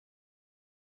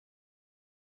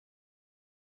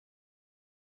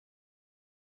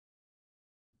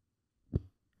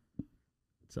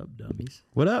What's up, dummies?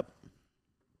 What up?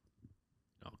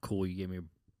 Oh, cool. You gave me a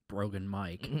broken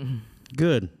mic.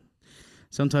 Good.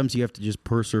 Sometimes you have to just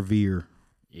persevere.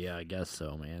 Yeah, I guess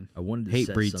so, man. I wanted to Hate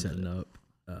set breed something up,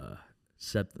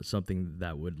 set something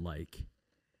that would like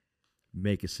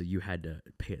make it so you had to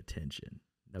pay attention.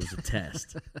 That was a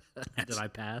test. Did I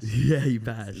pass? Yeah, you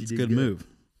passed. It's You a did good move.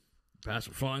 Passed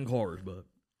with flying cars, but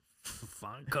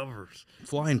Fine covers.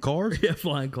 Flying cars? yeah,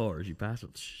 flying cars. You passed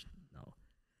with. No,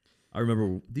 I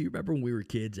remember. Do you remember when we were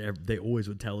kids? They always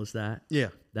would tell us that. Yeah.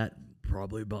 That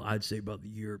probably about I'd say about the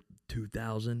year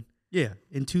 2000. Yeah,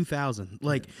 in 2000.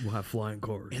 Like, We'll have flying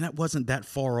cars. and that wasn't that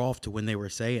far off to when they were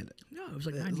saying it. No, it was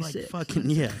like It was 96. like fucking,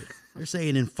 yeah. They're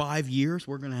saying in 5 years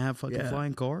we're going to have fucking Yeah.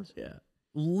 flying cars? Yeah.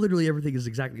 Literally everything is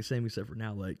exactly the same except for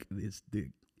now, like, it's the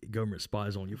government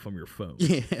spies on you from your phone.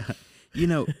 Yeah. You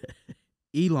know,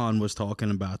 Elon was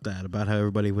talking about that, about how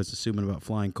everybody was assuming about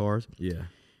flying cars. Yeah.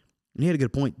 And he had a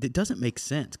good point. It doesn't make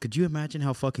sense. Could you imagine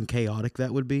how fucking chaotic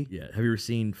that would be? Yeah. Have you ever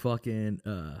seen fucking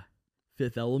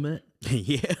Fifth Element?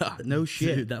 Yeah, no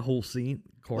shit. Dude, that whole scene,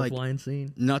 car Like- flying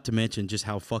scene. Not to mention just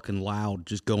how fucking loud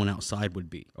just going outside would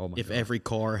be. Oh my if God. every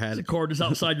car There's a had car just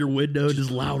outside your window, just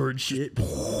louder and shit.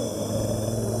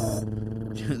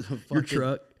 Your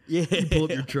truck. Yeah. You pull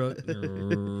up your truck.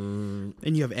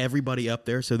 And you have everybody up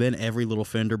there, so then every little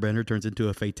fender bender turns into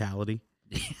a fatality.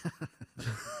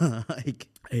 Like,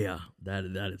 Yeah. That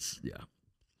is, yeah.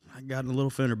 I got in a little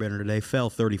fender bender today, fell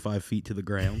 35 feet to the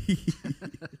ground.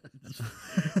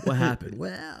 What happened?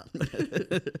 Well.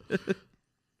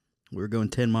 We were going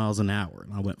 10 miles an hour,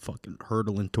 and I went fucking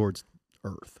hurtling towards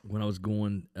Earth. When I was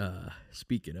going,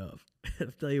 speaking of, I'll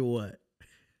tell you what,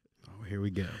 Oh, here we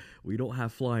go. we don't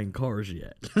have flying cars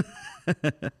yet,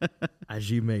 as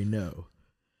you may know.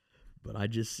 But I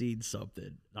just seen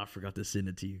something. I forgot to send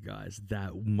it to you guys.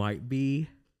 That might be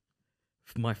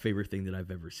my favorite thing that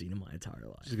I've ever seen in my entire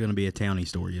life. This is going to be a townie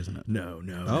story, isn't it? No.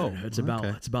 Oh, It's about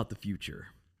okay. it's about the future.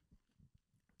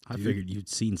 I Dude. figured you'd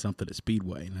seen something at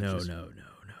Speedway. And that's No. just-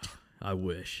 I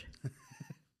wish.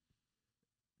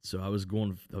 So I was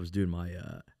doing my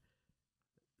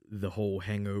the whole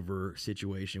hangover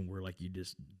situation where like you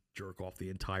just jerk off the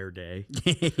entire day.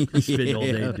 Spend all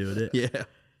day doing it. Yeah.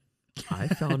 I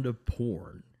found a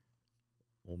porn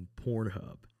on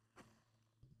Pornhub.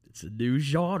 It's a new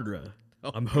genre.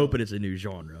 I'm hoping it's a new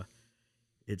genre.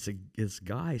 This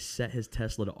guy set his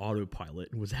Tesla to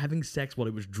autopilot and was having sex while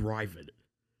he was driving.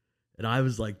 And I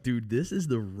was like, dude, this is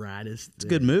the raddest thing. It's a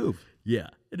good move. Yeah.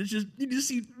 And it's just, you just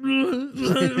see.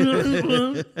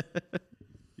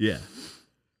 Yeah.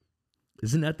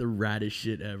 Isn't that the raddest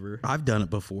shit ever? I've done it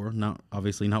before.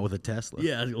 Obviously not with a Tesla.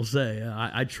 Yeah, I was going to say,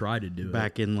 I tried to do it.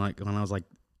 Back in like when I was like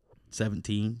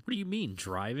 17. What do you mean,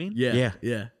 driving? Yeah.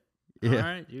 Yeah. All Yeah.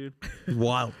 right, dude.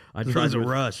 Wild. I It tried was a with-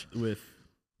 rush. With.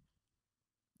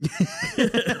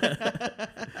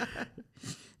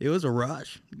 It was a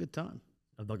rush. Good time.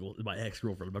 My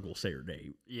ex-girlfriend, I'm not going to say her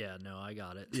name. Yeah, no, I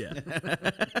got it. Yeah.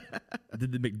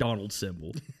 Did the McDonald's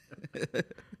symbol.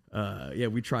 Yeah,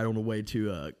 we tried on the way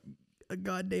to a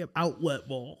goddamn outlet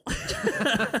mall.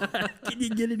 Can you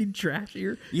get any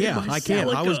trashier? Yeah, In my I can.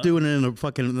 I was Celica. doing it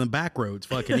in the back roads,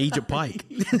 fucking Egypt Pike.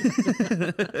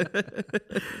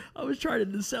 I was trying to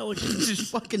do Celica.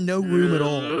 Just fucking no room at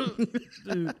all.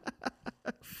 Dude.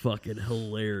 Fucking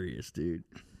hilarious, dude.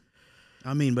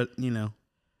 I mean, but you know,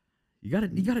 You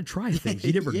gotta try things.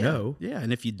 You never yeah, know. Yeah,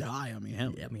 and if you die, I mean,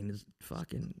 hell, Yeah, I mean, it's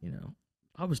fucking,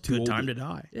 I was too good old time to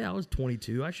die. Yeah, I was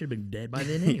 22. I should have been dead by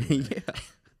then anyway. Yeah.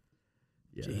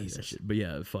 Yeah, Jesus. that shit. But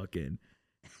yeah, fucking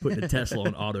putting a Tesla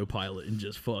on autopilot and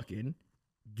just fucking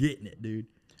getting it, dude.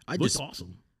 I Looks just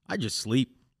awesome. I just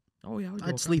sleep. Oh yeah,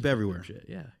 I'd sleep everywhere. Shit,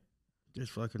 yeah.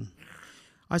 Just fucking.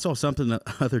 I saw something the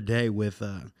other day with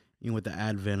with the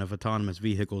advent of autonomous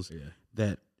vehicles Yeah.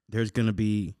 that there's going to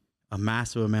be a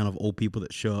massive amount of old people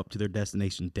that show up to their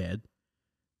destination dead.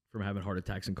 From having heart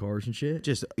attacks in cars and shit.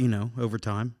 Just over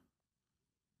time,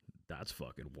 That's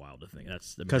fucking wild to think.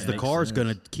 because the car's going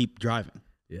to keep driving.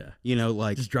 Yeah.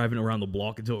 Like Just driving around the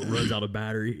block until it runs out of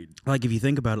battery. like if you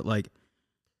think about it, like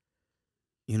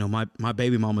my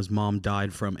baby mama's mom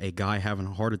died from a guy having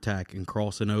a heart attack and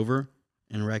crossing over,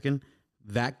 and reckon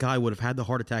that guy would have had the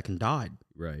heart attack and died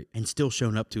Right. and still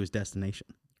shown up to his destination.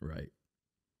 Right.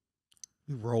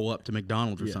 You roll up to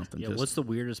McDonald's or Yeah. something. Yeah, just what's the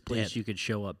weirdest place dead. you could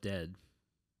show up dead?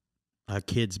 a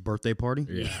kid's birthday party?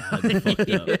 Yeah. That'd be fucked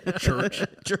up. Church.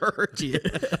 Church, yeah.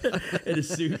 In a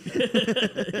suit.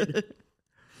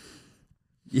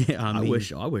 Yeah, I I mean,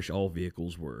 wish all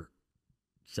vehicles were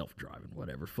self-driving.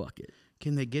 Whatever. Fuck it.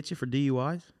 can they get you for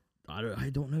DUIs? I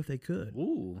don't know if they could.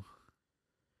 Ooh.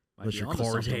 Might Unless be your onto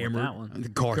car's something with that hammered. one. The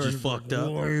car's just fucked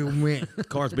up.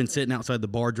 Car's been sitting outside the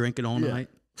bar drinking all night.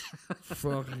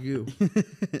 Fuck you.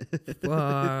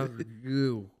 Fuck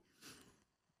you.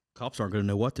 Cops aren't going to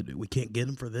know what to do. We can't get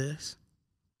him for this.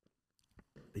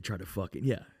 They try to fucking,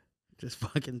 yeah, Just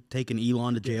fucking taking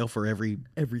Elon to jail for everything.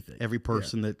 everything. Every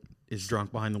person that is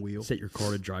drunk behind the wheel. Set your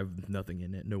car to drive with nothing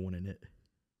in it, no one in it.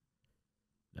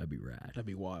 That'd be rad. That'd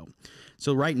be wild.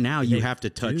 So right now you Hey, have to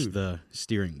touch dude. the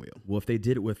steering wheel. Well, if they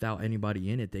did it without anybody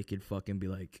in it, they could fucking be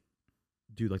like,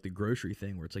 do like the grocery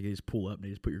thing where it's like they just pull up and they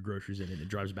just put your groceries in it and it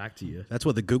drives back to you. That's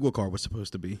what the Google car was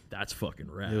supposed to be. That's fucking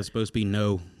rad. It was supposed to be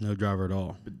no driver at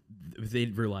all. If they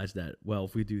realized that, well,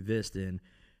 if we do this, then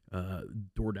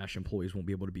DoorDash employees won't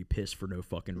be able to be pissed for no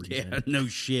fucking reason. Yeah, no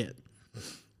shit.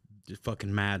 Just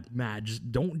fucking mad. Mad, just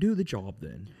don't do the job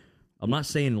then. I'm not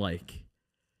saying like,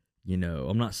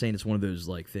 I'm not saying it's one of those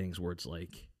like things where it's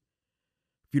like,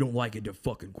 if you don't like it, to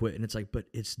fucking quit. And it's like, but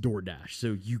it's DoorDash,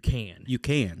 so you can. You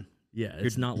can. Yeah,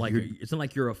 it's not like it's not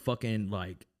like you're a fucking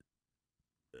like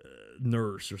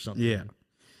nurse or something. Yeah.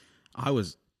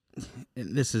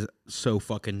 And this is so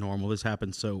fucking normal. This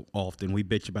happens so often. We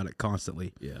bitch about it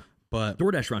constantly. Yeah. But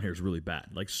DoorDash around here is really bad.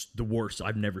 Like the worst.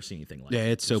 I've never seen anything like. yeah,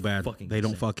 it's so bad. Fucking They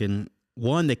don't insane. fucking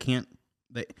they can't.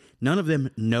 None of them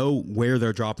know where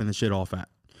they're dropping the shit off at,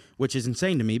 which is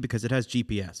insane to me because it has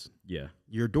GPS. Yeah.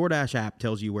 Your DoorDash app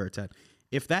tells you where it's at.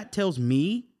 If that tells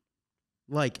me,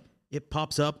 like, it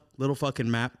pops up, little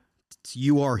fucking map,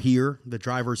 you are here, the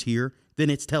driver's here, then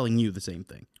it's telling you the same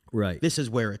thing. Right. This is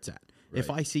where it's at. If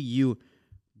I see you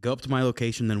go up to my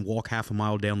location, then walk half a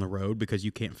mile down the road because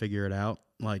you can't figure it out,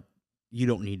 like, you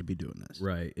don't need to be doing this.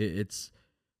 Right. It's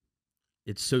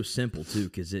so simple too,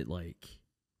 because it like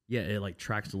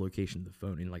tracks the location of the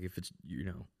phone, and like if it's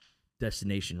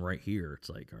destination right here, it's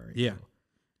like all right. Yeah. well,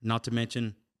 Not to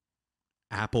mention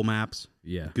Apple Maps,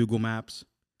 yeah. Google Maps,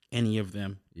 any of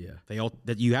them. Yeah. They all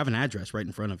that you have an address right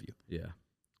in front of you. Yeah.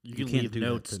 You You can can't leave do that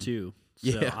notes to- too.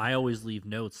 So Yeah. I always leave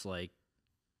notes like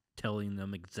telling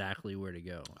them exactly where to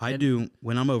go. I And- do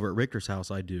when I'm over at Richter's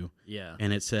house. I do, Yeah.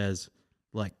 and it says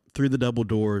like through the double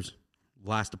doors,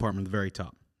 last apartment at the very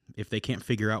top. If they can't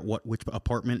figure out which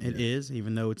apartment it is,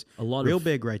 even though it's A lot real of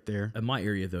big right there. in my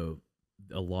area though,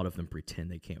 a lot of them pretend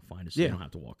they can't find it, so Yeah. they don't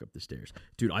have to walk up the stairs.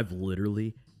 Dude, I've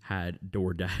literally had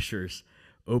door dashers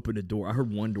open a door. I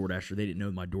heard one door dasher, they didn't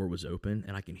know my door was open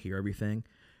and I can hear everything.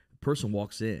 The person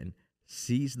walks in,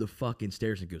 sees the fucking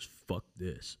stairs and goes, fuck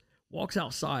this. Walks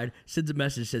outside, sends a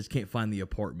message, says, can't find the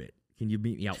apartment. Can you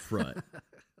meet me out front?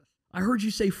 I heard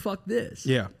you say fuck this.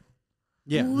 Yeah,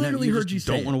 yeah. Literally heard just you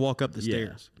say don't it. want to walk up the Yeah.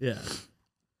 stairs. Yeah.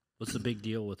 What's the big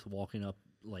deal with walking up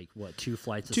like what 2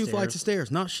 flights of Two stairs? flights of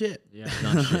stairs, not shit. Yeah.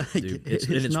 Not shit, Like, dude. it's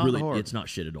It's not really hard. it's not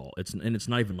shit at all. It's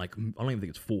not even like I don't even think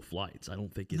it's full flights. I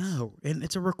don't think it's No, and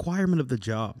it's a requirement of the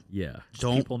job. Yeah.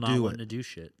 Don't People not do wanting it. to do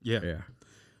shit. Yeah, Yeah.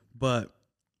 but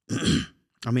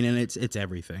I mean, and it's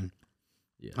everything.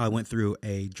 Yeah. I went through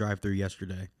a drive-through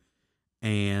yesterday,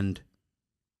 and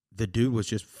the dude was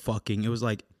just fucking. It was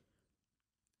like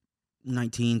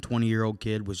 19, 20-year-old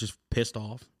kid was just pissed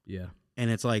off, Yeah. and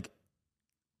it's like,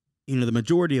 the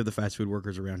majority of the fast food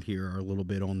workers around here are a little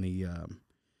bit on the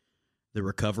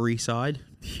recovery side.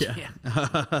 Yeah.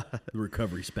 The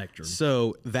recovery spectrum.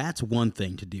 So that's one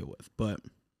thing to deal with, but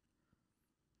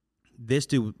this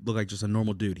dude looked like just a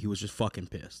normal dude. He was just fucking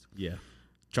pissed. Yeah.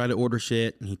 Tried to order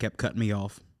shit, and he kept cutting me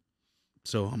off.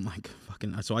 So I'm like,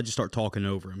 fucking. So I just start talking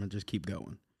over him and just keep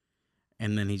going.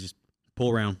 And then he just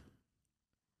pull around.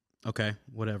 Okay,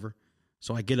 whatever.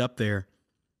 So I get up there,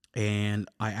 and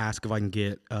I ask if I can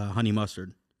get honey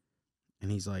mustard. And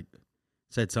he's like,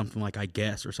 said something like, I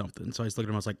guess, or something. So I just looked at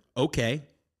him. I was like, okay.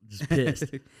 Just pissed.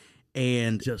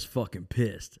 And Just fucking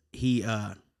pissed. he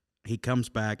comes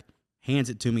back, hands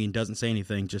it to me, and doesn't say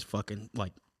anything. Just fucking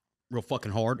like real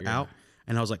fucking hard Yeah. out.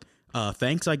 And I was like,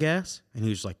 thanks, I guess. And he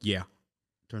was like, yeah.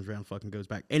 Turns around, fucking goes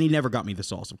back. And he never got me the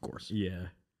sauce, of course. Yeah.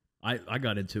 I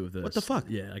got into it with What the fuck?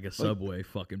 Yeah, like a Subway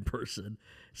fucking person.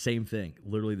 Same thing.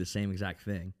 Literally the same exact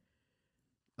thing.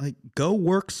 Like, go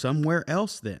work somewhere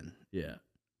else then. Yeah.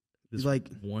 This Like-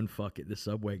 one fucking the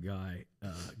Subway guy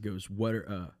goes, what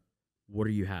are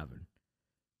you having?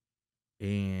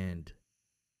 And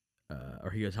or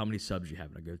he goes, how many subs you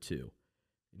having? I go 2.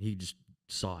 And he just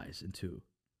sighs into,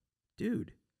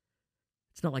 dude,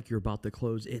 it's not like you're about to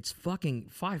close. It's fucking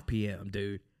 5 p.m.,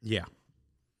 dude. Yeah.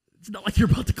 It's not like you're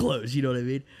about to close. You know what I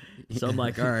mean? So I'm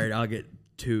like, all right, I'll get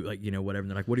 2, like, whatever. And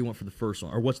they're like, what do you want for the first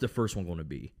one? Or what's the first one going to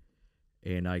be?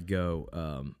 And I go,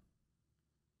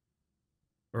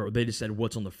 or they just said,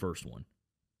 what's on the first one?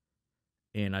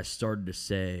 And I started to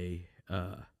say,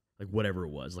 like, whatever it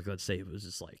was. Like, let's say it was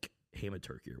just like ham and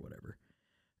turkey or whatever.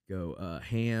 Go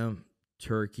ham,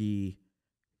 turkey.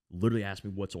 Literally asked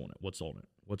me what's on it. What's on it?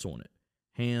 What's on it?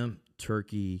 Ham,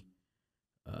 turkey.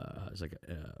 I was like,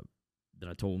 then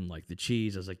I told him like the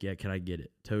cheese. I was like, yeah, can I get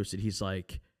it toasted? He's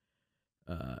like,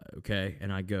 okay.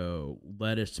 And I go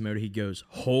lettuce, tomato. He goes,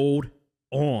 hold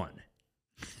on.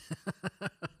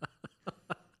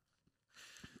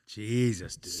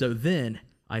 Jesus, dude. So then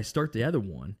I start the other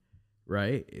one,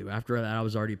 right? After that, I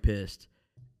was already pissed.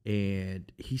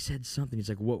 And he said something. He's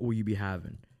like, what will you be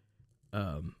having?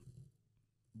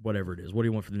 Whatever it is. What do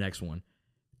you want for the next one?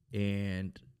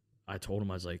 And I told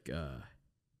him, I was like,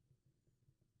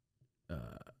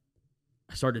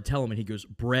 I started to tell him, and he goes,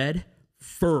 bread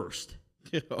first.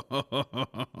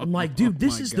 I'm like, dude,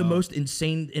 this is the most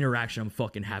insane interaction I'm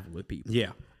fucking having with people.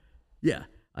 Yeah. Yeah.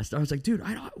 I was like, dude,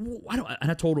 I don't, and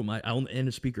I told him, in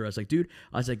the speaker, I was like, dude,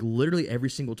 I was like, literally every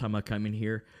single time I come in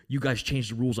here, you guys change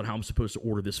the rules on how I'm supposed to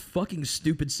order this fucking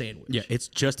stupid sandwich. Yeah, it's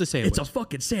just a sandwich. It's a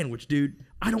fucking sandwich, dude.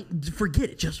 I don't, forget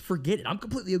it. Just forget it. I'm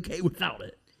completely okay without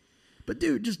it. But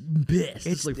dude, just pissed.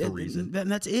 It's like the reason. And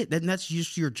that's it. And that's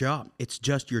just your job. It's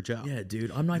just your job. Yeah,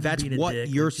 dude. I'm not even That's being a what dick.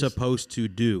 you're It's just- supposed to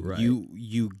do. Right.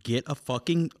 You get a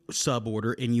fucking sub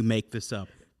order and you make the sub.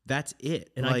 That's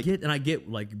it. And I get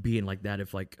like being like that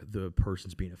if like the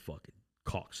person's being a fucking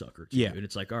cocksucker too. Yeah. And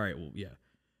it's like, all right, well, yeah.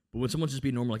 But when someone's just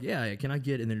being normal, like, yeah, can I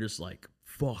get? And they're just like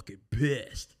fucking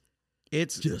pissed.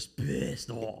 it's Just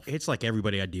pissed off. it's like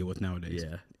everybody I deal with nowadays.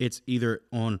 Yeah. It's either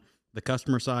on the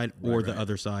customer side or Right, the right.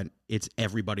 other side. It's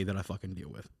everybody that I fucking deal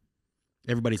with.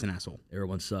 Everybody's an asshole.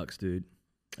 Everyone sucks, dude.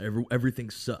 Everything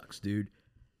sucks, dude.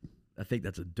 I think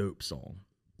that's a dope song.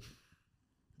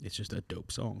 It's just a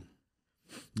dope song.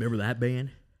 Remember that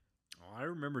band? Oh, I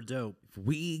remember Dope. If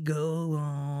we go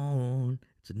on,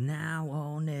 it's now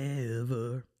or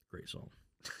never. Great song.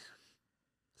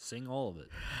 Sing all of it.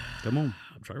 Come on.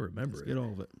 I'm trying to remember Let's it. get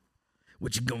all of it.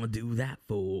 What you gonna do that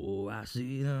for? I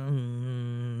see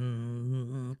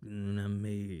them looking at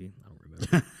me. I don't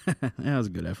remember. That was a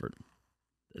good effort.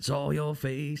 It's all your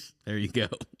face. There you go.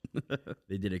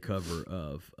 They did a cover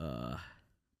of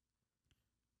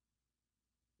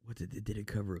they did a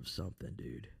cover of something,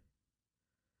 dude.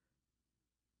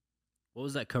 What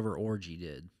was that cover Orgy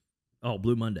did? Oh,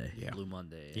 Blue Monday. Yeah. Blue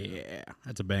Monday. Yeah.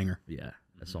 That's a banger. Yeah,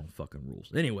 that song fucking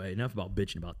rules. Anyway, enough about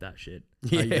bitching about that shit.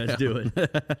 How you guys doing?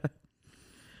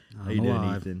 How you doing,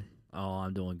 alive. Ethan? Oh,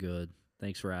 I'm doing good.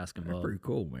 Thanks for asking, That's bub. pretty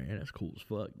cool, man. That's cool as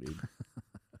fuck, dude.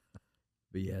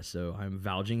 But yeah, so I'm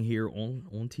vouching here on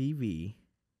TV.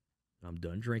 I'm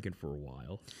done drinking for a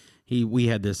while. We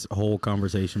had this whole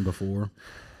conversation before.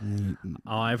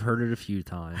 Oh, I've heard it a few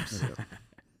times.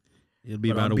 It'll be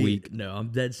But about I'm a being- week. No, I'm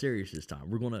dead serious this time.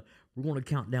 We're gonna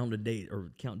count down the date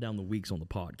or count down the weeks on the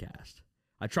podcast.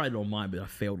 I tried it on mine, but I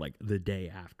failed like the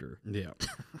day after. Yeah.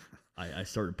 I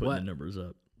started putting What? the numbers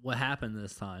up. What happened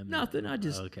this time? Nothing. I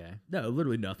just Okay. no,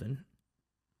 literally nothing.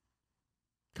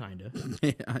 Kinda.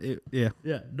 Yeah.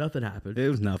 Yeah, nothing happened. It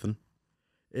was nothing.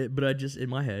 But I just in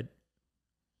my head,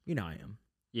 you know, I am.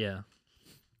 Yeah.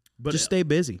 But Just stay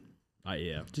busy.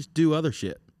 yeah, Just do other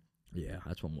shit. yeah,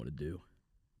 that's what I'm gonna do.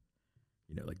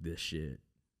 You know, like this shit,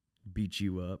 beat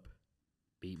you up.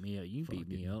 Beat me up. You beat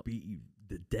me Fucking up. beat you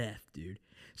to death, dude.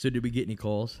 So did we get any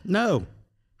calls? No.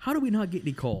 How do we not get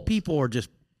any calls? People are just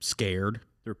scared.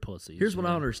 They're pussies. Here's what I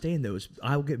man. don't understand though: is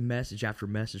I will get message after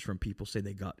message from people saying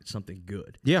they got something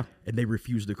good Yeah. and they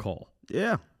refuse to call.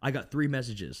 Yeah. I got 3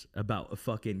 messages about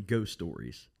fucking ghost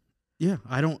stories. Yeah.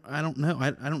 I don't know.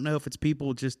 I don't know if it's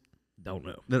people just Don't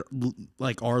know. that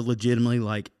like are legitimately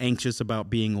like anxious about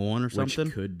being on or something.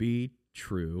 Which could be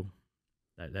true.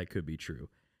 That could be true.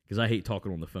 Because I hate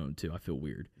talking on the phone too. I feel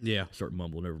weird. Yeah. I start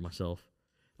mumbling over myself.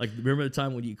 Like, remember the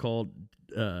time when you called?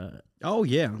 Oh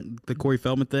yeah, the Corey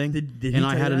Feldman thing. Did he and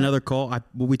I tell had you that? another call.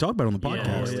 We talked about it on the Yeah,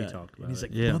 podcast. we talked And about he's it.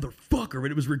 like, Yeah. motherfucker,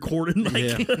 and it was recorded.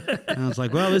 Like, Yeah. And I was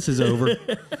like, well, this is over.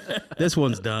 This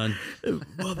one's done.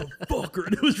 motherfucker,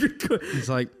 and it was recorded. It's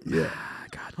like, yeah,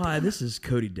 God. Hi, this is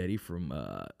Cody Deddy from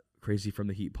Crazy from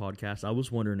the Heat podcast. I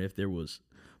was wondering if there was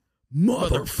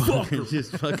motherfucker.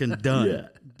 Just fucking done. Yeah.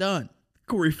 Done.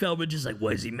 Corey Feldman just like,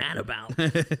 what is he mad about?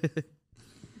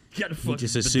 He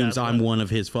just assumes I'm one of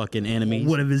his fucking enemies.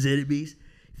 One of his enemies.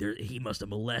 He must have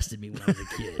molested me when I was a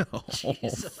kid.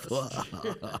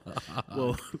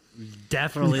 Well,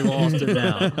 definitely lost it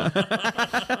now.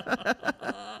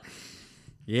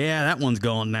 Yeah, that one's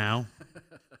gone now.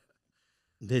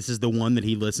 This is the one that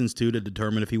he listens to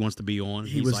determine if he wants to be on.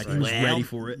 He was ready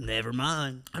for it. Never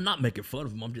mind. I'm not making fun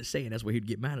of him. I'm just saying that's what he'd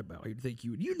get mad about. He'd think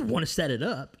you'd want to set it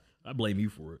up. I blame you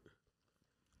for it.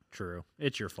 True.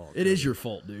 It's your fault. It is your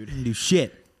fault, dude. Didn't do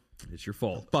shit. It's your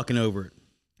fault. Fucking over it.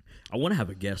 I want to have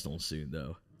a guest on soon,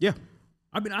 though. Yeah.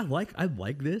 I mean, I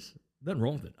like this. Nothing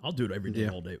wrong with it. I'll do it every day, Yeah.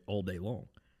 all day long.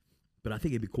 But I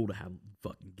think it'd be cool to have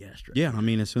fucking guests. Right? Yeah, I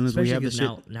mean, as soon as Especially we have the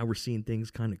 'cause shit, now we're seeing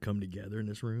things kind of come together in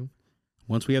this room.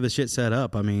 once we have the shit set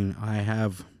up, I mean, I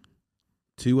have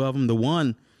 2 of them. The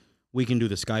one, we can do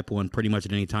the Skype one pretty much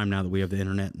at any time now that we have the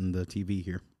internet and the TV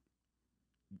here.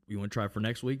 You want to try for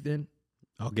next week then?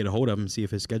 I'll get a hold of him and see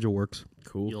if his schedule works.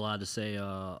 Cool. You allowed to say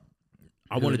I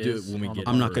who want it to do it is when we on the get.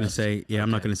 I'm not to going to it. say, I'm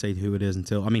not Okay. going to say who it is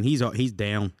until, I mean, he's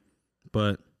down,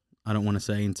 but I don't want to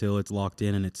say until it's locked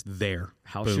in and it's there.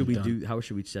 How Boom, should we done. do? How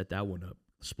should we set that one up?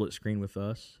 Split screen with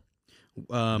us.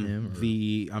 Him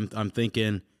or- I'm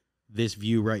thinking this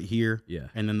view right here, Yeah.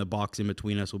 and then the box in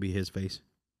between us will be his face.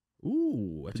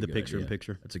 Ooh, that's The a good picture in idea.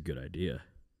 picture. That's a good idea.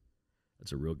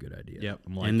 That's a real good idea. Yep.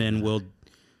 I'm liking And then that. we'll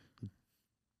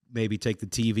maybe take the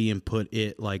TV and put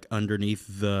it like underneath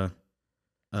the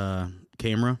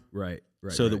camera, right,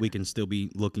 so that right. we can still be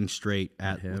looking straight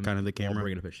at him kind of the while camera.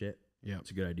 bringing up a shit. Yeah.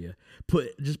 It's a good idea.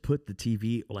 Just put the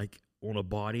TV like on a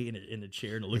body in the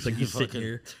chair, and it looks like he's sitting Fucking-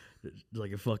 here,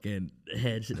 like a fucking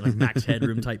head, sitting like Max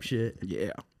Headroom type shit.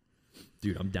 Yeah.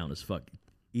 Dude, I'm down as fuck.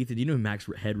 Ethan, do you know who Max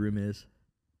Headroom is?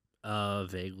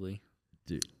 vaguely.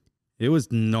 Dude, It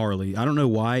was gnarly. I don't know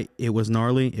why it was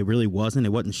gnarly. It really wasn't. It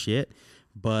wasn't shit.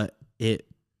 But it,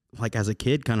 like as a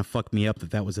kid, kind of fucked me up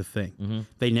that was a thing.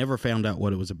 They never found out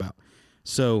what it was about.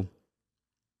 So,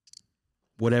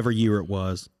 whatever year it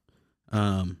was,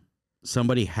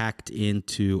 somebody hacked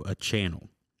into a channel.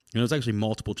 And it was actually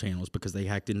multiple channels because they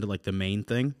hacked into like the main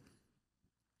thing,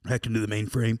 hacked into the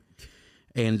mainframe.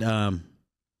 And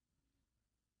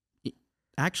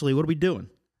actually, what are we doing?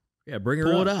 yeah, bring her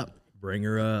Pull up. it up. Bring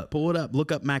her up. Pull it up.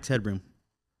 Look up Max Headroom.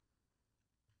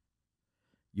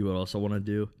 You know what else I want to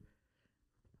do?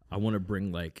 I want to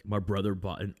bring, like, my brother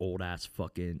bought an old ass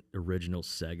fucking original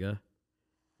Sega.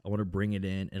 I want to bring it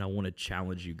in, and I want to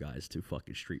challenge you guys to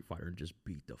fucking Street Fighter and just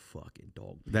beat the fucking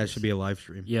dog. That should be a live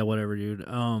stream. Yeah, whatever, dude.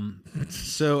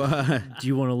 So Do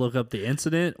you want to look up the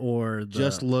incident or the,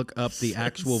 just look up the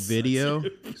actual video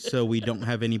so we don't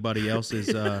have anybody else's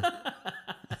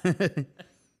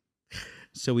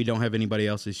so we don't have anybody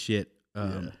else's shit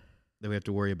that we have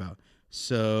to worry about.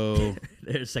 So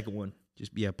There's the second one.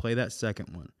 just play that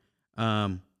second one.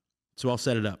 So I'll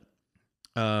set it up.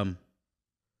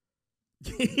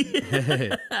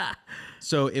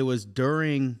 So it was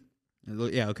during so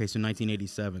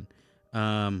 1987.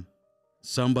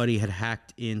 Somebody had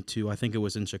hacked into, I think it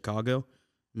was in Chicago,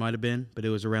 might have been, but it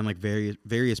was around like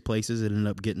various places. It ended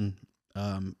up getting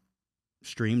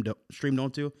streamed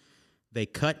onto. They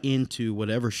cut into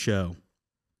whatever show,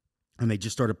 and they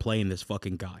just started playing this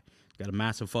fucking guy. Got a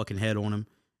massive fucking head on him,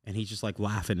 and he's just like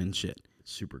laughing and shit.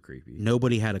 Super creepy.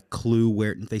 Nobody had a clue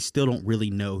where. They still don't really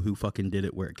know who fucking did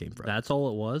it, where it came from. That's all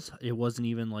it was. It wasn't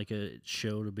even like a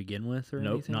show to begin with, or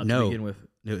Nope, anything. not No. to begin with.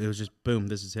 It was just boom.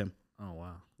 This is him. Oh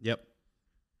wow. Yep.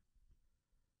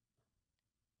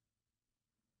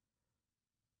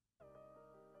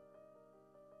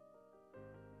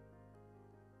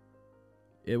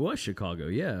 It was Chicago,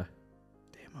 yeah.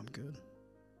 Damn, I'm good.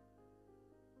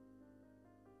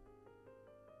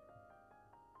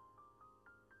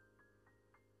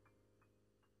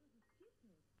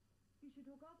 You should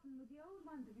talk often with the old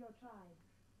ones of your tribe.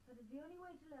 That is the only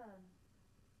way to learn.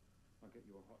 I'll get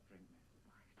you a hot drink, miss.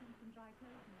 Drink some dry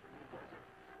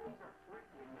clothing.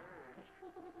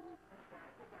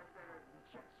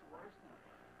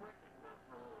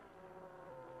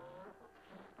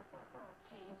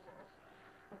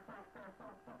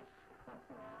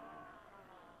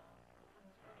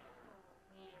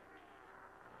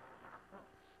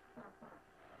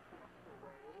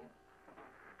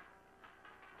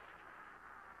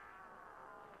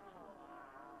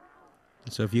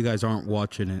 So if you guys aren't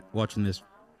watching this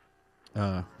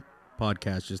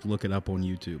podcast, just look it up on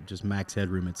YouTube. Just Max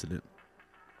Headroom incident.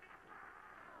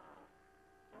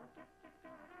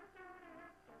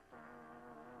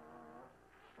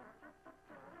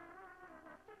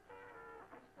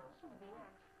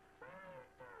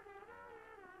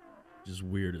 Just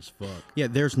weird as fuck. Yeah,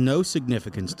 there's no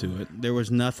significance to it. There was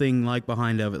nothing like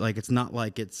behind of it. Like it's not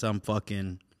like it's some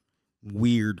fucking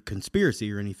weird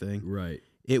conspiracy or anything. Right.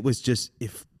 It was just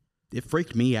it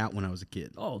freaked me out when I was a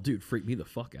kid. Oh, dude, freaked me the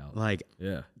fuck out. Like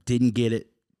Yeah. didn't get it.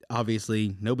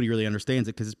 Obviously, nobody really understands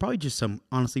it because it's probably just some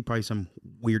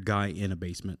weird guy in a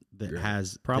basement that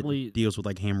Right. Probably- deals with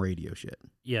like ham radio shit.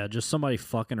 Yeah, just somebody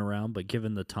fucking around. But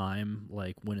given the time,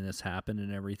 like when this happened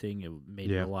and everything, it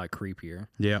made Yeah. it a lot creepier.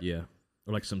 Yeah. Yeah.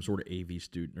 Or like some sort of AV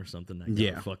student or something that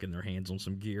Yeah. got fucking their hands on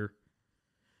some gear.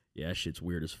 Yeah, that shit's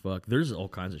weird as fuck. There's all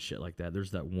kinds of shit like that.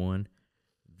 There's that one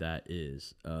that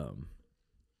is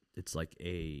it's like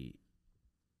a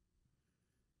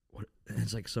what?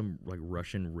 It's like some like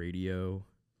Russian radio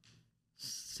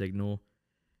signal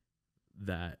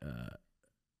that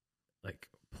like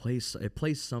plays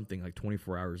something like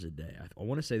 24 hours a day. I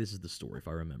want to say this is the story if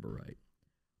I remember right.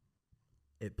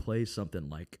 It plays something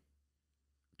like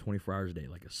 24 hours a day,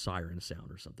 like a siren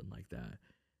sound or something like that.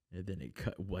 And then it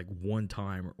cut like one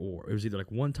time, or it was either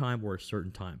like one time or a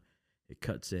certain time. It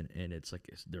cuts in, and it's like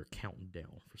they're counting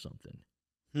down for something,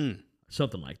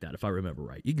 something like that. If I remember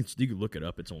right, you can look it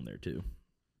up. It's on there too.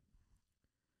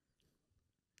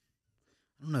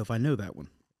 I don't know if I know that one.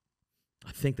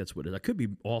 I think that's what it is. I could be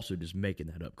also just making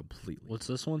that up completely. What's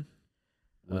this one?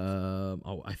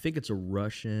 I think it's a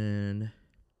Russian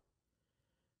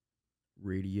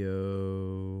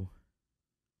radio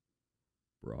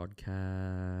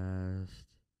broadcast.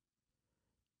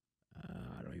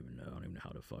 I don't even know. I don't even know how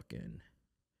to fucking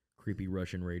creepy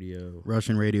Russian radio.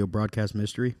 Russian radio broadcast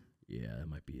mystery. Yeah, that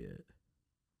might be it.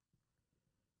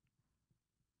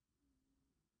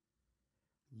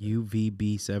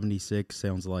 UVB 76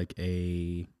 sounds like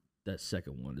a. That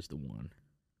second one is the one.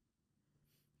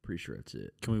 Pretty sure that's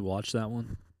it. Can we watch that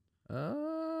one?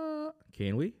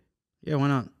 Can we? Yeah, why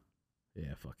not?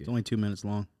 Yeah, fuck it. It's only 2 minutes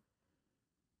long.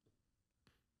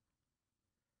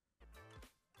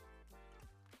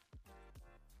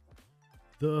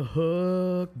 The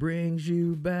hook brings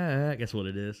you back. That's what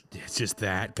it is. It's just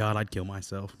that. God, I'd kill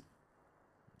myself.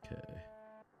 Okay.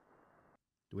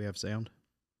 Do we have sound?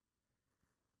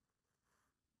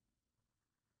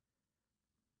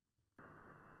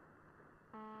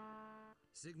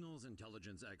 Signals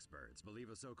intelligence experts believe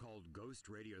a so-called ghost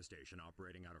radio station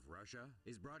operating out of Russia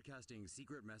is broadcasting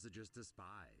secret messages to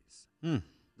spies.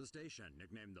 The station,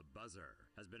 nicknamed the Buzzer,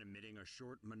 has been emitting a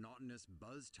short, monotonous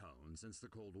buzz tone since the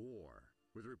Cold War,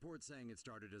 with reports saying it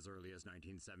started as early as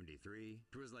 1973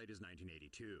 to as late as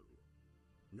 1982.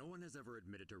 No one has ever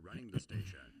admitted to running the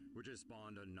station, which has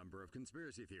spawned a number of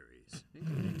conspiracy theories,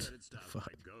 including that it's staffed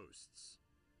by ghosts.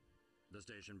 The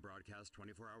station broadcasts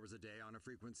 24 hours a day on a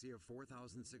frequency of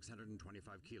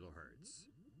 4,625 kilohertz.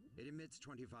 It emits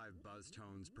 25 buzz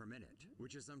tones per minute,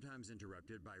 which is sometimes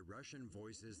interrupted by Russian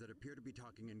voices that appear to be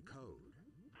talking in code.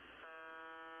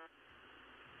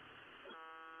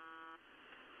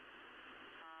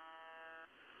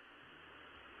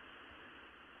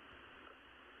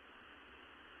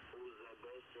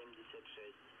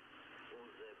 УЗБ-76,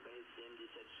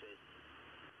 УЗБ-76,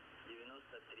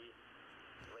 93,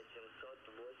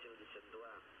 882,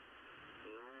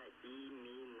 на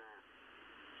имена,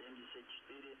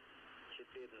 74,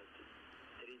 14,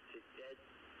 35,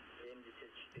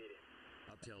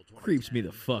 74. Up till Creeps me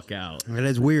the fuck out. That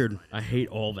is weird. I hate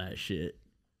all that shit.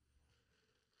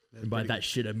 And by that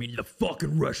shit, I mean the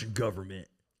fucking Russian government.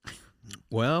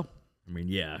 Well, I mean,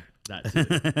 yeah, that's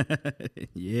it.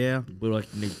 yeah. But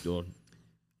like Nick doing.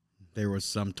 There was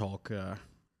some talk over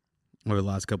the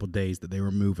last couple of days that they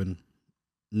were moving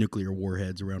nuclear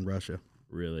warheads around Russia.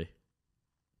 Really?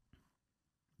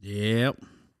 Yep.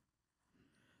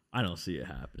 I don't see it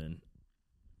happening.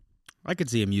 I could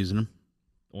see him using them.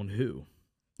 On who?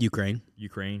 Ukraine.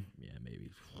 Ukraine? Yeah, maybe.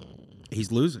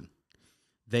 He's losing.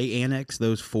 They annexed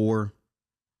those 4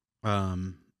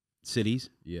 cities,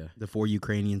 Yeah. the 4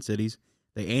 Ukrainian cities.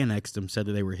 They annexed them, said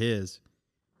that they were his.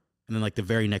 And then, like, the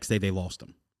very next day, they lost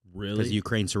them. Really? Because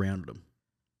Ukraine surrounded them.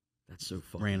 That's so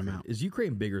fucking Ran 'em crazy. out. Is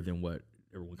Ukraine bigger than what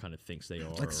everyone kind of thinks they are?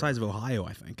 It's like the size of Ohio,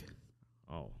 I think.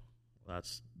 Oh,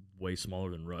 that's way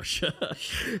smaller than Russia.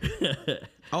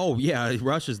 Oh, yeah.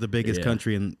 Russia's the biggest Yeah.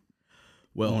 country in.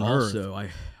 Well, on also,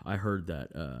 I heard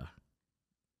that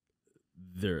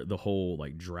the whole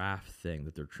like draft thing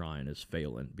that they're trying is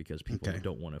failing because people Okay.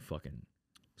 don't want to fucking.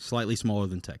 Slightly smaller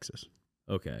than Texas.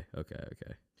 Okay.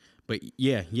 But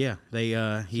yeah, they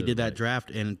he So, did that like- draft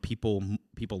and people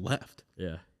left.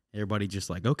 Yeah. Everybody just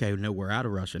like, okay, no, we're out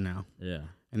of Russia now. Yeah.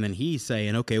 And then he's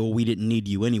saying, okay, well, we didn't need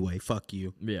you anyway. Fuck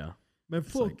you. Yeah. Man,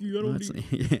 It's fuck like, you. I don't that's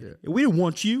need. like- we didn't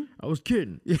want you. I was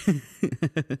kidding.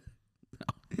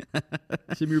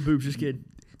 Send me your boobs. Just kidding.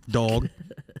 Dog.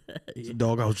 It's a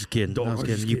dog. I was just kidding. Dog, I I was was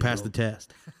kidding. just You kidding, passed dog. the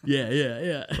test.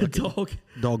 Yeah. Dog.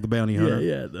 Dog the bounty hunter.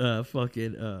 Yeah.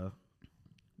 Fucking. Will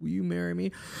you marry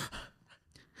me?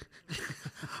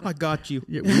 I got you.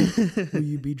 Yeah. Will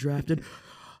you be drafted?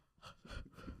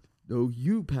 No,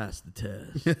 you passed the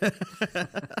test.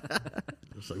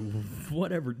 It's like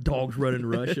whatever. Dogs running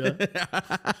Russia.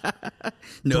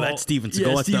 No, Dog- that's Steven Seagal.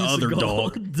 Yeah, that's Steven the other Seagal.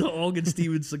 dog. Dog and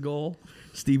Steven Seagal.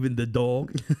 Steven the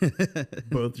dog.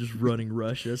 Both just running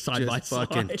Russia side by Just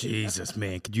fucking side. Jesus,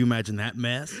 man. Could you imagine that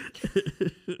mess?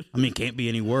 I mean, it can't be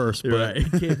any worse, but Right.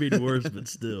 It can't be any worse, but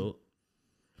still.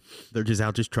 They're just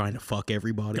out just trying to fuck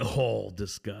everybody. Oh,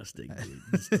 disgusting, dude.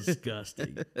 It's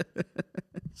disgusting.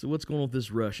 So what's going on with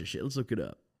this Russia shit? Let's look it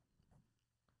up.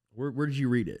 Where did you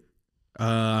read it?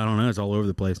 I don't know. It's all over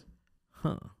the place.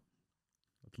 Huh.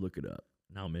 Let's look it up.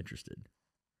 Now I'm interested.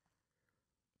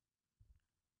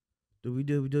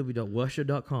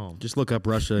 www.wusha.com. Just look up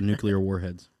Russia nuclear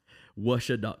warheads.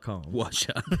 Wusha.com.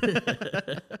 Russia.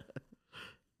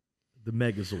 The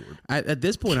Megazord. At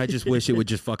this point, I just wish it would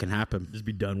just fucking happen. Just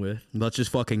be done with. Let's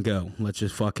just fucking go. Let's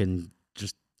just fucking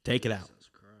just take it out.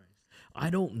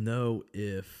 I don't know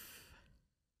if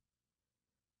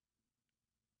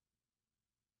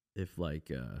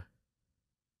like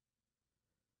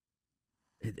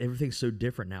everything's so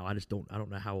different now. I don't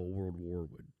know how a world war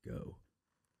would go.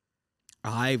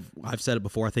 I've said it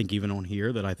before. I think even on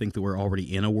here that I think that we're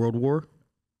already in a world war.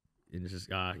 And it's just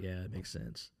yeah, it makes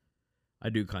sense. I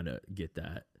do kind of get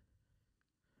that.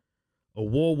 A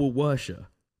war with Russia.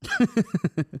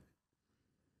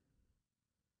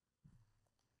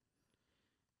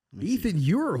 Ethan,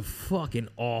 you're fucking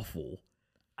awful.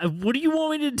 What do you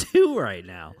want me to do right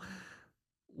now?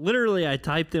 Literally, I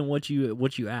typed in what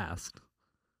you asked.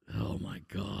 Oh my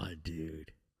god,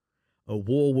 dude. A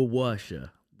war with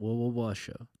Russia.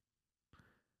 Russia.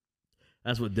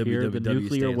 That's what Here are WWW the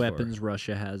nuclear stands weapons for.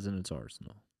 Russia has in its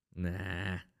arsenal.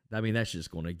 Nah. I mean, that's just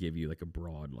going to give you like a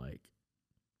broad, like.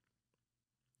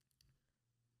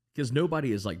 Because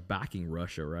nobody is like backing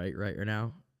Russia, right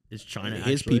now? Is China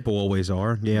His actually? people always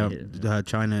are. Yeah. Yeah.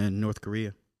 China and North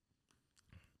Korea.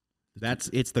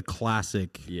 It's the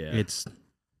classic. Yeah. It's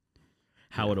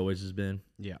How it always has been.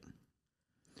 yeah.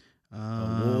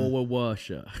 A war with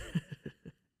Russia.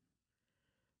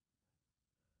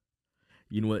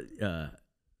 You know what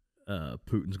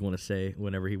Putin's going to say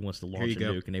whenever he wants to launch a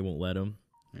nuke and they won't let him?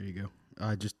 There you go.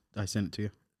 I sent it to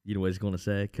you. You know what he's going to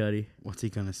say, Cuddy? What's he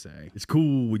gonna say? It's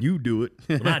cool when you do it.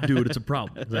 When I do it, it's a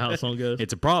problem. Is that how the song goes?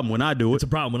 It's a problem when I do it. It's a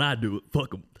problem when I do it.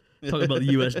 Fuck them. Talking about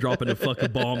the U.S. dropping a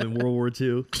fucking bomb in World War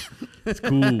II. It's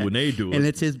cool when they do it. And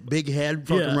it's his big head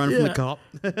fucking running from the cop.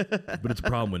 But it's a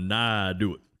problem when I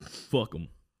do it. Fuck them.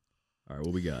 All right,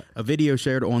 what we got? A video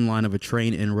shared online of a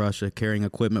train in Russia carrying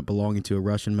equipment belonging to a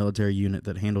Russian military unit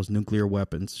that handles nuclear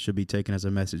weapons should be taken as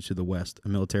a message to the West, a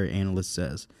military analyst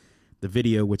says. The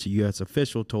video, which a U.S.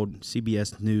 official told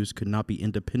CBS News could not be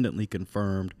independently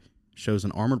confirmed, shows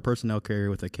an armored personnel carrier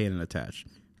with a cannon attached,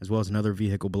 as well as another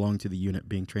vehicle belonging to the unit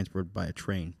being transported by a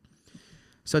train.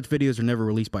 Such videos are never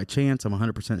released by chance. I'm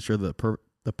 100% sure that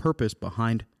the purpose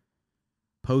behind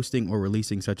posting or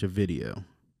releasing such a video,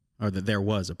 or that there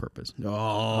was a purpose.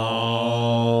 Oh,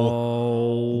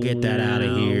 get that out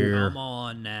of here. Come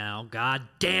on now. God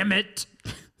damn it.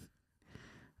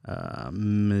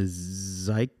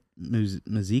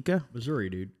 Mazika, Missouri,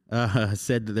 dude.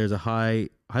 said that there's a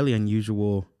highly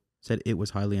unusual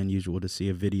to see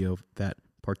a video of that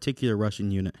particular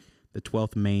Russian unit, the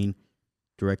 12th Main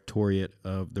Directorate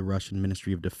of the Russian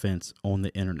Ministry of Defense, on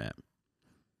the internet.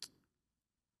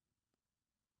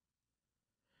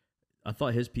 I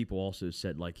thought his people also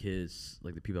said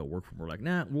the people that work for him were like,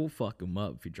 nah, we'll fuck him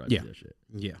up if he tries to do that shit.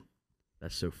 Yeah.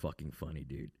 That's so fucking funny,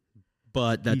 dude.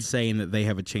 But that's saying that they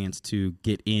have a chance to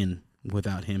get in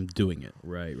without him doing it.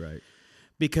 Right.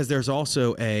 Because there's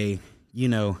also his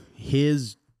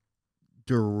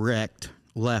direct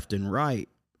left and right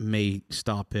may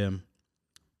stop him,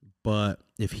 but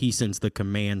if he sends the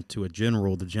command to a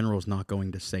general, the general's not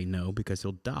going to say no because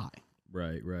he'll die.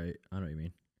 Right. I know what you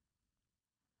mean.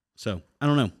 So, I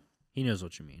don't know. He knows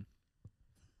what you mean.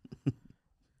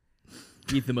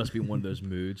 Ethan must be one of those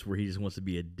moods where he just wants to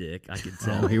be a dick. I can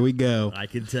tell. Oh, here we go. I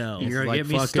can tell. You're Like gonna get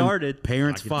me fucking started.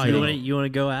 Parents I can fighting. You want to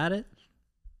go at it?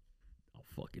 I'll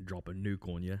fucking drop a nuke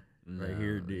on you right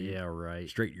here, dude. Yeah, right.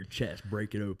 Straight in your chest,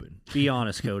 break it open. Be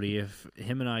honest, Cody. If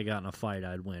him and I got in a fight,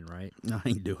 I'd win, right? I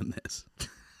ain't doing this.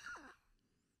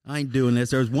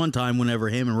 There was one time whenever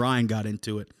him and Ryan got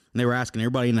into it, and they were asking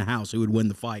everybody in the house who would win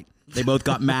the fight. They both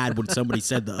got mad when somebody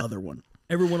said the other one.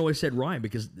 Everyone always said Ryan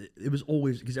because it was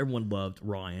always because everyone loved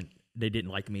Ryan. They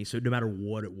didn't like me, so no matter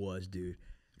what it was, dude.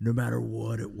 No matter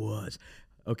what it was.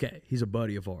 Okay, he's a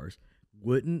buddy of ours.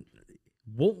 Won't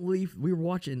leave. We were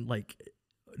watching like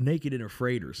Naked and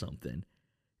Afraid or something,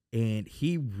 and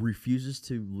he refuses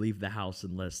to leave the house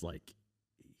unless like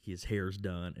his hair's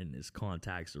done and his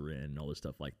contacts are in and all this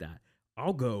stuff like that.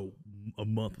 I'll go a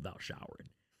month without showering.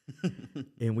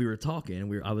 And we were talking,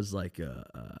 and I was like,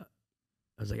 and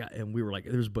we were like,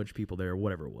 there's a bunch of people there, or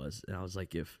whatever it was, and I was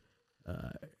like, who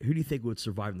do you think would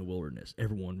survive in the wilderness?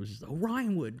 Everyone was just,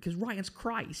 Ryan would, because Ryan's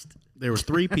Christ. There was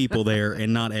 3 people there,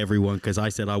 and not everyone, because I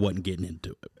said I wasn't getting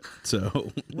into it.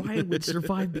 So Ryan would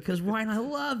survive because Ryan, I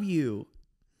love you.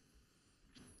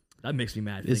 That makes me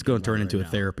mad. It's thinking going about to turn it into right a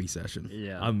now. therapy session.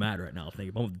 Yeah. I'm mad right now.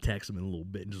 Thinking I'm gonna text him in a little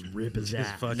bit and just rip his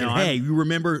ass. Fucking, hey, you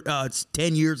remember it's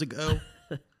 10 years ago?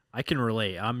 I can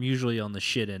relate. I'm usually on the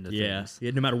shit end of Yeah, things.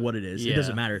 yeah. No matter what it is, it Yeah.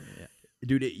 doesn't matter,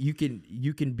 dude. You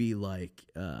can be like,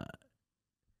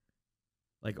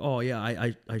 oh yeah,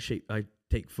 I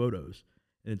take photos,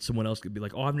 and someone else could be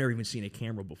like, oh, I've never even seen a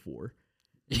camera before.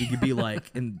 And you could be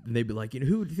like, and they'd be like,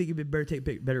 who do you think would better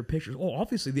take better pictures? Oh,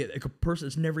 obviously the person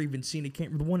that's never even seen a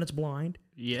camera, the one that's blind.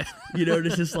 Yeah.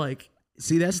 It's just like,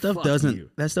 See, that stuff Fuck doesn't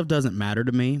you. matter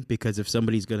to me, because if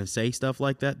somebody's going to say stuff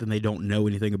like that, then they don't know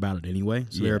anything about it anyway,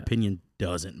 so their Yeah. opinion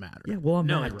doesn't matter. yeah, well, I'm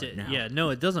No, mad it right now. yeah,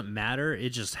 no, it doesn't matter. It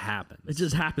just happens. It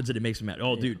just happens and it makes me mad.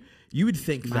 Oh, dude, you would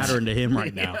think Mattering that, to him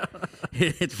right now.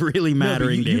 It's really No, but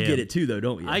mattering you, to you him. get it too, though,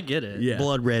 don't you? I get it. Yeah.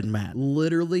 Blood red Matt.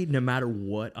 Literally, no matter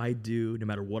what I do, no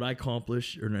matter what I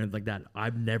accomplish or anything like that,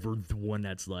 I'm never the one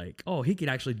that's like, oh, he can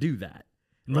actually do that.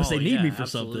 Unless Oh, they need yeah, me for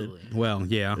absolutely. something. Well,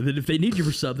 yeah. And then if they need you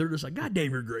for something, they're just like, God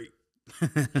damn, you're great.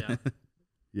 Yeah.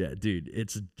 Yeah, dude,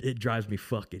 it drives me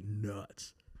fucking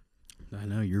nuts. I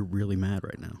know you're really mad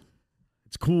right now.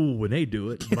 It's cool when they do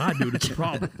it. When I do it, it's a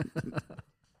problem.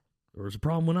 Or it's a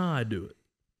problem when I do it.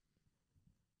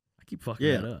 I keep fucking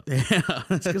that up. Yeah.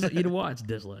 It's because, you know why? It's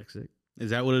dyslexic.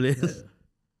 Is that what it is? Yeah.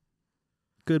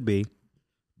 Could be.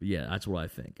 But yeah, that's what I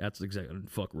think. That's exactly,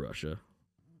 fuck Russia.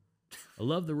 I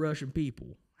love the Russian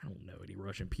people. I don't know any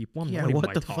Russian people. I'm Yeah, not even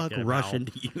what the fuck talking Russian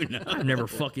about. do you know? I've never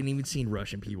fucking even seen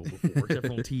Russian people before, except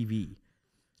for on TV.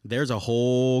 There's a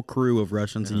whole crew of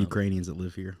Russians and Yeah. Ukrainians that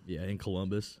live here. Yeah, in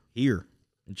Columbus. Here.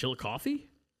 In Chillicothe?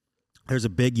 There's a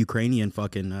big Ukrainian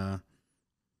fucking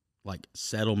like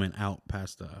settlement out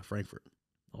past Frankfurt.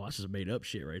 Oh, that's just made up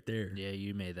shit right there. Yeah,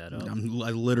 you made that up.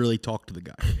 I literally talked to the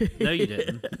guy. No, you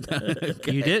didn't.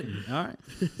 You didn't. All right.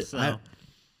 So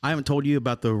I haven't told you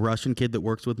about the Russian kid that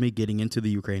works with me getting into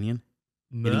the Ukrainian.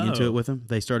 Getting into it with him.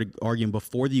 They started arguing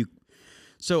before the.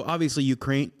 So obviously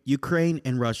Ukraine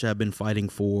and Russia have been fighting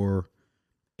for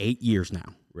 8 years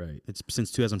now. Right. It's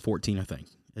since 2014, I think,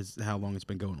 is how long it's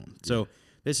been going on. So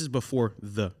this is before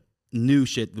the new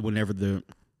shit. Whenever the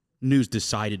news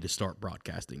decided to start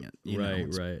broadcasting it, you know, Right,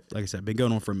 it's- right. Like I said, been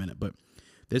going on for a minute, but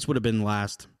this would have been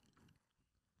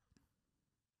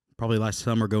probably last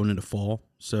summer going into fall.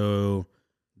 So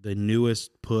the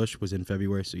newest push was in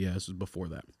February. So yeah, this was before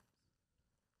that.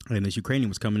 And this Ukrainian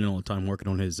was coming in all the time working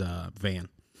on his van,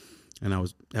 and I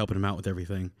was helping him out with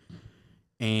everything.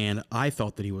 And I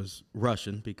thought that he was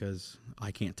Russian because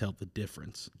I can't tell the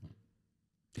difference.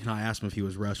 And I asked him if he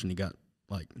was Russian. He got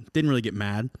didn't really get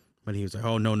mad, but he was like,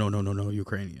 "Oh no,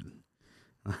 Ukrainian."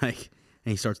 And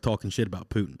he starts talking shit about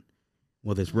Putin.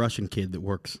 Well, this Russian kid that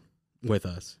works with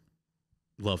us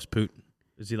loves Putin.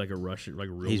 Is he like a Russian, like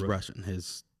a real He's Russian.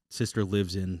 His sister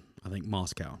lives in, I think,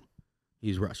 Moscow.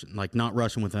 He's Russian. Like, not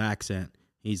Russian with an accent.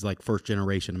 He's like first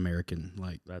generation American.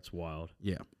 Like, That's wild.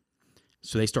 yeah.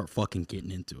 So they start fucking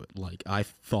getting into it. Like, I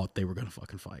thought they were going to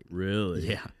fucking fight. Really?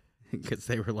 Yeah. Because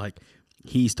they were like,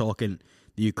 the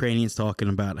Ukrainians talking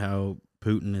about how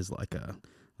Putin is like a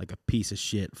piece of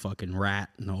shit fucking rat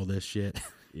and all this shit.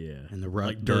 Yeah. And the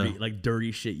like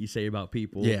dirty shit you say about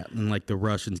people. Yeah, and like the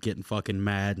Russians getting fucking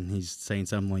mad, and he's saying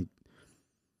something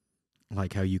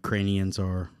like how Ukrainians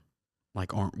aren't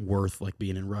worth like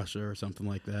being in Russia or something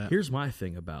like that. Here's my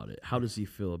thing about it. How does he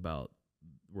feel about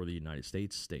where the United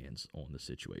States stands on the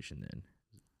situation then?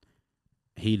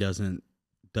 He doesn't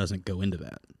go into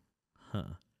that. Huh.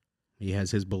 He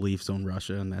has his beliefs on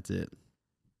Russia, and that's it.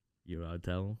 You know what I'd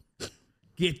tell him?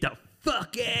 Get the fuck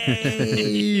out! Get out of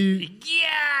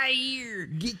here!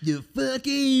 Get the fuck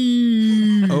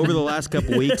out! Over the last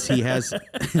couple weeks, he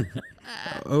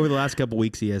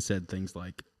has said things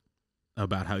like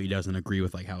about how he doesn't agree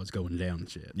with like how it's going down and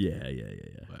shit. Yeah.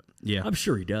 But yeah, I'm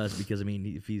sure he does because, I mean,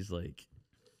 if he's like,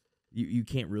 you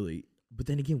can't really. But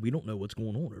then again, we don't know what's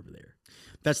going on over there.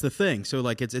 that's the thing. So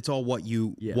like it's all what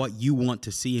you want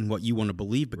to see and what you want to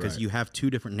believe, because Right. you have two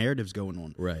different narratives going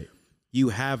on. Right. You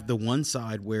have the one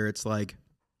side where it's like,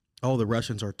 oh, the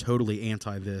Russians are totally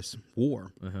anti this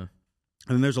war. Uh-huh. And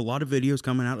then there's a lot of videos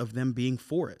coming out of them being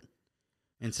for it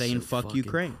and saying, So fuck fucking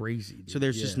Ukraine. Crazy. Dude. So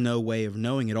there's just no way of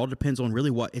knowing. It all depends on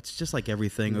really what, it's just like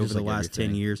everything Just over the like last 10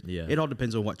 everything. years. Yeah. It all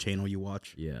depends on what channel you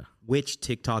watch, Yeah. which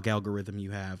TikTok algorithm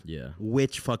you have, Yeah.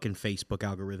 which fucking Facebook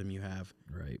algorithm you have.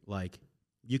 Right. Like,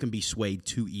 you can be swayed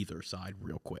to either side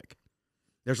real quick.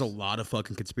 There's a lot of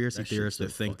fucking conspiracy That shit's theorists so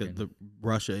that think that fucking-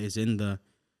 Russia's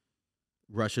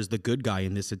the good guy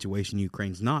in this situation.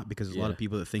 Ukraine's not, because there's a lot Yeah. of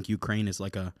people that think Ukraine is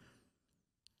like it's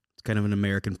kind of an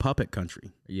American puppet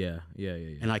country. Yeah.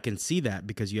 And I can see that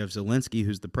because you have Zelensky,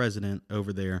 who's the president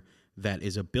over there, that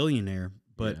is a billionaire.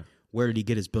 But Yeah. where did he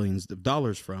get his billions of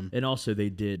dollars from? And also, they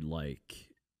did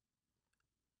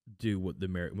do what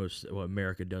what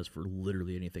America does for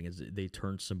literally anything is they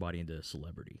turn somebody into a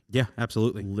celebrity. Yeah,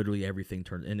 absolutely. Literally everything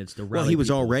turned, and it's the Well, rally he was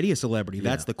people. already a celebrity. Yeah.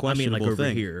 That's the questionable I mean, like over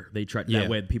thing. here, they try Yeah. that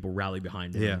way people rally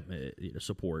behind him,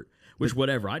 support. Which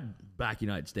whatever, I'd back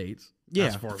United States. Yeah,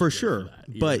 as far as for it goes sure. that,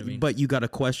 you know But what I mean? but you got to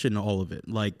question all of it.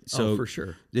 Like, so for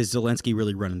sure. is Zelensky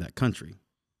really running that country,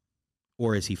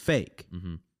 or is he fake?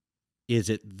 Mm-hmm. Is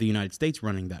it the United States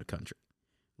running that country?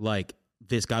 Like,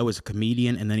 this guy was a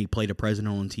comedian and then he played a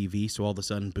president on TV, so all of a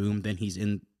sudden, boom, then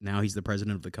now he's the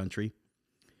president of the country.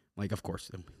 Like, of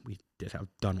course, we did have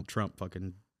Donald Trump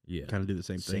fucking kind of do the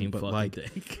same thing, but like,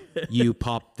 thing. you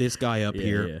pop this guy up Yeah,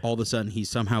 here, yeah. all of a sudden he's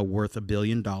somehow worth $1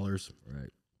 billion, Right.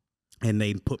 and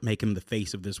they make him the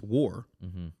face of this war.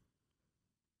 Mm-hmm.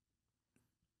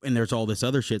 And there's all this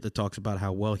other shit that talks about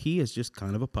how, well, he is just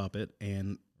kind of a puppet,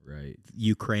 and Right.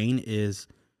 Ukraine is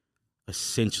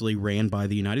essentially ran by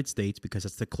the United States because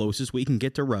it's the closest we can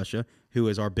get to Russia, who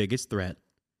is our biggest threat.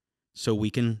 So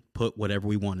we can put whatever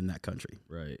we want in that country.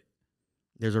 Right.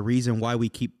 There's a reason why we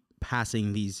keep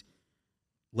passing these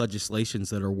legislations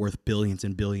that are worth billions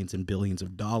and billions and billions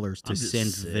of dollars to I'm just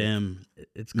send sick. them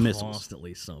It's missiles.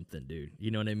 constantly something, dude. You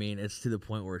know what I mean? It's to the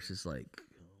point where it's just like,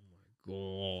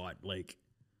 oh my god, like,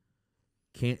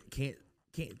 can't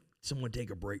someone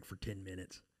take a break for 10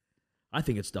 minutes? I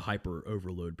think it's to hyper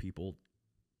overload people.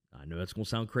 I know that's gonna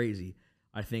sound crazy.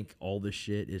 I think all this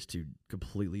shit is to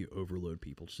completely overload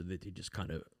people so that they just kind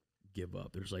of give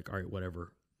up. There's like, all right,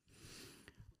 whatever.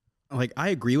 Like, I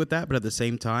agree with that, but at the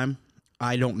same time,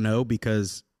 I don't know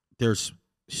because there's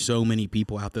so many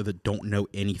people out there that don't know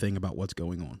anything about what's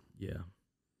going on. Yeah.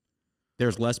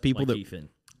 There's less people Like that Ethan.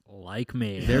 Like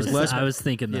me. There's less- I was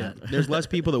thinking yeah, that. there's less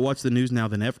people that watch the news now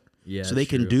than ever. Yeah. So they that's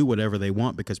can true. do whatever they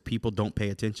want because people don't pay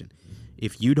attention.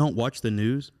 If you don't watch the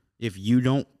news, if you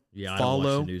don't Yeah, I don't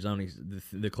follow, watch the news. I don't even,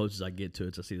 the closest I get to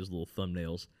it is I see those little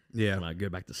thumbnails. yeah, When I go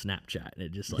back to Snapchat, and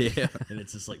it just like, Yeah. and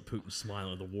it's just like Putin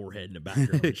smiling with a warhead in the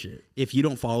background and shit. if you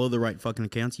don't follow the right fucking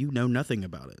accounts, you know nothing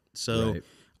about it. So Right.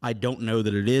 I don't know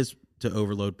that it is to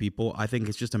overload people. I think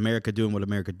it's just America doing what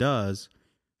America does,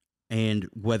 and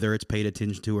whether it's paid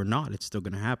attention to or not, it's still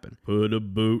going to happen. Put a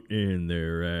boot in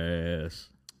their ass.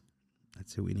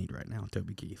 That's who we need right now,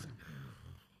 Toby Keith.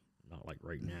 Not like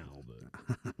right now,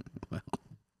 but Well,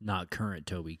 Not current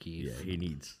Toby Keith. yeah, he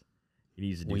needs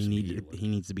to do we some need healing. he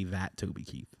needs to be that Toby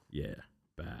Keith. Yeah,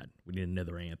 bad. We need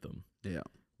another anthem. Yeah,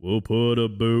 We'll put a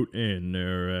boot in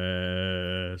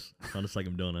their ass. Sounds like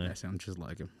I'm doing that that. sounds just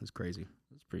like him. It's crazy.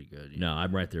 That's pretty good. No,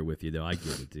 I'm right there with you though. I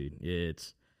get it, dude.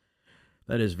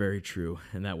 That is very true,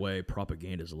 and that way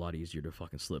propaganda is a lot easier to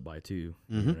fucking slip by too.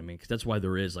 You know what I mean? Because that's why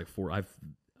there is like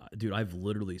I've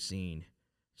literally seen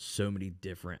so many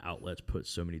different outlets put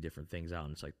so many different things out,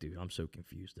 and it's like, dude, I'm so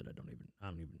confused that I don't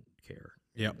even care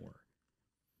anymore.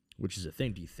 Which is the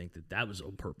thing. Do you think that was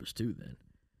on purpose too? Then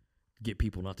get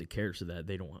people not to care so that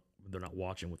they're not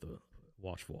watching with a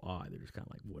watchful eye. They're just kind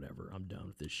of like, whatever, I'm done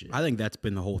with this shit. I think that's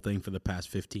been the whole thing for the past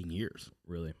 15 years.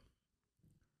 Really.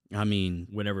 I mean,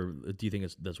 Whenever do you think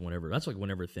that's whenever? That's like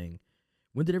whenever thing.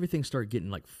 When did everything start getting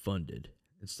like funded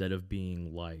instead of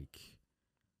being like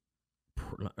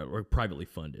or privately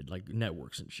funded, like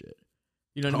networks and shit?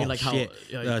 You know what I mean? Like shit.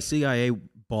 how CIA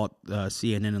bought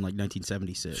CNN in like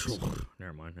 1976.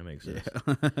 never mind, that makes sense.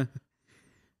 Yeah.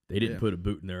 They didn't Yeah. put a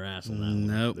boot in their ass on that one.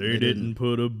 Nope, They didn't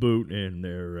put a boot in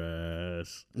their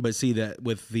ass. But see that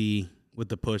with the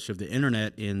push of the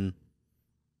internet in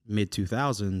mid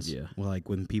 2000s, Yeah. like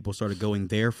when people started going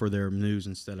there for their news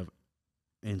instead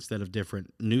of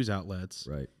different news outlets,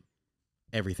 Right.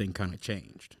 everything kind of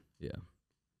changed. Yeah.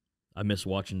 I miss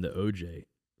watching the OJ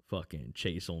fucking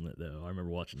chase on it though. I remember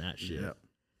watching that shit. Yeah.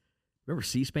 Remember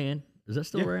C-SPAN? Is that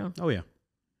still Yeah. around? Oh yeah.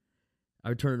 I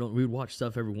would turn it on. We would watch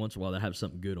stuff every once in a while that have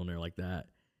something good on there like that.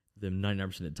 Then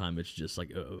 99% of the time, it's just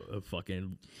like a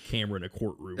fucking camera in a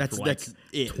courtroom for like That's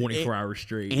it. 24 hours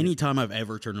straight. Anytime I've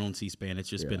ever turned on C-SPAN, it's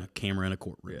just been a camera in a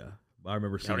courtroom. yeah, I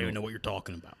remember I seeing. don't even know what you're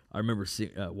talking about. I remember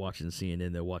watching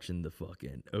CNN. They're watching the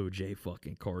fucking OJ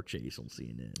fucking car chase on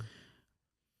CNN.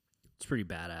 It's pretty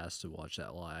badass to watch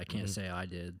that live. I can't say I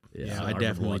did. Yeah, so I remember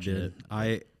definitely watching did.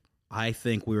 it. I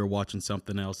think we were watching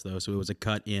something else though, so it was a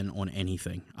cut in on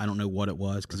anything. I don't know what it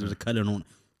was because there was a cut in on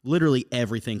literally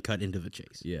everything cut into the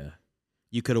chase. Yeah,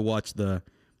 You could have watched the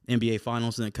NBA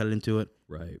finals and it cut into it.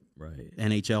 right.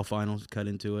 NHL finals cut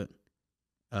into it.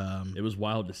 It was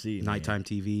wild to see. man. Nighttime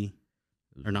TV It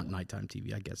was or not wild. nighttime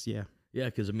TV, I guess. Yeah, Yeah,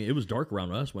 because I mean, it was dark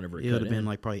around us whenever it it cut would have been in.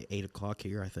 like probably 8 o'clock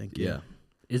here. I think. yeah.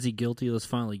 Is he guilty? Let's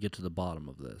finally get to the bottom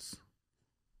of this.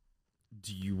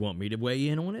 Do you want me to weigh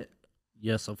in on it?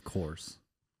 Yes, of course.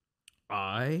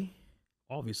 I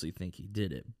obviously think he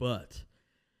did it, but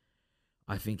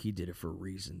I think he did it for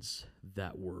reasons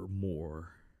that were more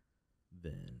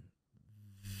than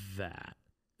that.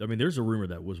 I mean, there's a rumor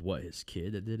that was his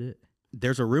kid that did it.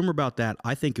 There's a rumor about that.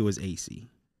 I think it was AC.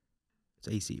 It's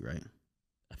AC, right?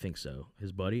 I think so.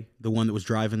 His buddy? The one that was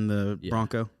driving the Yeah.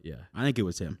 Bronco? Yeah. I think it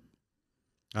was him.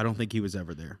 I don't think he was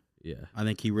ever there. Yeah. I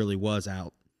think he really was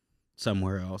out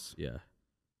somewhere else. Yeah.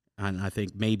 And I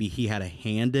think maybe he had a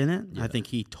hand in it. Yeah. I think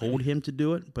he told him to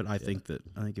do it, but I think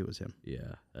it was him.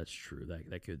 Yeah, that's true.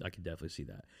 I could definitely see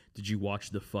that. Did you watch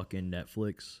the fucking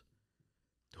Netflix?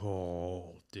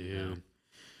 Oh, dude.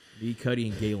 Me, Cuddy,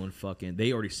 and Galen fucking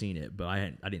they already seen it, but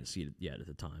I didn't see it yet at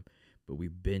the time. But we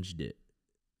binged it.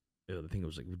 I think it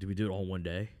was like, did we do it all in one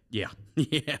day? Yeah.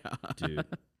 Yeah. Dude.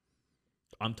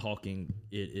 I'm talking,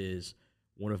 it is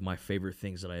one of my favorite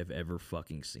things that I have ever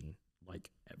fucking seen. Like,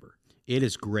 ever. It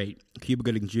is great. Cuba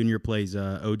Gooding Jr. plays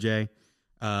OJ.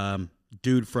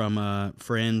 Dude from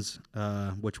Friends.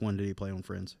 Which one did he play on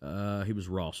Friends? He was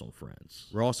Ross on Friends.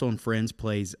 Ross on Friends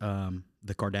plays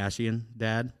the Kardashian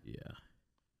dad. Yeah.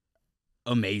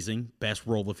 Amazing. Best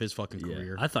role of his fucking Yeah.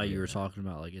 career. I thought you were talking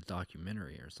about like a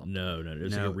documentary or something. No,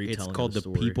 there's like No, a retelling it's called of the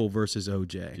The story. People versus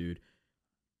OJ. Dude.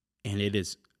 And it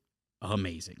is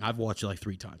amazing. I've watched it like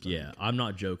 3 times. I Yeah, think. I'm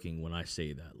not joking when I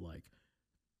say that. Like,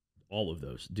 all of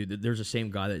those. Dude, there's the same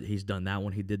guy that he's done that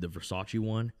one. He did the Versace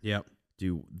one. Yep.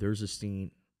 Dude, there's a scene.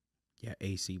 Yeah,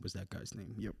 AC was that guy's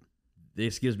name. Yep.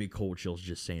 This gives me cold chills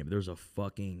just saying it. But there's a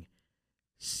fucking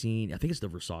scene. I think it's the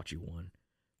Versace one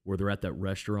where they're at that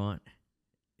restaurant.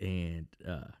 And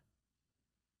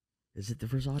is it the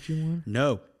Versace one?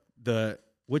 No.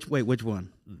 Which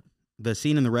one? The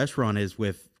scene in the restaurant is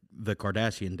with the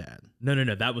Kardashian dad.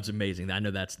 No. That was amazing. I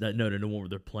know that's that. No, one where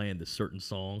they're playing the certain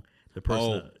song. The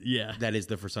person. Yeah. That is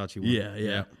the Versace one.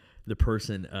 Yeah. The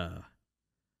person.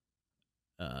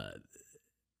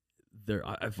 There.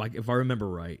 If I remember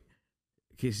right,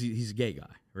 because he's a gay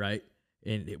guy, right?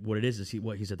 And what it is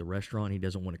he's at the restaurant. He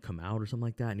doesn't want to come out or something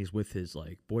like that, and he's with his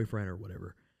like boyfriend or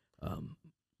whatever,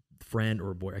 friend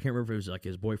or boy. I can't remember if it was like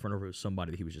his boyfriend or if it was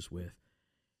somebody that he was just with.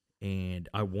 And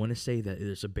I want to say that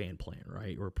there's a band playing,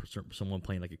 right, or someone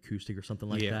playing like acoustic or something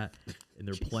like that, and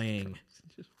they're playing.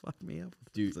 Just fuck me up,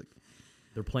 Dude.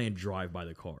 They're playing Drive by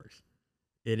the Cars,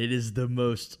 and it is the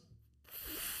most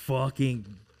fucking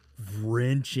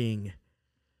wrenching.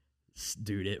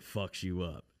 Dude, it fucks you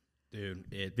up.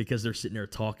 Dude, Because they're sitting there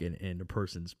talking and the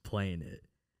person's playing it.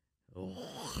 Oh,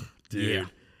 dude. Yeah.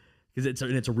 Because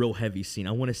it's a real heavy scene.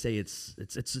 I want to say it's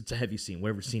a heavy scene,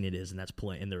 whatever scene it is, and that's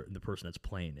playing, and the person that's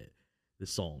playing it, the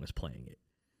song is playing it,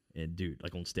 and dude,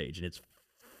 like on stage, and it's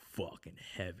fucking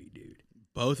heavy, dude.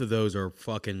 both of those are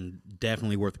fucking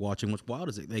definitely worth watching. What's wild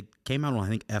is they came out on I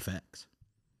think FX.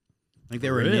 I think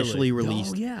they were initially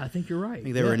released. Oh yeah, I think you're right. I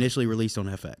think they were initially released on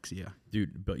FX. Yeah,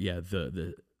 dude. But yeah,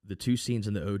 the two scenes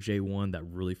in the OJ one that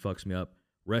really fucks me up.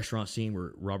 Restaurant scene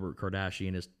where Robert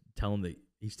Kardashian is telling the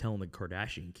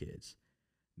Kardashian kids.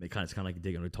 They kind of like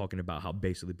digging. They're talking about how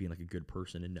basically being like a good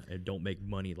person and don't make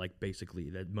money. Like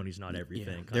basically that money's not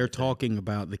everything. They're talking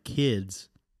about the kids,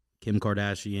 Kim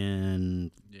Kardashian,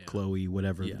 Khloe,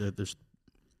 whatever. Yeah. There's,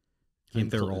 I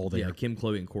think they're all there. Yeah, Kim,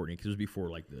 Khloe, and Courtney. Because it was before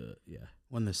like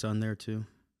Wasn't the son there too?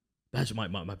 That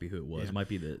might be who it was. Yeah. It might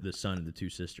be the son and the two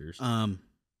sisters.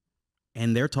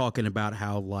 And they're talking about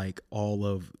how like all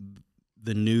of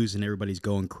the news and everybody's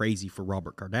going crazy for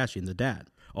Robert Kardashian, the dad.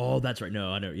 Oh, that's right. No,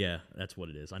 I know. Yeah, that's what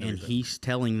it is. I know. And he's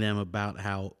telling them about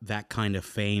how that kind of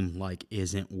fame like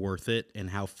isn't worth it, and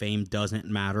how fame doesn't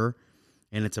matter,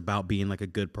 and it's about being like a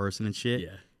good person and shit.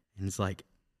 Yeah, and it's like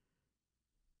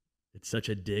it's such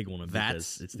a dig on him.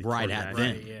 That's because it's the right at Kardashians.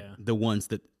 them. Right, yeah. The ones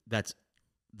that's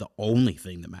the only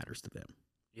thing that matters to them.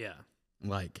 Yeah.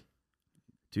 Like,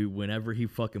 Dude, whenever he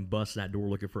fucking busts that door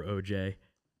looking for OJ,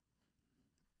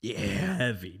 yeah,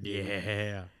 heavy, dude.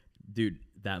 yeah, Dude,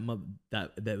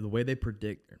 the way they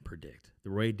predict,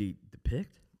 the way they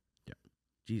depict, yeah.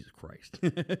 Jesus Christ,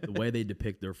 the way they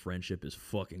depict their friendship is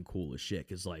fucking cool as shit.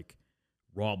 Cause like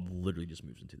Rob literally just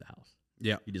moves into the house.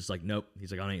 Yeah, He just like, nope.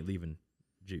 He's like, I ain't leaving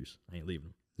Juice. I ain't leaving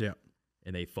him. yeah.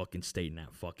 And they fucking stayed in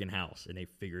that fucking house and they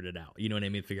figured it out. You know what I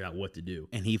mean? Figured out what to do.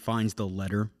 And he finds the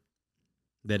letter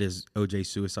that is OJ's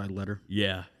suicide letter.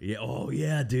 Yeah. Yeah. Oh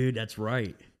yeah, dude. That's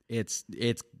right. It's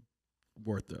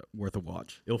worth a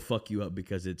watch. It'll fuck you up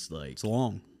because it's like It's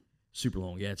long. super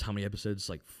long. Yeah. It's how many episodes? It's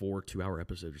like 4 2-hour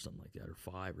episodes or something like that, or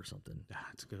 5 or something.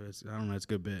 It's good. I don't know. It's a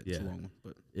good bit. It's a Yeah. long one,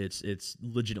 but It's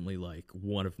legitimately like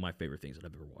one of my favorite things that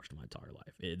I've ever watched in my entire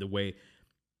life. The way,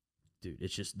 dude,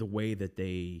 it's just the way that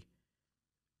they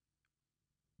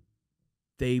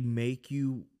make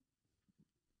you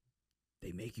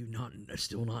they make you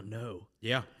still not know.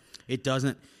 Yeah, it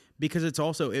doesn't, because it's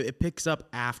also it picks up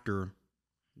after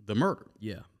the murder.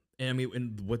 Yeah, and I mean,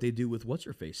 and what they do with what's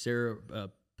her face, Sarah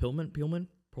Pullman.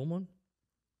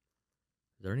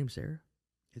 Is her name Sarah?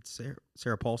 It's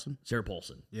Sarah Paulson. Sarah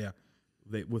Paulson. Yeah,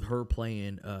 With her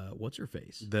playing what's her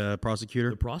face, the prosecutor.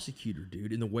 the prosecutor,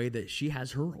 dude, in the way that she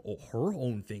has her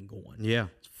own thing going. Yeah,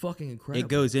 It's fucking incredible. it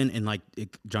goes in and like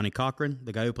Johnny Cochran,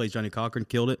 the guy who plays Johnny Cochran,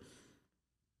 killed it.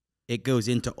 It goes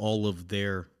into all of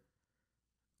their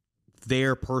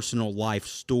personal life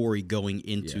story going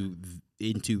into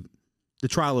the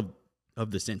trial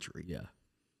of the century. Yeah,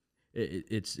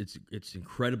 it's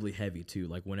incredibly heavy too.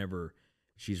 Like whenever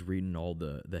she's reading all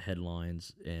the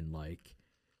headlines and like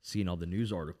seeing all the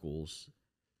news articles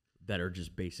that are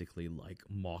just basically like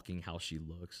mocking how she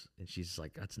looks, and she's just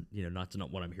like, that's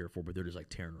not what I'm here for, but they're just like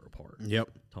tearing her apart. Yep.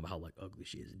 Talking about how like ugly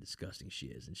she is and disgusting she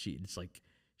is, and it's like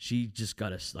she just got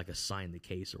to like assign the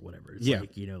case or whatever. It's Yeah.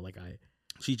 like,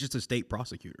 She's just a state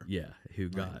prosecutor. who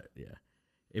got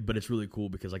but it's really cool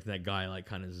because like that guy like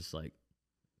kind of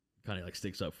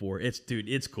sticks up for it.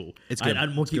 It's cool. It's good. I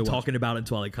won't It's keep good watch. talking about it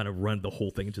until I like kind of run the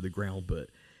whole thing into the ground, but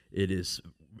it is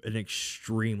an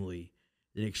extremely,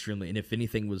 and if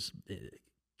anything was,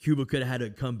 Cuba could have had a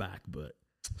comeback, but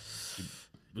he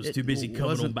was too busy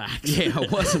coming on back. Yeah,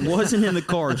 it wasn't in the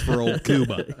cards for old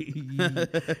Cuba.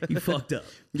 he fucked up.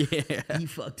 Yeah. He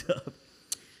fucked up.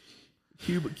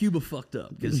 Cuba fucked up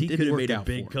because he Didn't could have work made a out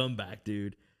big for him. comeback,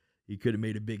 dude. He could have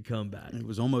made a big comeback. It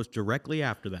was almost directly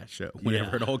after that show,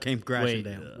 whenever Yeah. it all came crashing Wait,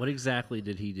 down. what exactly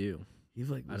did he do? He was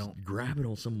like I don't- grabbing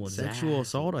on someone's Sexual ass.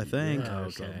 assault, I think. Yeah, or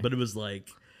Okay. something. But it was like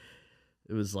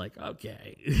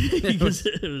okay, it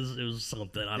was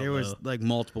something. I don't There know. was like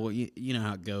multiple, you know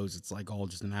how it goes. It's like all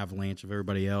just an avalanche of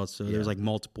everybody else. So there's like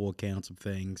multiple accounts of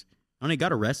things. And he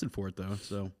got arrested for it though.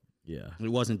 So Yeah, it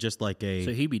wasn't just like a,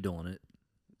 So he be doing it.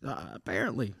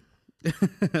 apparently,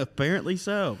 apparently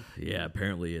so. yeah.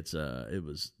 Apparently, it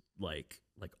was like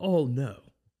oh no,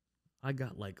 I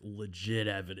got like legit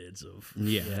evidence of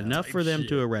Yeah, that enough type for them shit.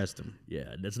 to arrest him.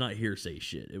 Yeah, that's not hearsay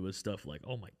shit. It was stuff like,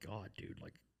 oh my god, dude,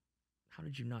 like, how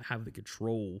did you not have the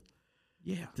control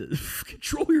Yeah. to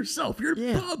control yourself? You're in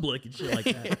Yeah. public and shit like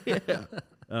that.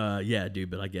 Yeah. Yeah, dude,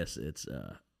 but I guess it's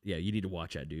yeah, you need to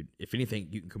watch that, dude. If anything,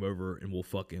 you can come over and we'll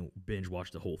fucking binge watch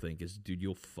the whole thing because, dude,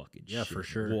 you'll fucking Yeah, shit. for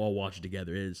sure. We'll all watch it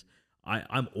together.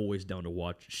 I'm always down to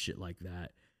watch shit like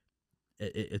that.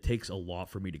 It takes a lot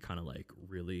for me to kind of like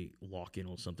really lock in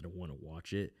on something and want to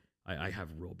watch it. I have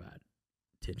real bad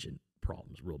tension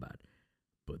problems, real bad.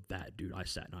 But that, dude, I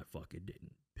sat and I fucking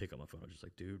didn't pick up my phone. I was just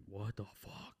like, dude, what the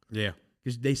fuck? Yeah.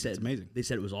 Because they said It's amazing. They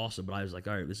said it was awesome, but I was like,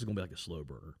 all right, this is gonna be like a slow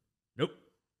burner. Nope.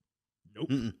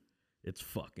 Mm-mm. It's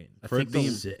fucking I think the-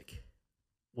 sick.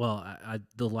 Well, I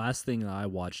the last thing that I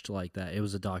watched like that, it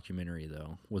was a documentary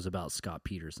though, was about Scott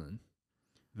Peterson.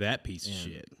 That piece of And-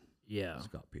 shit. Yeah.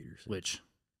 Scott Peterson. Which,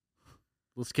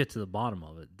 let's get to the bottom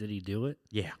of it. Did he do it?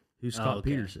 Yeah. Who's Scott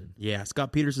okay. Peterson? Yeah.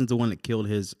 Scott Peterson's the one that killed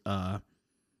his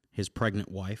pregnant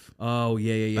wife Oh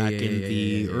yeah, back in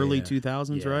the early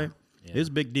 2000s, Yeah. right? Yeah. It was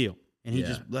a big deal. And he Yeah.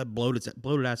 just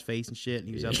bloated ass face and shit. And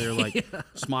he was out there like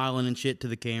smiling and shit to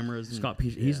the cameras. And, Scott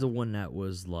Peterson. He's the one that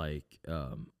was like,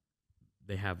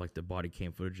 they have like the body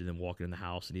cam footage and then walking in the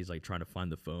house and he's like trying to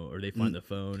find the phone or they find the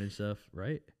phone and stuff,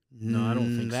 right? No, I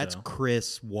don't think that's so.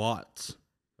 Chris Watts,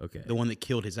 Okay. the one that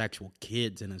killed his actual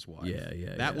kids and his wife.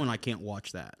 Yeah. That one I can't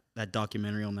watch that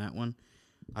documentary on that one.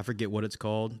 I forget what it's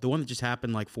called. The one that just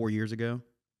happened like 4 years ago.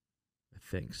 I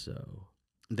think so.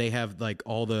 They have like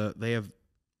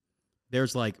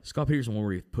there's like Scott Peterson, one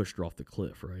where he pushed her off the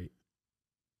cliff, right?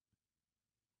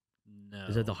 No.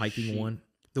 Is that the hiking one?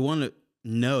 the one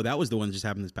that was the one that just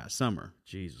happened this past summer.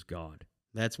 Jesus God.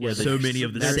 That's Yeah, where so many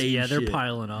of the They're- same yeah, they're shit.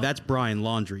 piling up. that's Brian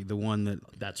Laundrie, the one that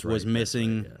That's was right,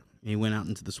 missing. That's right, He went out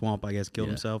into the swamp, I guess, killed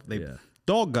Yeah, himself. yeah.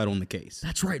 Dog got on the case.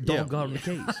 That's right. Yeah. Dog got on the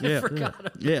case.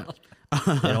 Yeah.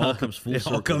 It all comes full It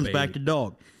all circle, comes back baby. to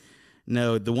dog.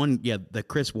 No, the one, the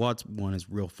Chris Watts one is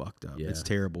real fucked up. Yeah. It's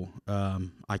terrible.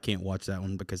 I can't watch that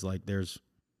one because like there's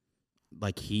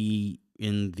like he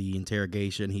in the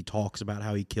interrogation he talks about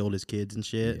how he killed his kids and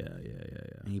shit,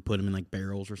 Yeah. and he put them in like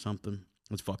barrels or something.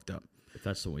 It's fucked up. If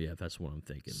that's the one, yeah, if that's what I'm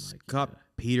thinking. Like, Scott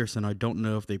Peterson, I don't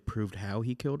know if they proved how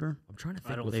he killed her. I'm trying to I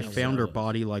think. don't what They think that found her was.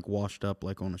 body like washed up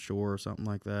like on a shore or something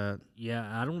like that. Yeah,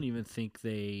 I don't even think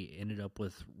they ended up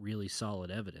with really solid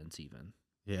evidence even.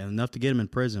 Yeah, enough to get him in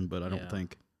prison, but I don't Yeah.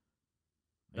 think.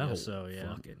 That whole so,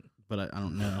 yeah. fucking. But I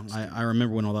don't know. I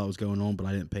remember when all that was going on, but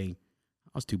I didn't pay.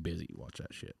 I was too busy to watch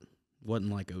that shit.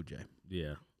 Wasn't like OJ.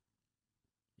 Yeah,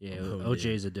 Yeah, Oh,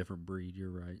 OJ's a different breed,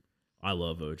 you're right. I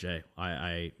love OJ.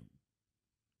 I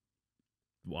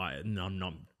why? No, I'm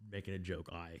not making a joke.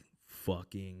 I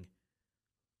fucking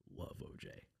love OJ.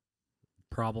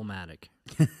 Problematic.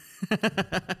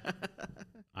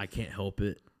 I can't help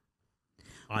it.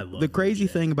 I love The crazy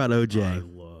OJ. thing about OJ I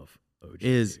love OJ.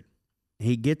 is dude.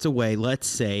 he gets away. Let's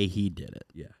say he did it.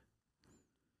 Yeah,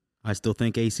 I still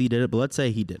think AC did it, but let's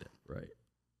say he did it. right.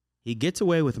 He gets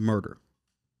away with murder.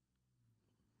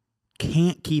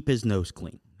 Can't keep his nose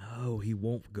clean. No, he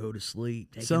won't go to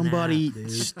sleep. Take a Somebody nap,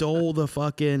 dude. stole the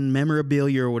fucking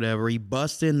memorabilia or whatever. He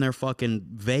busts in their fucking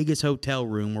Vegas hotel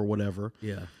room or whatever.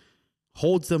 Yeah,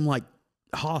 Holds them like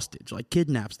hostage, like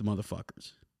kidnaps the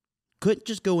motherfuckers. Couldn't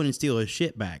just go in and steal his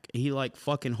shit back. He like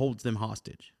fucking holds them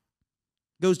hostage.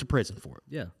 Goes to prison for it.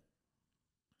 yeah.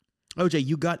 OJ,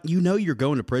 you know you're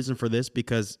going to prison for this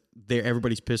because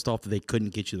everybody's pissed off that they couldn't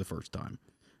get you the first time.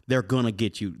 They're gonna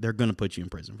get you. They're gonna put you in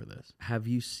prison for this. Have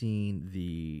you seen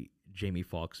the Jamie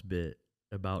Foxx bit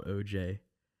about OJ?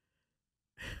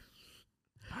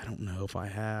 I don't know if I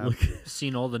have. Look,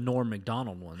 Seen all the Norm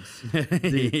Macdonald ones.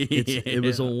 it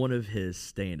was on one of his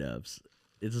stand-ups.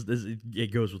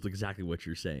 It goes with exactly what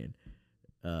you're saying.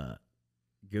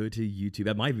 Go to YouTube.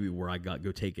 That might be where I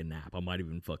go take a nap. I might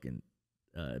even fucking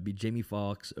be Jamie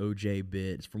Foxx OJ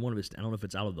bit. It's from one of his. I don't know if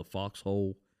it's out of the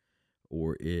Foxhole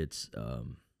or it's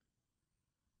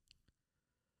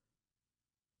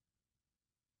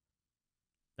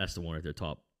that's the one at the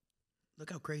top.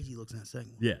 Look how crazy he looks in that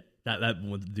second one. Yeah, that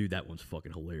one, dude. That one's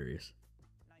fucking hilarious.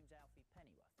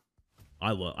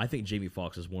 I think Jamie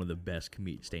Foxx is one of the best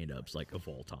comedic stand-ups like of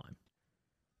all time.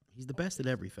 He's the best at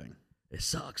everything. It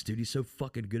sucks, dude. He's so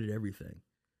fucking good at everything.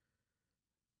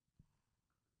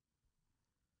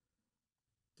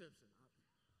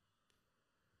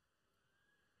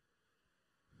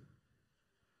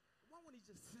 Why wouldn't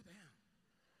he just sit down?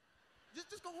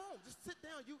 Just go home. Just sit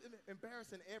down. You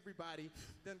embarrassing everybody.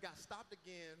 Then got stopped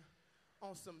again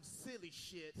on some silly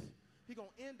shit. He gonna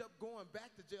end up going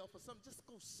back to jail for something. Just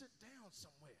go sit down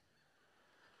somewhere.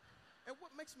 And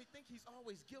what makes me think he's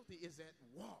always guilty is that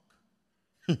walk.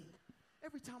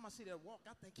 Every time I see that walk,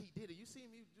 I think he did it. You see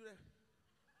me do that?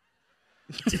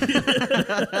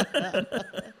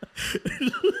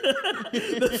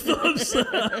 The thumbs up.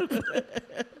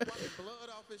 Wiping blood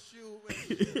off his shoe. And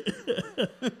shit.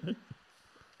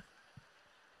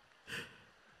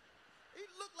 He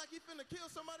looked like he finna kill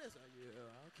somebody. I said, yeah,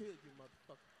 I'll kill you,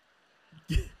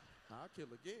 motherfucker. I'll kill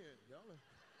again. Y'all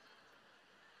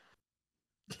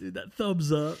Dude, that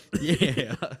thumbs up.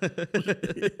 Yeah.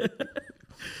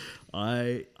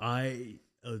 I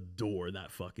adore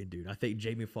that fucking dude. I think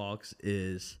Jamie Foxx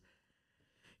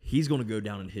he's going to go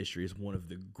down in history as one of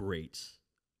the greats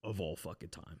of all fucking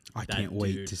time. I That can't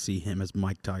wait dude- to see him as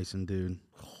Mike Tyson, dude.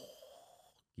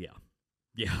 Yeah.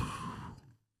 Yeah. Did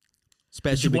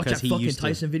Especially you watch because that he fucking used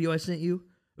Tyson video I sent you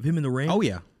of him in the ring? to. Oh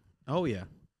yeah. Oh yeah.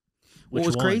 Which what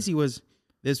was one? crazy was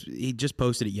this. He just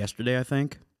posted it yesterday, I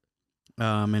think.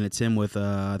 And it's him with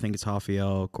I think it's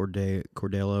Rafael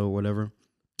Cordello or whatever,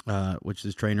 which is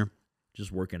his trainer.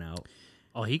 Just working out.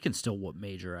 Oh, he can still whoop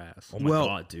major ass. Oh my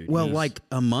God, dude. Well, He's- like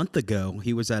a month ago,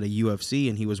 he was at a UFC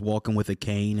and he was walking with a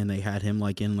cane, and they had him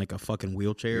like in like a fucking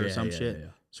wheelchair or Yeah, some yeah, shit. yeah.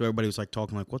 So everybody was like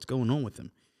talking like, "What's going on with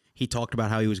him?" He talked about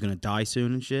how he was going to die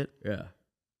soon and shit. Yeah.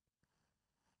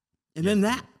 And then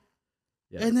that.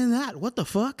 Yeah. And then that. What the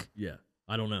fuck? Yeah.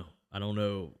 I don't know.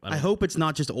 I hope it's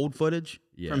not just old footage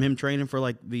Yeah. from him training for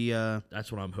like the.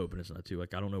 That's what I'm hoping it's not too.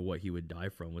 Like, I don't know what he would die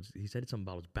from. He said something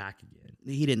about his back again.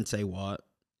 He didn't say what.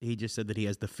 He just said that he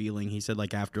has the feeling. He said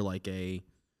like after like I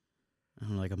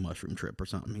don't know, like a mushroom trip or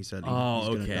something. He said. He's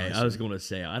gonna okay. die I was soon. going to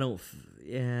say, I don't.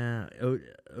 Yeah.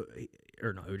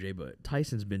 Or not OJ, but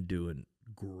Tyson's been doing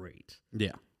great.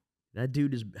 Yeah. That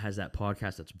dude has that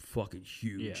podcast that's fucking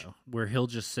huge. Yeah, where he'll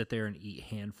just sit there and eat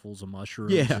handfuls of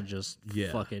mushrooms Yeah. and just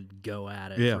Yeah. fucking go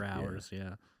at it Yeah. for hours.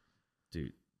 Yeah.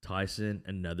 Dude, Tyson,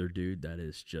 another dude that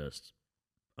is just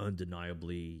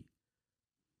undeniably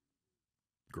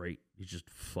great. He's just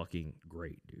fucking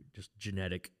great, dude. Just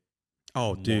genetic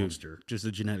Oh, dude. monster. Just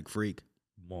a genetic freak.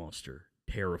 Monster.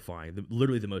 Terrifying.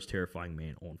 Literally the most terrifying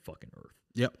man on fucking earth.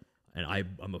 Yep. And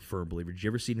I'm a firm believer. Did you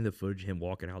ever see any of the footage of him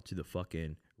walking out to the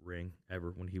fucking ring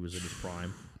ever when he was in his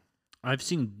prime? I've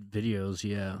seen videos,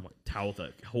 yeah. Like, towel with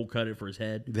a hole cut it for his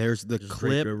head. There's the Just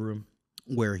clip draped over him.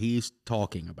 where he's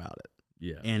talking about it.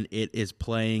 Yeah. And it is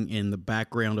playing in the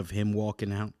background of him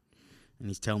walking out, and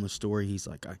he's telling the story. He's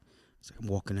like, I'm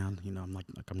walking out, I'm like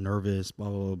I'm nervous, blah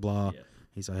blah blah blah. Yeah.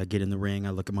 He's like, I get in the ring,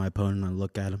 I look at my opponent, I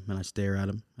look at him, and I stare at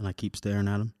him, and I keep staring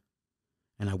at him,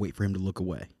 and I wait for him to look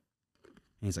away.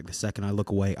 And he's like, the second I look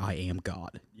away, I am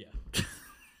God. Yeah.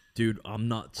 Dude, I'm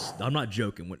not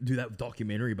joking. Do that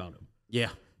documentary about him. Yeah,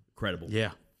 Incredible.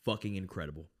 yeah. fucking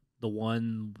incredible. The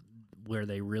one where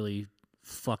they really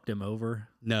fucked him over.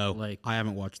 No, Like- I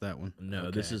haven't watched that one.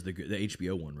 No, this Okay. is the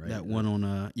HBO one, right? That one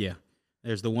on yeah.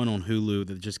 There's the one on Hulu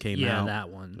that just came Yeah, out. that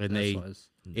one. And That's they- what I was-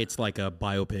 It's like a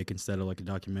biopic instead of like a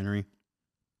documentary.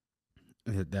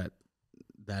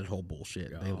 That whole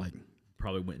bullshit. They Oh. like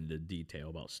Probably went into detail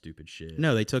about stupid shit.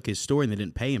 no, they took his story and they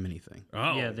didn't pay him anything.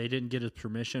 Oh, Yeah, they didn't get his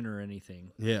permission or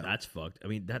anything. Yeah, that's fucked. I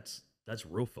mean, that's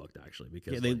real fucked actually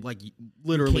because yeah, they like, like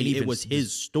literally it even was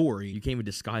his story. you can't even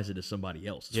disguise it as somebody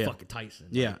else. It's Yeah. fucking Tyson.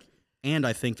 Yeah, Like, and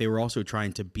I think they were also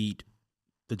trying to beat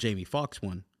the Jamie Foxx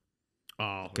one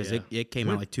oh, because yeah. it came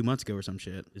What- out like 2 months ago or some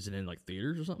shit. Is it in like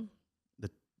theaters or something?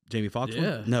 Jamie Foxx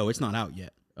Yeah. one? No, it's not out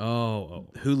yet. Oh,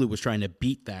 Hulu was trying to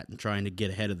beat that and trying to get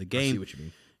ahead of the I see game. what you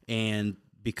mean. And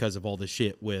because of all the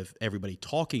shit with everybody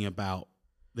talking about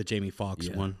the Jamie Foxx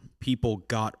Yeah. one, people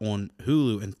got on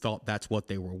Hulu and thought that's what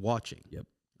they were watching. Yep.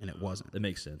 And it wasn't. That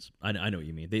makes sense. I know what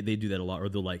you mean. They do that a lot, or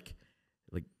they'll like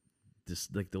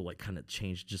this, like they'll like kind of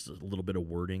change just a little bit of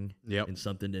wording Yep. in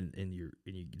something, and you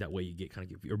that way you get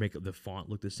kind of or make the font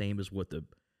look the same as what the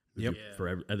Yep.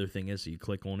 for other thing is. So you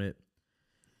click on it,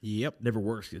 Yep. never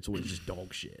works. It's always just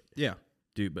dog shit, Yeah.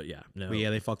 dude. But yeah, no, But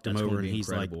yeah, they fucked him that's gonna over, and be he's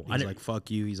incredible. like, fuck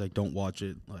you. He's like, don't watch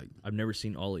it. Like, I've never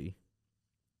seen Ali.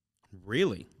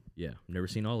 really? Yeah, never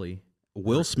seen Ali.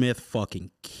 Will Smith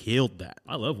fucking killed that.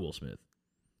 I love Will Smith,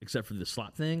 except for the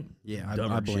slap thing. Yeah, I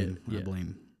Dumber blame shit. Yeah. I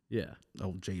blame Yeah,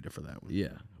 old Jada for that one.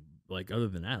 yeah. Like other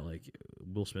than that, like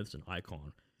Will Smith's an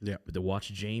icon. Yeah. But to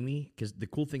watch Jamie, because the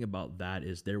cool thing about that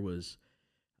is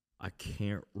I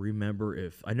can't remember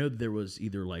if I know there was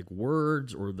either like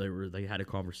words or they had a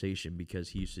conversation because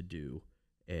he used to do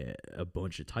a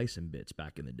bunch of Tyson bits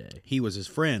back in the day. He was his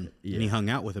friend, and he Yeah. hung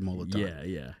out with him all the time. Yeah,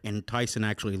 yeah, And Tyson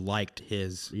actually liked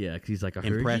his. yeah. Because he's like I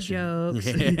Impression. heard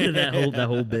your jokes. that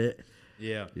whole bit.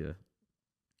 Yeah. Yeah,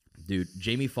 dude,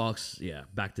 Jamie Foxx. Yeah,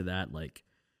 back to that. Like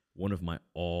one of my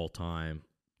all-time,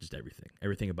 just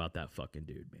everything about that fucking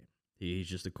dude, man. He's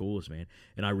just the coolest, man.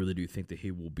 And I really do think that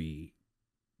he will be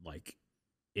like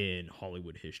in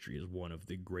Hollywood history as one of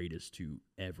the greatest to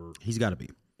ever He's got to be.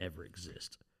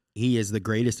 exist He is the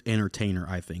greatest entertainer,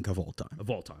 I think, of all time of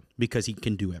all time. because he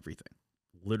can do everything.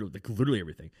 Literally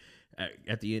everything.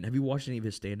 At the end, have you watched any of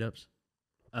his stand-ups?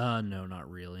 No, not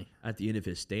really. At the end of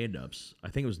his stand-ups, I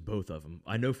think it was both of them.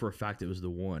 I know for a fact it was the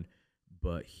one,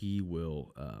 but he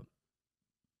will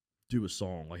do a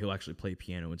song. Like he'll actually play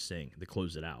piano and sing to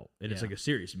close it out, and it's Yeah. like a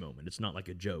serious moment. It's not like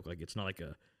a joke. Like it's not like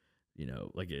a,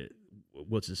 like a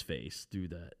what's his face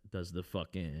does the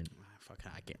fucking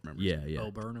I can't remember. yeah.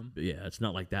 Bo Burnham. But yeah, it's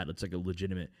not like that. It's like a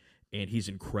legitimate, and he's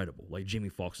incredible. Like Jamie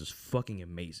Foxx is fucking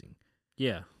amazing.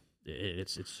 Yeah.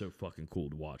 It's so fucking cool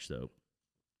to watch though.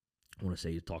 I want to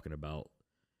say he's talking about,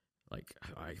 like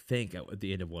I think at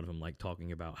the end of one of them, like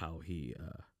talking about how he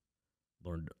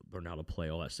learned how to play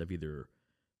all that stuff either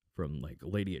from like a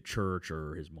lady at church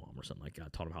or his mom or something like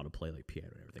that. Taught him how to play like piano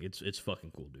and everything. It's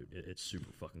fucking cool, dude. It's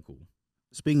super fucking cool.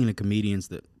 Speaking of comedians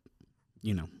that,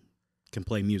 can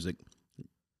play music,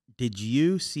 did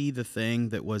you see the thing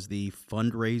that was the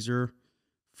fundraiser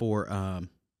for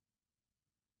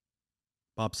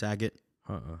Bob Saget?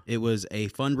 It was a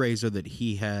fundraiser that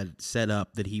he had set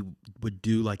up that he would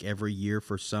do like every year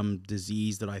for some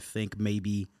disease that I think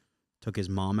maybe took his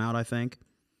mom out, I think.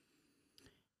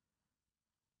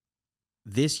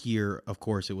 This year, of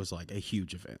course, it was like a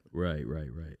huge event. Right.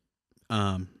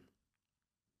 I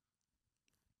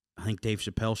think Dave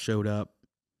Chappelle showed up.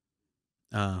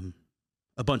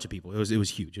 A bunch of people. It was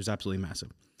huge. It was absolutely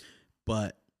massive.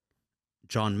 But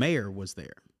John Mayer was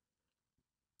there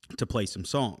to play some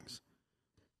songs.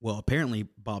 Well, apparently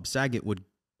Bob Saget would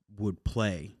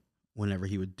play whenever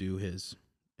he would do his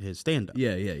stand-up.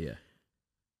 Yeah.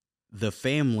 The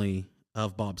family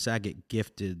of Bob Saget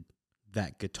gifted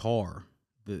that guitar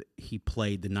that he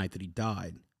played the night that he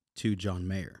died to John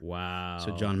Mayer. Wow.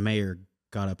 So John Mayer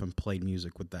got up and played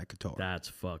music with that guitar. that's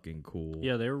fucking cool.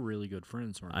 Yeah, they were really good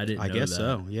friends, weren't I they? didn't. I know guess that.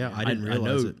 so. Yeah, I didn't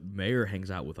realize I know it. Mayer hangs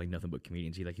out with like nothing but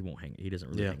comedians. He won't hang. He doesn't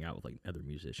really Yeah. hang out with like other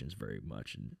musicians very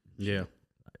much. And Yeah.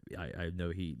 I know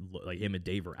he like him and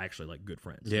Dave are actually like good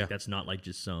friends. Yeah. Like, that's not like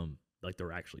just some like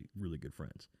they're actually really good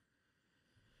friends.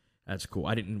 That's cool.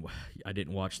 I didn't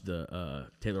watch the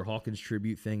Taylor Hawkins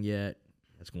tribute thing yet.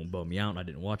 That's gonna bum me out. I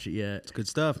didn't watch it yet. It's good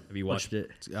stuff. Have you watched it?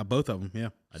 Both of them, yeah.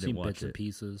 I Seen didn't watch bits and it.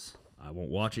 pieces. I won't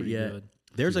watch it Pretty yet. good.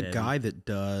 There's Too a heavy. guy that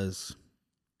does,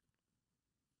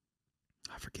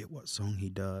 I forget what song he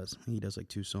does. He does like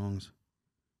 2 songs.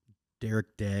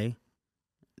 Derek Day.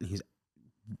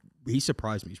 He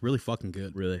surprised me. He's really fucking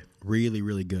good. Really? Really,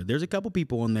 really good. There's a couple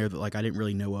people on there that like I didn't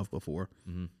really know of before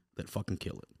Mm-hmm. that fucking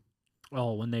kill it.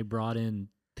 Oh, when they brought in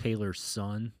Taylor's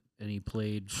son, and he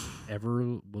played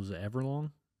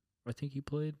Everlong? I think he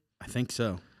played. I think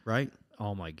so, right?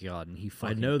 Oh my god! And he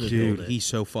fucking know that killed Dude, it. he's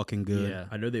so fucking good. Yeah.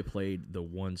 I know they played the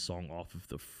one song off of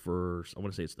the first. I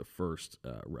want to say it's the first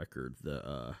record,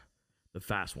 the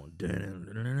fast one.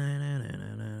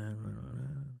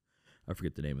 I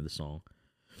forget the name of the song.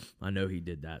 I know he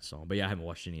did that song, but yeah, I haven't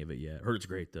watched any of it yet. Heard it's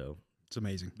great though. It's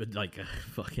amazing. But like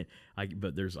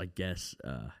but there's I guess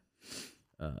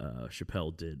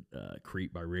Chappelle did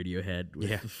 "Creep" by Radiohead.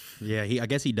 Yeah. Yeah, I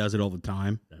guess he does it all the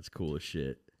time. That's cool as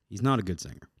shit. He's not a good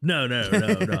singer. No.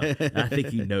 I think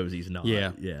he knows he's not.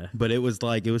 Yeah. Yeah. But it was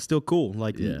still cool.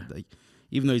 Like, Yeah. like,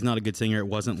 even though he's not a good singer, it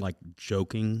wasn't like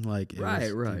joking. Like, Right.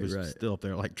 He was still up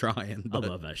there like trying. I But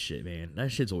love that shit, man.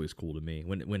 That shit's always cool to me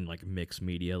when like mixed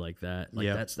media like that. Like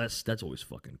Yeah. that's always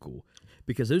fucking cool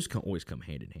because those always come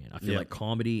hand in hand. I feel Yeah. like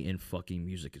comedy and fucking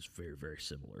music is very very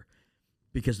similar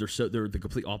because they're the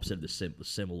complete opposite of the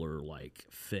similar like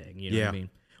thing. You know what I mean?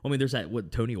 There's that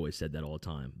what Tony always said that all the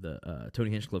time. The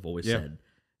Tony Hinchcliffe always said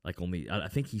like only I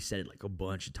think he said it like a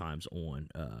bunch of times on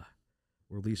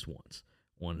or at least once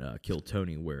on Kill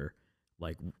Tony where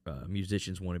like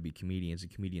musicians want to be comedians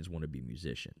and comedians want to be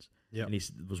musicians. Yep.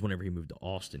 And was whenever he moved to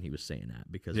Austin, he was saying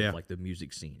that because Yeah. of like the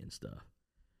music scene and stuff.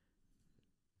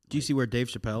 do you see where Dave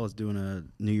Chappelle is doing a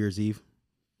New Year's Eve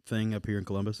thing up here in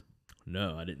Columbus?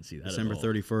 No, I didn't see that. December at all.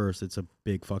 31st. It's a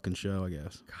big fucking show, I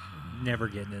guess. Never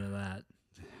getting into that.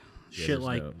 Yeah, Shit there's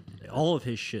like no- all of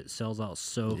his shit sells out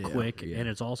so Yeah, quick, yeah. and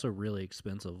it's also really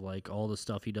expensive. Like all the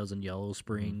stuff he does in Yellow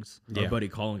Springs. Our buddy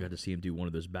Colin got to see him do one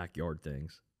of those backyard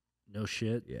things. No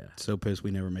shit. Yeah, So pissed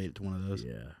we never made it to one of those.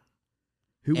 yeah.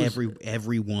 Who was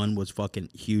Everyone was fucking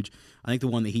huge. I think the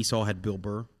one that he saw had Bill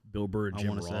Burr. Bill Burr and I Jim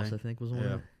wanna Ross? say. I think was one.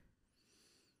 Yeah.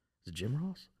 Is it Jim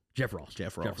Ross? Jeff Ross.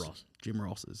 Jeff Ross. Jim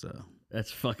Ross is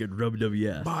That's fucking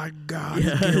WWF. my God,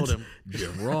 Yeah, he killed it's him.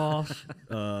 Jim Ross,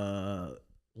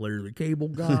 Larry the Cable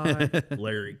Guy,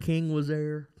 Larry King was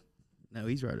there. No,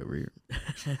 he's right over here.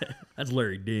 That's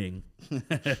Larry Ding.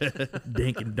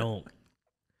 Dink and Donk.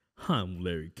 I'm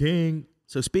Larry King.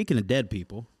 So speaking of dead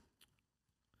people,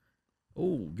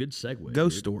 Oh, good segue.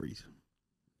 ghost dude. stories.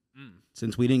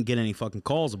 Since we didn't get any fucking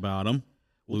calls about them,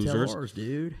 Well, tell losers. ours,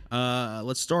 dude.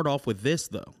 Let's start off with this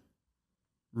though.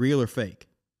 Real or fake?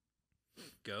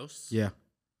 Ghosts. Yeah.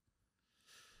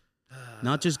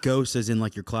 Not just ghosts as in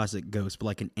like your classic ghost, but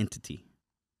like an entity.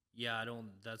 Yeah, I don't.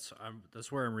 That's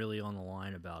where I'm really on the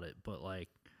line about it. But like,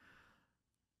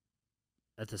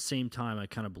 at the same time, I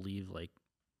kind of believe like,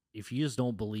 if you just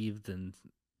don't believe, then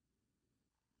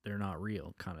they're not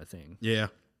real, kind of thing. Yeah.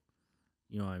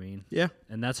 You know what I mean? Yeah.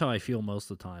 And that's how I feel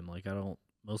most of the time. Like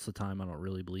most of the time I don't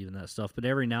really believe in that stuff. But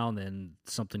every now and then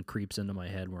something creeps into my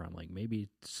head where I'm like, maybe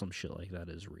some shit like that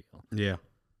is real. Yeah.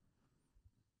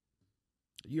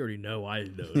 You already know I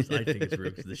think it's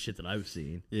real 'cause the shit that I've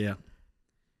seen. Yeah.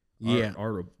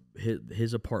 Our- Yeah.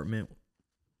 His apartment.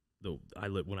 Though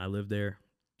when I lived there,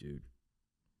 dude.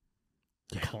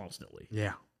 Constantly.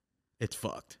 Yeah. It's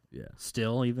fucked. Yeah.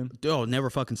 Still, even Oh,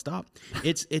 never fucking stop.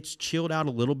 It's chilled out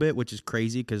a little bit, which is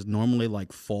crazy because normally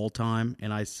like fall time,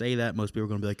 and I say that most people are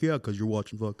gonna be like, yeah, because you're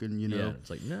watching fucking, you know. Yeah. It's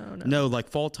like no. No, like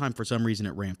fall time for some reason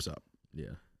it ramps up,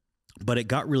 Yeah. but it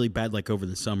got really bad like over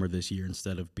the summer this year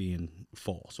instead of being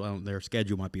fall. So their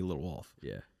schedule might be a little off,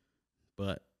 Yeah.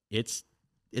 but it's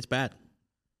bad.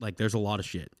 Like there's a lot of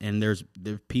shit, and there's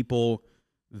people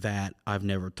that I've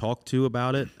never talked to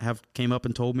about it have came up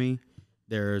and told me.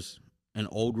 There's an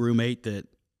old roommate that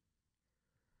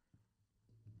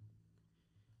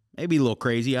maybe a little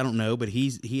crazy, I don't know, but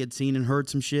he had seen and heard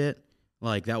some shit.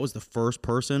 Like that was the first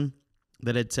person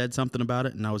that had said something about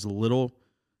it, and I was a little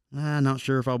not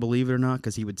sure if I'll believe it or not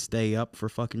because he would stay up for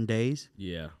fucking days.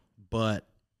 Yeah. But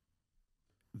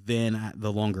then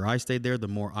the longer I stayed there, the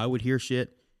more I would hear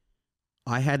shit.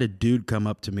 I had a dude come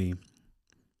up to me,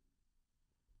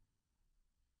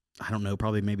 I don't know,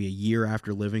 probably maybe a year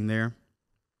after living there.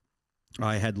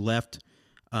 I had left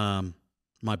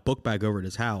my book bag over at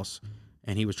his house,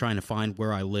 and he was trying to find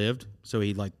where I lived. So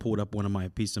he like pulled up one of my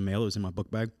pieces of mail. It was in my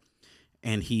book bag,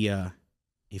 and he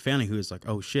found me. He was like,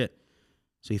 "Oh shit!"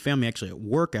 So he found me actually at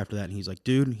work after that, and he's like,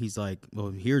 "Dude," he's like, "Well,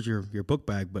 here's your book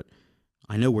bag, but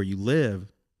I know where you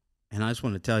live, and I just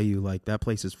want to tell you, like, that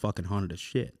place is fucking haunted as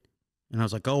shit." And I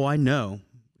was like, "Oh, I know."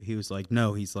 He was like,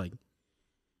 "No," he's like,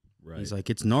 Right. He's like,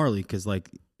 it's gnarly because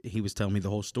like he was telling me the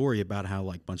whole story about how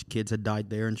like a bunch of kids had died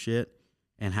there and shit,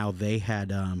 and how they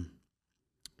had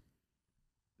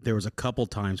there was a couple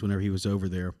times whenever he was over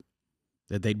there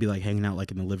that they'd be like hanging out like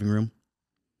in the living room,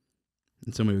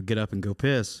 and somebody would get up and go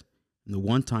piss. And the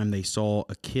one time they saw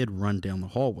a kid run down the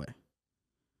hallway.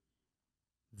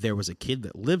 There was a kid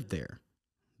that lived there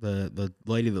The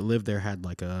lady that lived there had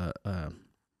like a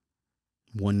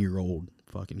 1-year-old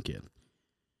fucking kid.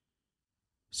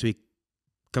 So he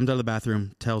comes out of the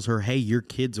bathroom, tells her, "Hey, your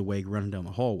kid's awake running down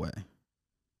the hallway."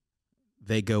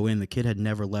 They go in. The kid had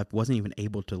never left, wasn't even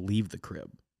able to leave the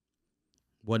crib.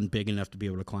 Wasn't big enough to be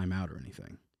able to climb out or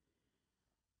anything.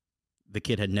 The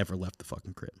kid had never left the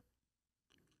fucking crib.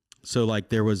 So,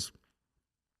 like,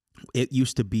 it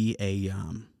used to be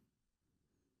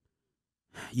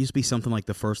something like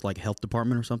the first, like, health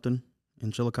department or something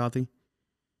in Chillicothe.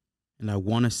 And I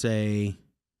want to say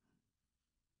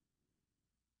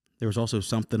there was also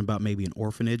something about maybe an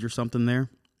orphanage or something there.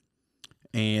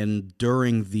 And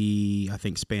during the, I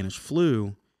think, Spanish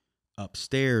flu,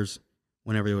 upstairs,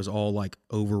 whenever it was all, like,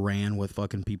 overran with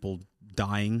fucking people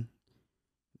dying,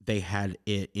 they had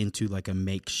it into, like, a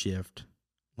makeshift,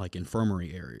 like,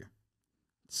 infirmary area.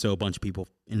 So a bunch of people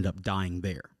ended up dying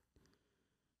there.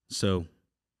 So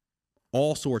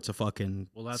all sorts of fucking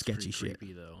sketchy shit.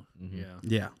 Creepy, though. Mm-hmm. Yeah.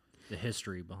 Yeah. The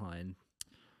history behind.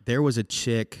 There was a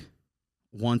chick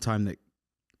one time that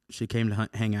she came to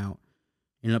hang out,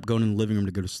 ended up going in the living room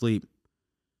to go to sleep.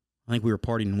 I think we were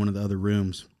partying in one of the other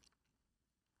rooms.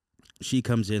 She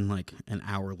comes in like an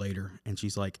hour later, and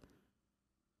she's like,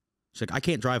 I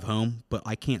can't drive home, but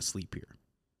I can't sleep here.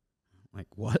 I'm like,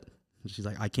 what? She's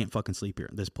like, I can't fucking sleep here.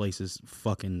 This place is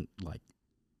fucking, like,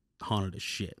 haunted as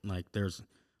shit. Like,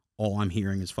 all I'm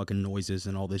hearing is fucking noises,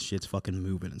 and all this shit's fucking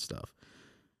moving and stuff.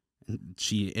 And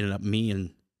she ended up, I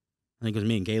think it was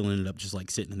me and Galen ended up just, like,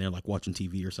 sitting in there, like, watching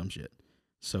TV or some shit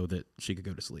so that she could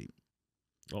go to sleep.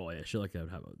 Oh, yeah. Shit like that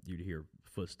would have you'd hear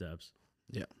footsteps.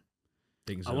 Yeah.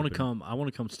 Things I want to open. come. I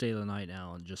want to come stay the night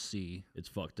now and just see. It's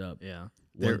fucked up. Yeah.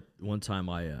 One time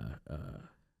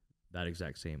that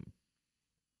exact same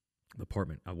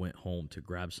apartment, I went home to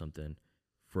grab something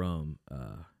from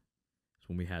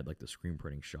when we had like the screen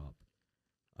printing shop.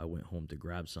 I went home to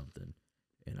grab something,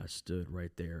 and I stood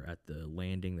right there at the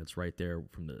landing that's right there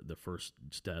from the first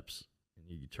steps,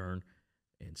 and you turn,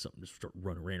 and something just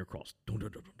ran across. Dun,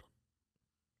 dun, dun, dun, dun.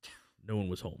 No one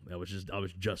was home. I was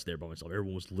just there by myself.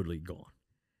 Everyone was literally gone.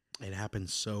 It happened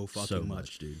so fucking So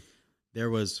much, dude. There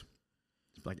was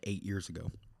like 8 years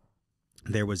ago.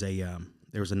 There was a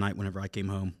night whenever I came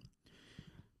home,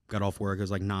 got off work. It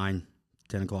was like 9,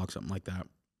 10 o'clock, something like that.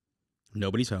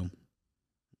 Nobody's home.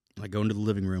 I go into the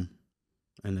living room,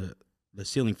 and the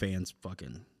ceiling fan's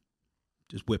fucking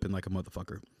just whipping like a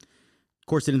motherfucker. Of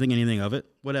course, didn't think anything of it.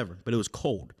 Whatever. But it was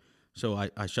cold, so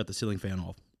I shut the ceiling fan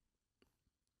off,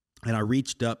 and I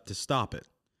reached up to stop it.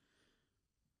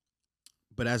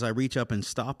 But as I reach up and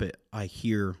stop it, I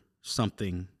hear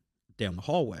something down the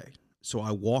hallway. So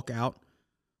I walk out,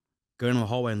 go into the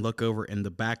hallway, and look over, and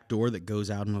the back door that goes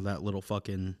out into that little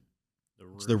fucking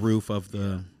the roof of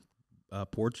the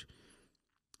porch,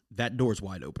 that door's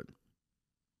wide open.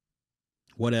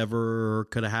 Whatever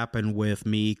could have happened with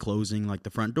me closing like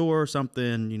the front door or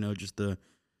something, just the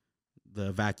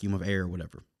vacuum of air or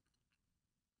whatever.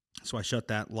 So I shut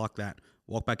that, lock that,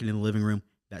 walk back into the living room.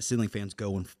 That ceiling fan's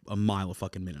going a mile a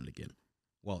fucking minute again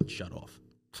while it's shut off.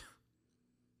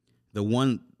 The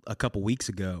one a couple months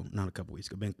ago,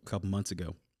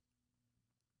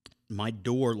 my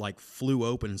door like flew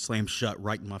open and slammed shut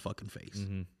right in my fucking face.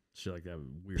 Mm-hmm. Shit like that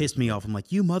weird. Pissed me off. I'm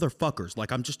like, you motherfuckers.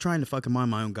 Like, I'm just trying to fucking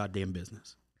mind my own goddamn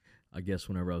business. I guess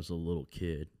whenever I was a little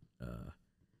kid,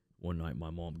 one night my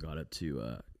mom got up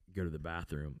to go to the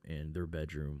bathroom, and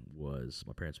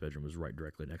my parents' bedroom was right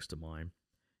directly next to mine.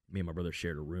 Me and my brother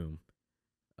shared a room.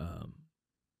 I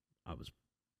was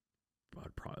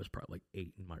probably like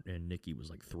 8, and Nikki was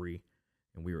like 3,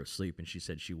 and we were asleep. And she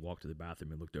said she walked to the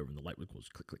bathroom and looked over, and the light was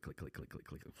click, click, click, click, click, click,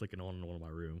 click, flicking on in one of my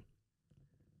room.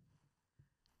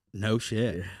 No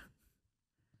shit. Yeah.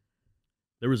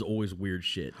 There was always weird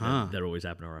shit Huh. that always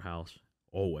happened in our house.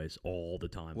 Always, all the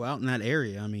time. Well, out in that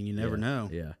area, I mean, you never know.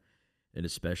 Yeah, and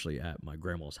especially at my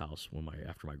grandma's house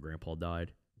after my grandpa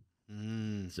died.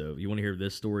 So you want to hear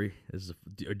this story?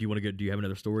 Do you want to go? Do you have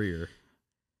another story or?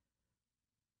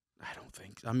 I don't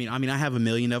think. I mean, I have a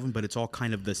million of them, but it's all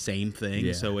kind of the same thing.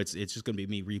 Yeah. So it's just going to be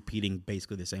me repeating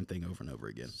basically the same thing over and over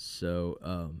again.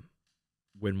 So,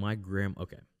 when my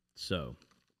so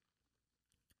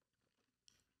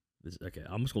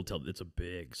I'm just gonna tell. It's a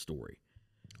big story.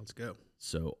 Let's go.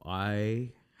 So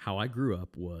how I grew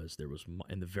up was there was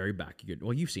in the very back.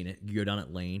 You've seen it. You go down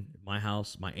at Lane, my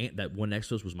house, my aunt. That one next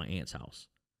to us was my aunt's house,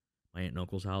 my aunt and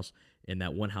uncle's house, and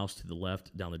that one house to the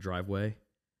left down the driveway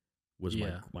was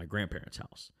my grandparents'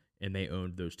 house, and they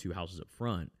owned those 2 houses up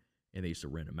front, and they used to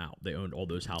rent them out. They owned all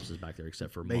those houses back there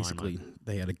except for basically mine.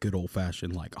 They had a good old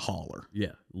fashioned like holler.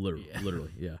 Yeah,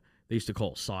 literally, yeah. They used to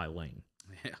call it Cy Lane.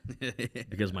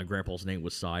 because my grandpa's name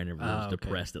was Cy and everyone was okay.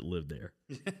 depressed that lived there.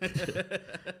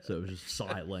 So it was just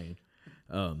Cy Lane.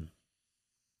 So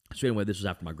anyway, this was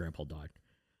after my grandpa died.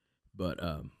 But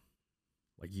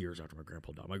like years after my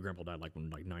grandpa died. My grandpa died like when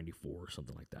like 94 or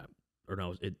something like that. Or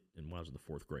no, when I was in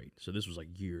the 4th grade. So this was like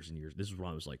years and years. This was when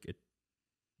I was like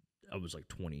I was like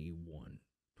 21,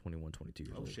 22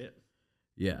 years old. Oh shit.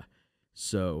 Yeah.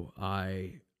 So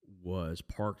I was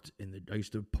parked I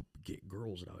used to get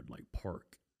girls that I would like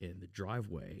park in the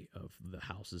driveway of the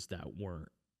houses that weren't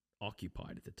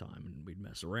occupied at the time, and we'd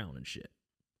mess around and shit.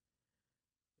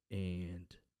 And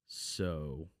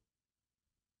so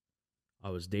I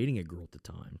was dating a girl at the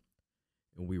time,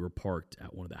 and we were parked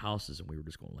at one of the houses, and we were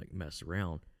just going to like mess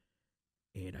around.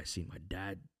 And I seen my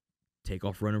dad take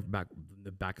off running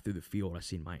back through the field. I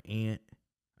seen my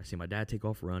dad take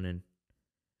off running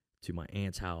to my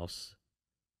aunt's house.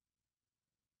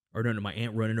 Or no, my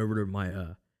aunt running over to my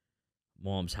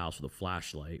mom's house with a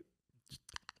flashlight.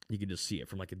 You could just see it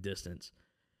from like a distance.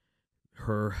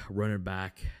 Her running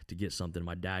back to get something.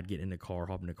 My dad getting in the car,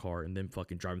 hopping in the car, and then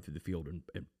fucking driving through the field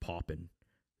and popping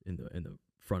in the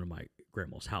front of my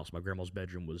grandma's house. My grandma's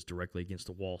bedroom was directly against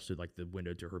the wall, so like the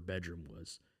window to her bedroom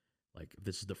was like,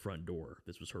 this is the front door.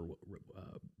 This was her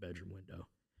bedroom window.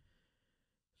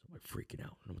 So I'm like freaking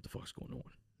out. I don't know what the fuck's going on.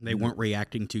 They weren't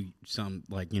reacting to some,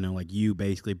 like, you know, like you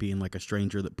basically being like a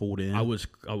stranger that pulled in. I was.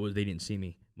 They didn't see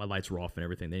me. My lights were off and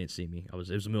everything. They didn't see me. It was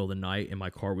the middle of the night, and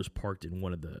my car was parked in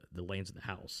one of the lanes of the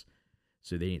house,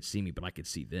 so they didn't see me, but I could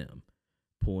see them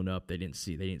pulling up. They didn't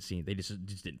see. They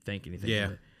just didn't think anything. Yeah.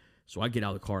 Of it. So I get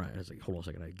out of the car, and I was like, hold on a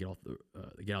second. I get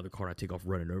out of the car, and I take off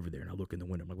running over there, and I look in the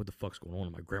window. I'm like, what the fuck's going on?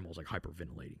 And my grandma was like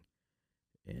hyperventilating,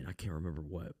 and I can't remember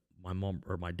what my mom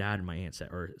or my dad and my aunt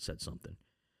said something.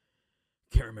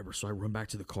 Can't remember. So I run back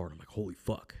to the car, and I'm like, holy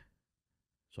fuck.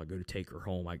 So I go to take her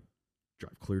home. I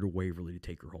drive clear to Waverly to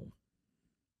take her home.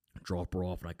 Drop her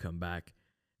off, and I come back.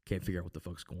 Can't figure out what the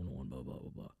fuck's going on. Blah blah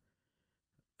blah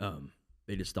blah.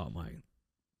 They just thought my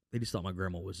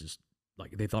grandma was just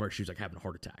like, they thought she was like having a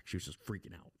heart attack. She was just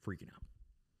freaking out.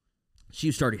 She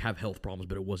was starting to have health problems,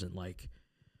 but it wasn't like,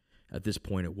 at this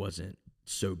point, it wasn't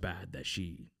so bad that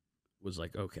she was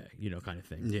like, okay, you know, kind of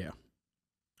thing. Yeah.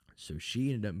 So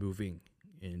she ended up moving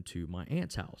into my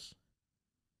aunt's house,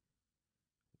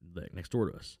 like next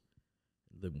door to us,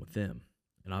 living with them.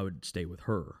 And I would stay with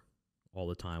her all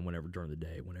the time, whenever during the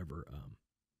day, whenever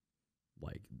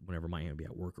my aunt would be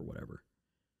at work or whatever.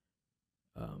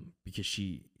 Because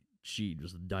she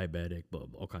was diabetic, blah,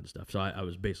 blah, all kinds of stuff. So I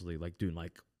was basically like doing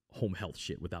like home health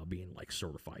shit without being like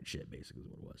certified shit, basically is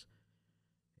what it was.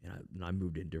 And I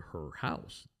moved into her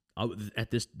house. I was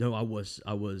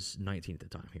 19 at the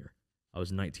time here. I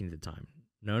was 19 at the time.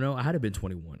 No, I had to been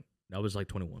 21. I was like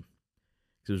 21.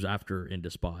 Because it was after In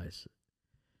Despise,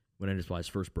 when In Despise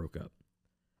first broke up.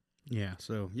 Yeah,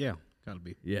 so, yeah, gotta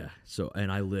be. Yeah, so,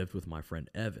 and I lived with my friend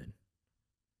Evan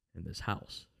in this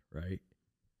house, right?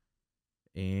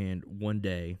 And one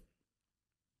day,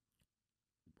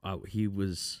 I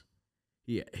was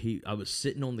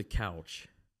sitting on the couch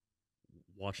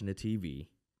watching the TV.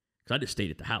 Cause I just stayed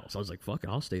at the house. I was like, "Fuck it,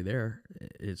 I'll stay there.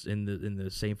 It's in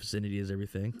the same vicinity as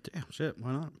everything." Damn, shit,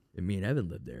 why not? And me and Evan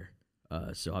lived there.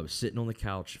 So I was sitting on the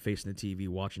couch, facing the TV,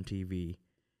 watching TV,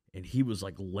 and he was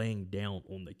like laying down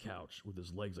on the couch with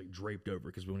his legs like draped over,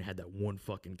 because we only had that one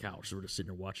fucking couch. So we're just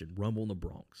sitting there watching Rumble in the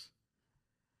Bronx.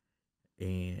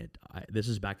 And this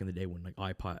is back in the day when like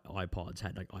iPods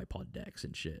had like iPod decks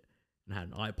and shit, and I had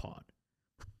an iPod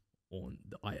on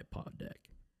the iPod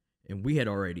deck, and we had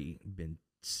already been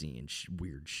seeing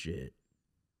weird shit.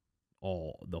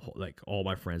 All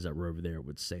my friends that were over there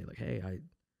would say like, "Hey, I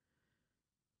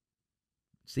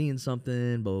seeing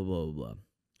something," blah blah blah blah.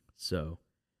 So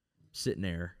sitting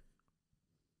there,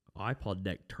 iPod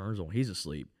deck turns on. He's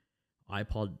asleep.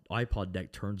 iPod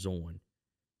deck turns on.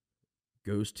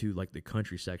 Goes to like the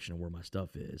country section of where my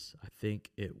stuff is. I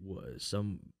think it was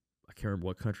I can't remember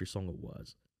what country song it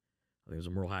was. I think it was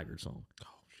a Merle Haggard song. Oh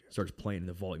shit! Starts playing and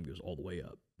the volume goes all the way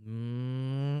up.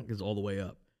 Goes all the way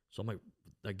up. So I'm like,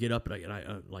 I get up and I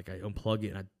unplug it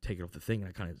and I take it off the thing, and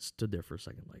I kind of stood there for a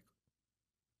second like,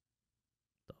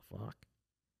 the fuck?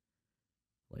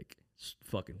 Like, it's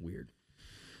fucking weird.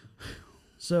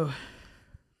 So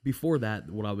before that,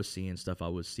 what I was seeing stuff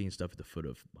at the foot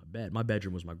of my bed. My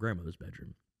bedroom was my grandmother's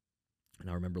bedroom. And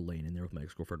I remember laying in there with my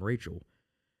ex-girlfriend Rachel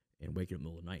and waking up in the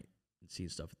middle of the night and seeing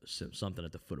something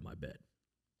at the foot of my bed.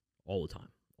 All the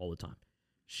time.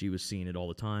 She was seeing it all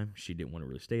the time. She didn't want to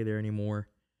really stay there anymore.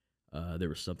 There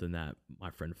was something that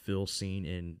my friend Phil seen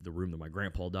in the room that my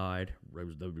grandpa died. They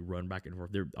would be running back and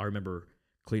forth. I remember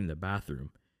cleaning the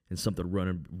bathroom and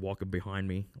something walking behind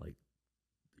me, like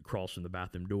across from the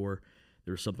bathroom door.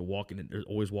 There was something walking in. There's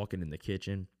always walking in the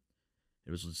kitchen.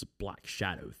 It was this black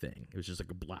shadow thing. It was just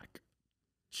like a black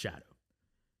shadow.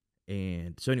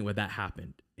 And so anyway, that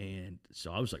happened. And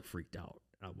so I was like freaked out.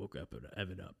 I woke up and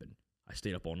Evan up, and I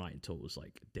stayed up all night until it was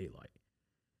like daylight.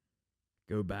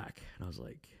 Go back, and I was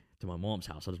like, to my mom's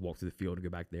house. I just walked through the field and go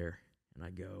back there. And I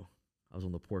was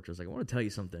on the porch. I was like, I want to tell you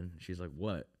something. She's like,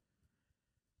 what?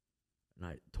 And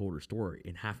I told her story.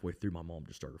 And halfway through, my mom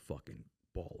just started fucking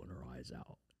bawling her eyes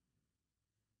out.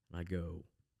 And I go,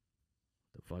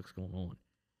 what the fuck's going on?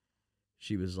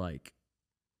 She was like,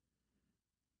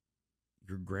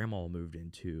 your grandma moved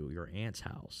into your aunt's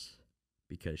house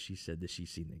because she said that she's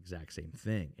seen the exact same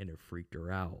thing and it freaked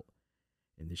her out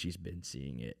and that she's been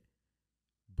seeing it.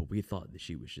 But we thought that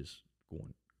she was just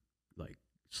going, like,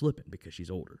 slipping because she's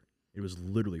older. It was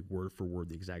literally word for word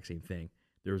the exact same thing.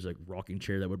 There was a rocking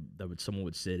chair that someone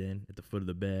would sit in at the foot of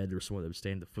the bed. There was someone that would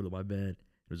stand at the foot of my bed.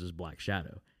 It was this black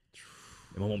shadow.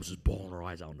 And my mom was just bawling her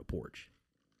eyes out on the porch.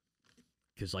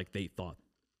 Because, like, they thought,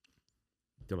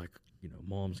 they're like, you know,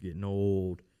 mom's getting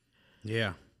old.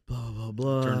 Yeah. Blah, blah,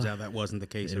 blah. Turns out that wasn't the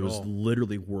case and at it was all.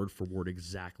 literally word for word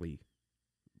exactly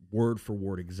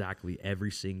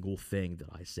every single thing that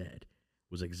I said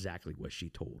was exactly what she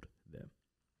told them.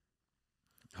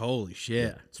 Holy shit.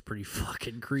 Yeah. It's pretty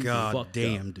fucking creepy. God fucked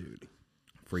damn, up. dude.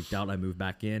 Freaked out. I moved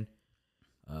back in,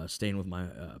 staying with my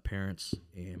parents,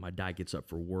 and my dad gets up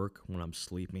for work when I'm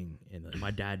sleeping, and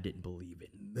my dad didn't believe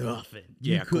in nothing.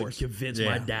 Yeah, you of couldn't course. convince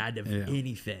Yeah. my dad of Yeah.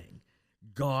 anything.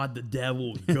 God, the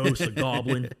devil, ghost, a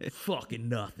goblin, fucking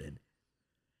nothing.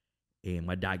 And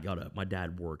my dad got up. My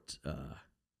dad worked.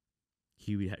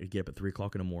 He would have to get up at 3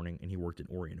 o'clock in the morning, and he worked in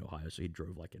Orion, Ohio, so he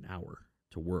drove like an hour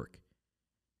to work.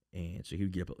 And so he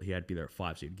would get up. He had to be there at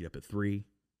 5, so he'd get up at 3.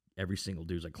 Every single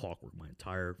day was like clockwork my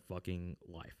entire fucking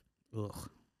life. Ugh.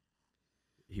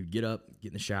 He would get up, get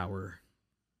in the shower,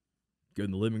 go in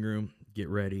the living room, get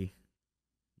ready,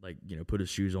 like, you know, put his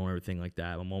shoes on, everything like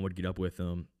that. My mom would get up with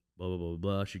him, blah, blah, blah, blah,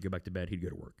 blah. She'd go back to bed. He'd go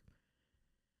to work.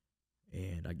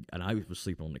 And I was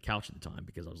sleeping on the couch at the time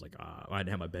because I was like, I didn't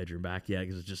have my bedroom back yet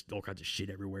because it's just all kinds of shit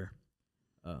everywhere.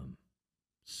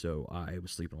 So I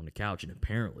was sleeping on the couch, and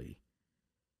apparently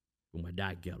when my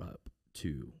dad got up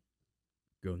to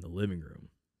go in the living room,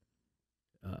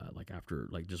 like after,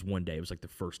 like just one day, it was like the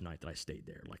first night that I stayed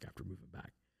there, like after moving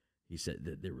back, he said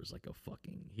that there was like a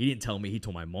fucking, he didn't tell me, he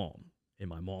told my mom, and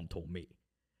my mom told me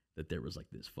that there was like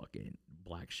this fucking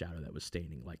black shadow that was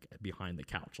standing like behind the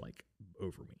couch, like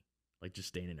over me, like just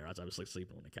standing there as I was like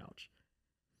sleeping on the couch.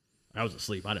 I was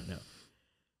asleep, I didn't know.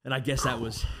 And I guess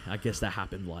that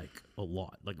happened like a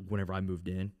lot, like whenever I moved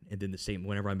in, and then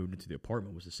whenever I moved into the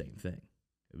apartment was the same thing.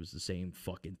 It was the same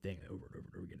fucking thing over and over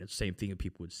and over again. It's the same thing that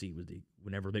people would see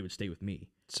whenever they would stay with me.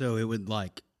 So it would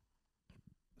like.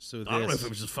 So I don't know if it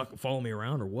was just fucking following me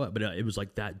around or what, but it was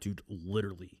like that, dude,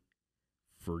 literally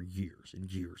for years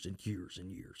and years and years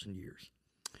and years and years.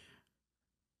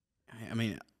 I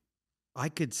mean, I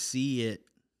could see it,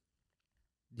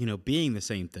 you know, being the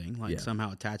same thing, like Yeah.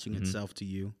 somehow attaching Mhm. itself to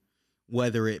you,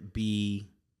 whether it be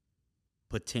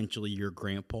potentially your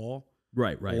grandpa,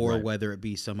 Right, or whether it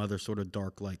be some other sort of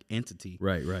dark like entity.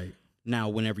 right. Now,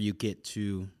 whenever you get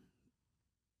to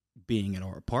being in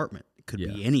our apartment, it could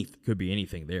Yeah. be anything. Could be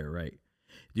anything there, right?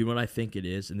 Dude, what I think it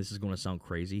is, and this is going to sound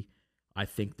crazy, I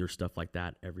think there's stuff like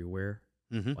that everywhere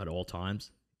Mm-hmm. at all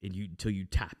times, and until you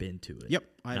tap into it.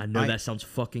 Yep, And I know that sounds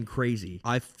fucking crazy.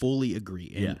 I fully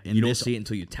agree. And, Yeah, and you don't this, see it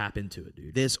until you tap into it,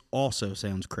 dude. This also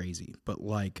sounds crazy, but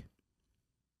like,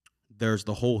 there's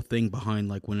the whole thing behind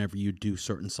like whenever you do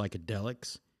certain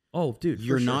psychedelics. Oh, dude, for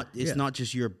You're sure. not. It's Yeah. not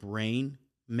just your brain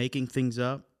making things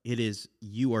up. It is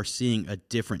you are seeing a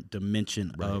different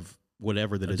dimension Right. of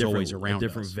whatever that a is always different- around a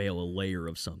different us. veil, a layer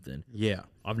of something. Yeah,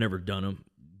 I've never done them,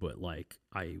 but like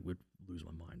I would lose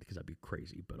my mind because that'd be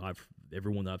crazy. But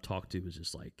everyone that I've talked to is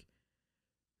just like,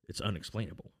 it's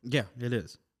unexplainable. yeah, it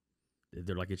is.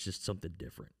 They're like, it's just something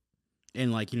different.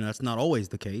 And like, you know, that's not always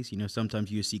the case. You know,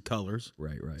 sometimes you see colors.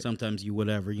 Right. Sometimes you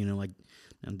whatever. You know, like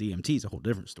now DMT is a whole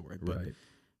different story. But Right.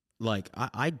 like,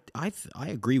 I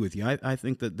agree with you. I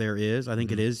think that there is. I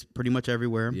think it is pretty much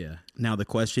everywhere. Yeah. Now the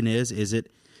question is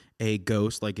it a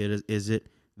ghost? Like is it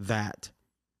that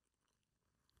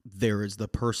there is the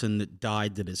person that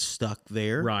died that is stuck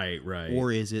there? Right.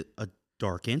 Or is it a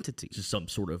dark entity? just some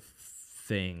sort of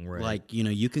thing, right? Like, you know,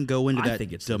 you can go into I that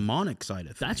think it's demonic side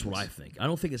of things. That's what I think. I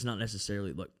don't think it's not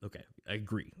necessarily like, okay, I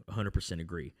agree, 100%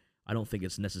 agree. I don't think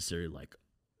it's necessarily like,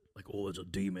 oh, there's a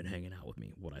demon hanging out with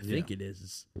me. What I think it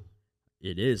is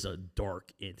a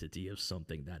dark entity of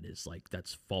something that is like, that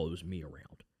follows me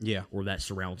around. Yeah. Or that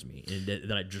surrounds me and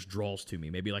that it just draws to me.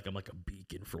 Maybe like I'm like a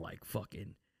beacon for like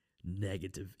fucking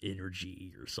negative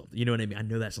energy or something. You know what I mean? I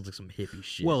know that sounds like some hippie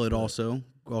shit. Well, it but- also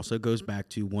goes back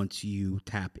to once you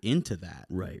tap into that,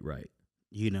 right.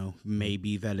 you know,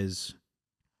 maybe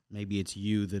it's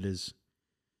you that is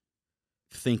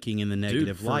thinking in the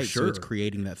negative for light, so it's sure.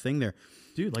 creating that thing there.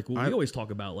 Dude, like we always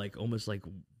talk about, like almost like,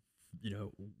 you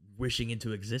know, wishing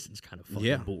into existence kind of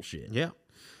fucking bullshit. Yeah.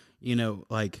 You know,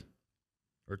 like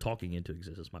Or talking into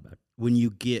existence, my bad. when you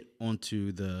get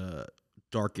onto the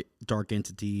dark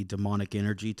entity, demonic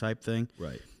energy type thing,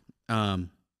 Right.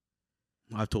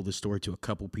 I've told this story to a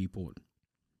couple people.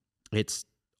 It's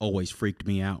always freaked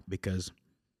me out because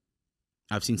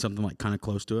I've seen something like kind of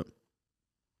close to it.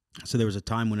 So there was a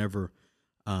time whenever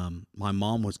my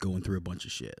mom was going through a bunch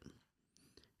of shit,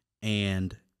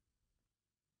 and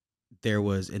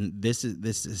this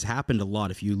has happened a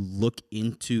lot. If you look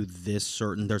into this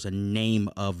there's a name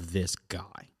of this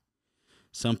guy.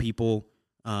 Some people,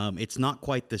 it's not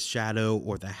quite the Shadow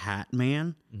or the Hat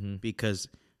Man, because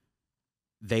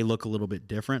they look a little bit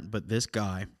different, but this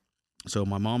guy, so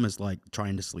my mom is like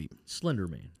trying to sleep. Slender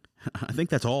Man. I think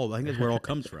that's where it all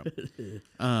comes from.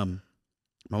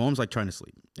 My mom's like trying to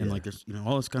sleep, and like there's, you know,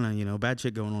 all this kind of, you know, bad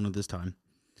shit going on at this time.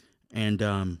 And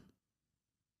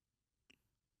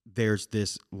there's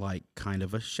this like kind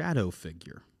of a shadow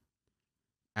figure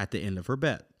at the end of her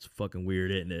bed. It's fucking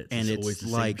weird, isn't it? And it's always the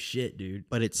like same shit, dude.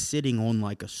 But it's sitting on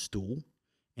like a stool,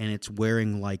 and it's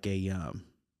wearing like a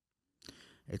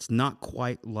it's not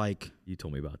quite like, You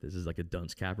told me about this. Is like a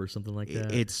dunce cap or something like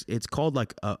that. it's called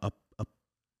like a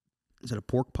is it a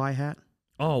pork pie hat?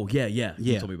 Oh yeah. You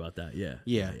Yeah. told me about that. Yeah.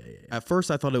 Yeah. At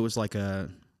first I thought it was like a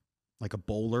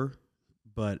bowler,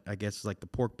 but I guess it's like the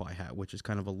pork pie hat, which is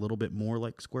kind of a little bit more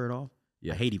like squared off.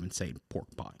 Yeah. I hate even saying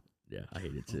pork pie. Yeah, I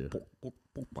hate it too.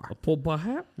 Pork pie. A pulled by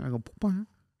hat. I go pork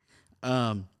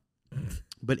pie.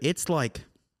 But it's like,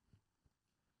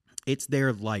 it's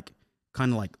there like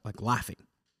kind of like laughing,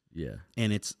 Yeah.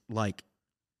 and it's like,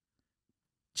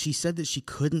 she said that she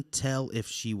couldn't tell if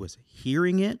she was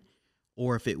hearing it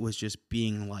or if it was just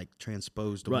being like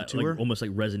transposed Right. onto Like, her. almost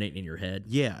like resonating in your head.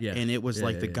 Yeah. Yeah. And it was Yeah,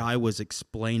 like yeah, the yeah. guy was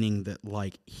explaining that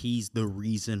like he's the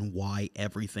reason why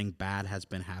everything bad has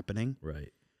been happening.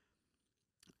 Right.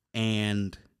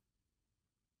 And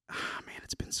man,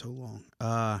 it's been so long.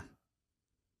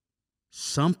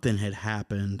 Something had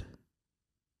happened.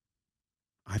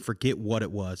 I forget what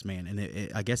it was, man.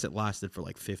 And I guess it lasted for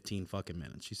like 15 fucking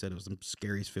minutes. She said it was the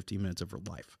scariest 15 minutes of her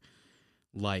life.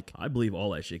 Like, I believe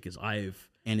all that shit because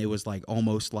and it was like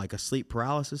almost like a sleep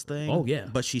paralysis thing. Oh, yeah,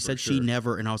 But she for said she sure.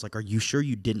 never, and I was like, are you sure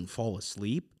you didn't fall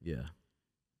asleep? Yeah.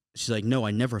 She's like, no,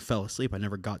 I never fell asleep.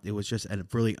 It was just a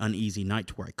really uneasy night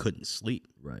to where I couldn't sleep.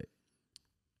 Right.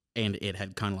 And it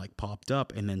had kind of like popped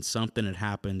up, and then something had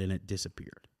happened and it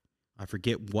disappeared. I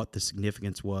forget what the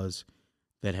significance was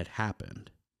that had happened,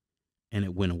 and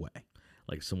it went away.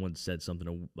 Like someone said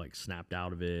something, like snapped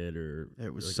out of it, or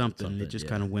It was like something. It just yeah.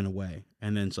 kind of went away,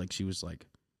 and then it's like she was like,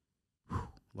 whew,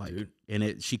 like, Dude.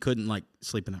 and she couldn't like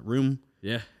sleep in that room.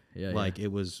 Yeah. Yeah. Like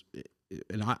it was,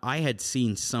 and I had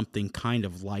seen something kind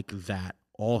of like that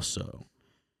also.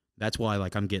 That's why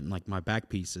like I'm getting like my back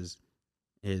pieces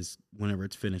is whenever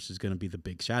it's finished is going to be the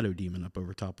big shadow demon up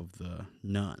over top of the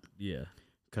nun. Yeah.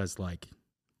 Because like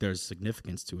there's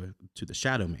significance to it, to the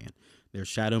Shadow Man. There's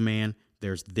Shadow Man.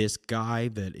 There's this guy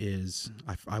that is,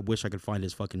 I wish I could find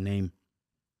his fucking name.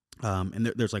 And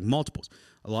there's like multiples.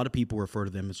 A lot of people refer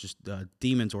to them as just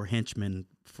demons or henchmen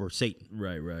for Satan.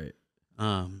 Right.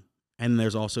 And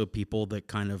there's also people that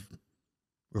kind of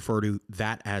refer to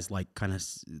that as like kind of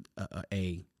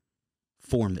a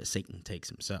form that Satan takes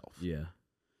himself. Yeah.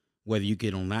 Whether you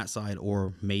get on that side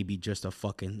or maybe just a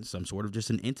fucking, some sort of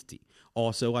just an entity.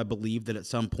 Also, I believe that at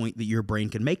some point that your brain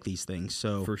can make these things.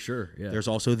 So For sure. Yeah. there's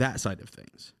also that side of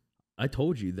things. I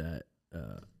told you that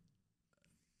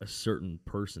a certain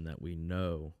person that we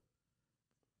know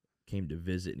came to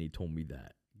visit, and he told me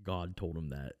that God told him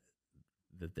that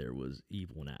there was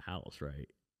evil in that house, right?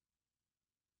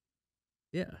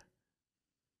 Yeah.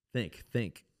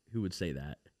 Think. Who would say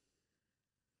that?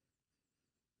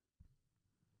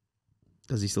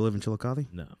 Does he still live in Chillicothe?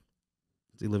 No.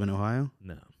 Does he live in Ohio?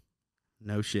 No.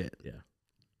 No shit. Yeah.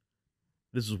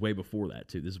 This was way before that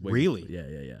too. This is way Really?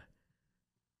 Before,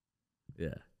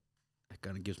 yeah. That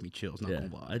kind of gives me chills, not Yeah.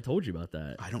 gonna lie. I told you about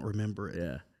that. I don't remember it.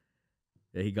 Yeah.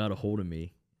 Yeah, he got a hold of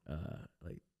me,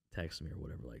 like texted me or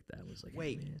whatever like that. Was like, hey,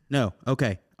 Wait. man, No,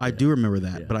 okay. I Yeah. do remember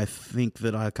that, Yeah. but I think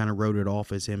that I kind of wrote it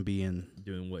off as him being...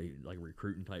 doing what, like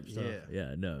recruiting type stuff.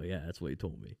 Yeah. That's what he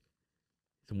told me.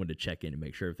 Someone to check in and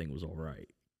make sure everything was all right.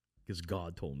 Because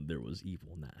God told him there was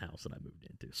evil in that house that I moved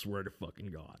into. Swear to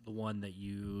fucking God. The one that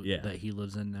Yeah. that he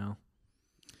lives in now.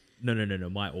 No.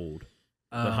 My old.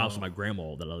 The house of my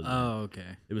grandma that I lived in. Oh,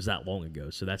 okay. It was that long ago.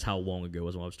 So that's how long ago it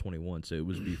was when I was 21. So it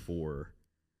was before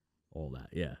all that.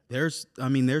 Yeah. There's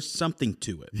something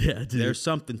to it. Yeah, dude. There's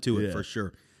something to it Yeah. for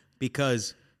sure.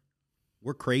 Because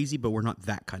we're crazy, but we're not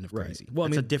that kind of Right. crazy. Well, I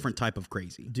It's a mean- different type of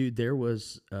crazy. Dude, there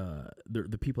was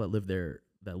the people that lived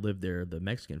there, the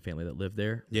Mexican family that lived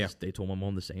there. Yeah. They told my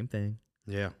mom the same thing.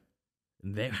 Yeah.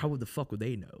 And how would the fuck would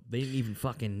they know? They didn't even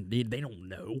fucking, they don't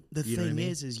know. The You know what I thing mean?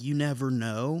 is you never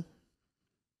know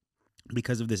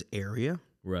because of this area.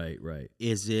 Right.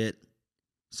 Is it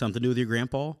something to do with your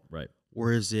grandpa? Right.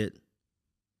 Or is it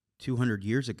 200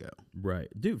 years ago? Right.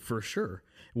 Dude, for sure.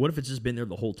 What if it's just been there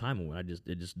the whole time and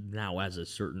it just now has a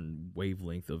certain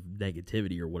wavelength of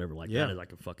negativity or whatever like Yeah. that, as I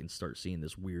can fucking start seeing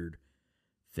this weird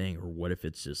thing? Or what if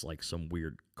it's just like some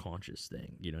weird conscious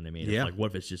thing? You know what I mean? It's Yeah. like, what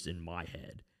if it's just in my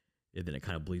head? And then it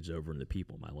kind of bleeds over into the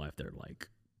people in my life that are like,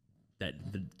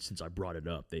 since I brought it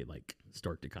up, they like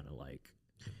start to kind of like,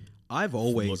 I've look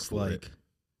always for it. like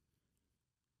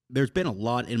there's been a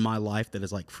lot in my life that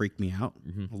has like freaked me out.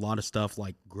 Mhm. A lot of stuff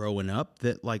like growing up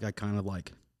that like I kind of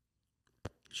like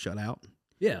shut out,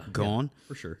 yeah, gone.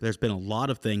 for sure. There's been a lot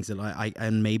of things that I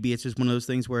and maybe it's just one of those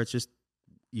things where it's just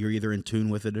you're either in tune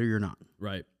with it or you're not.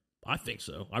 Right. I think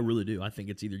so. I really do. I think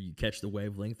it's either you catch the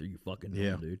wavelength or you fucking don't,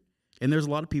 Yeah. dude. And there's a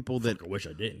lot of people that Fuck, I wish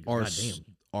I didn't. are Goddamn.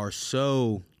 are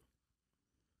so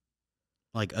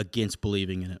like against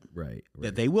believing in it Right.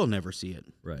 that they will never see it.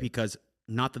 Right. Because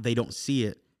not that they don't see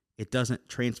it, it doesn't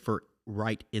transfer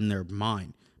right in their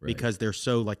mind Right. because they're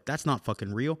so like that's not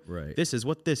fucking real. Right. This is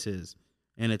what this is.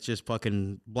 And it's just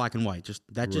fucking black and white. Just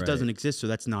that just Right. doesn't exist, so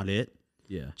that's not it.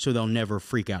 Yeah. So they'll never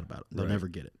freak out about it. They'll Right. never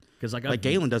get it. Because like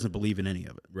Galen doesn't believe in any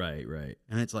of it. Right.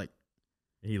 And it's like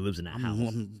He lives in that house.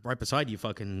 I'm right beside you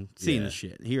fucking seeing Yeah. the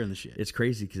shit, hearing the shit. It's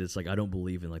crazy because it's like I don't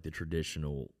believe in like the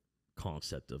traditional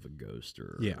concept of a ghost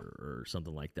or Yeah. or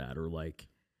something like that or like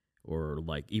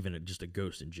even just a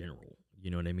ghost in general. You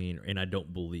know what I mean? And I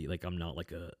don't believe like I'm not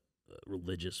like a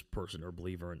religious person or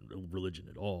believer in religion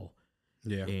at all.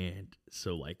 Yeah. And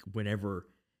so like whenever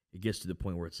it gets to the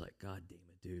point where it's like, God damn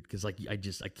it, dude, because like I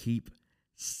keep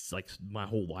like my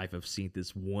whole life I've seen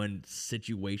this one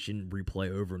situation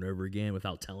replay over and over again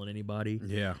without telling anybody.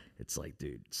 Yeah. It's like,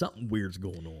 dude, something weird's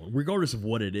going on. Regardless of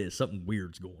what it is, something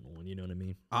weird's going on. You know what I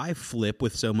mean? I flip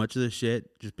with so much of this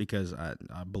shit just because I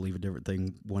believe a different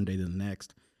thing one day than the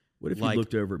next. What if Like- you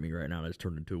looked over at me right now and I just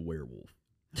turned into a werewolf?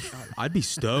 I'd be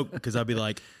stoked because I'd be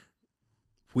like,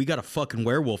 we got a fucking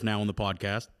werewolf now on the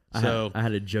podcast. So I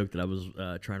had a joke that I was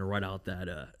trying to write out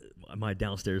that my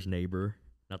downstairs neighbor,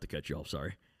 not to cut you off,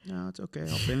 sorry. no, it's okay. I'll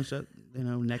finish that,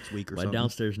 next week or My something.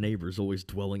 downstairs neighbor is always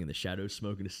dwelling in the shadows,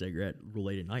 smoking a cigarette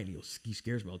late at night. And he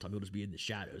scares me all the time. He'll just be in the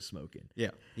shadows smoking.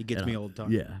 Yeah, he gets And me I- all the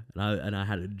time. Yeah, and I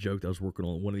had a joke that I was working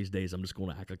on. One of these days, I'm just going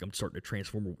to act like I'm starting to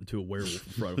transform into a werewolf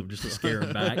in front of him just to scare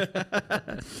him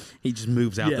back. He just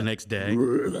moves out Yeah. the next day.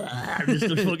 just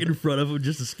to fucking in front of him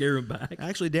just to scare him back.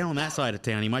 Actually, down on that side of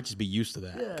town, he might just be used to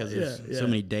that because there's yeah. so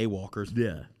many day walkers.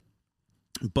 Yeah.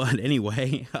 But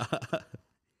anyway,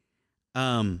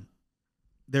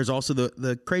 there's also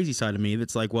the crazy side of me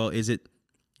that's like, well, is it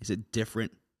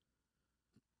different,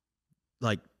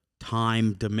 like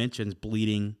time dimensions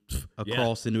bleeding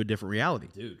across into a different reality?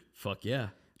 Dude, fuck yeah.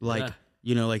 Like,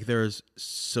 Yeah. like there's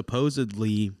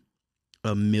supposedly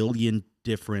 1 million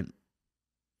different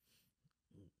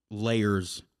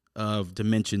layers of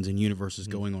dimensions and universes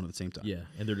going on at the same time. Yeah,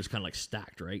 and they're just kind of like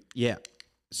stacked, right? Yeah.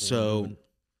 So,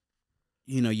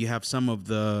 you have some of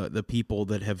the people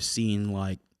that have seen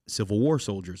like Civil War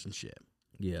soldiers and shit.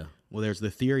 Yeah. Well, there's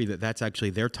the theory that that's actually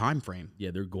their time frame.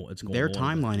 Yeah, they're going. It's going. Their on,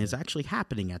 timeline yeah. is actually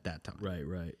happening at that time. Right.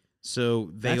 Right. So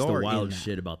they That's are the wild in that.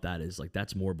 shit about that is like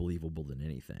that's more believable than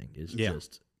anything. Is Yeah.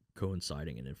 just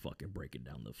coinciding and then fucking breaking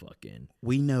down the fucking.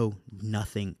 We know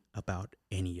nothing about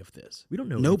any of this. We don't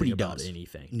know. Nobody anything about does.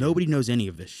 anything. Nobody knows any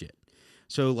of this shit.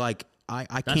 So like I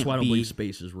That's can't why I don't be believe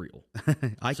space is real.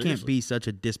 I can't Seriously. be such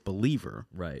a disbeliever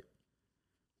Right.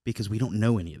 because we don't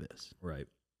know any of this. Right.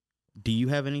 Do you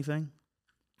have anything?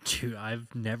 Dude, I've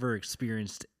never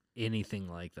experienced anything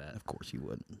like that. Of course you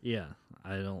wouldn't. Yeah,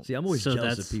 I don't. See, I'm always so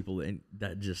jealous that's, of people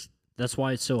that just. That's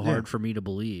why it's so hard for me to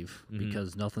believe Mhm.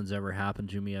 because nothing's ever happened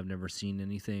to me. I've never seen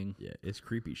anything, Yeah, it's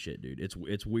creepy shit, dude.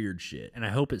 It's weird shit. and I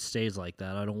hope it stays like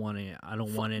that. I don't want any. I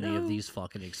don't want any of these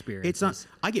fucking experiences. It's not.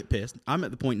 I get pissed. I'm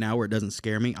at the point now where it doesn't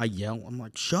scare me. I yell. I'm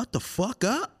like, shut the fuck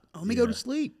up. Let me go to Yeah.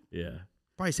 sleep. Yeah.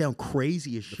 Probably sound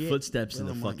crazy as The shit. footsteps in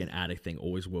but the I'm like, fucking attic thing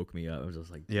always woke me up. I was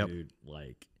just like, Yep. dude,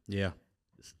 like Yeah.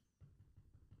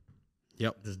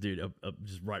 Yep. this dude up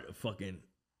just right fucking.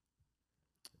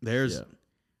 There's. Yeah.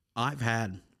 I've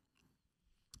had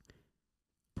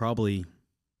probably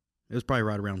It was probably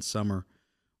right around summer,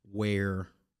 where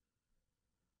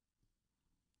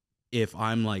if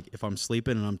I'm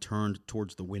sleeping and I'm turned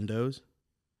towards the windows,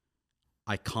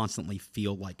 I constantly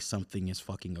feel like something is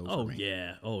fucking over me.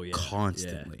 Oh yeah.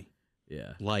 Constantly.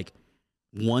 Yeah. Like,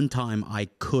 one time I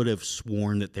could have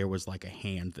sworn that there was like a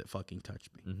hand that fucking touched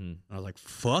me. Mm-hmm. I was like,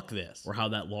 fuck this. Or how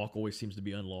that lock always seems to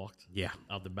be unlocked. Yeah.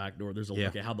 Out the back door. There's a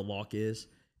Yeah. how the lock is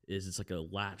it's like a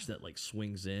latch that like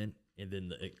swings in, and then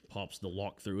it pops the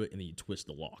lock through it, and then you twist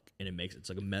the lock, and it's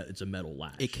like it's a metal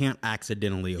latch. It can't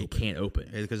accidentally open. It can't open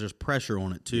Because there's pressure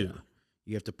on it too. Yeah.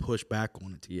 You have to push back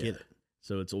on it to get it.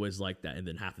 So it's always like that, and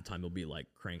then half the time it'll be like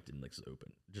cranked and like it's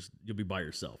open. Just you'll be by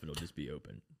yourself, and it'll just be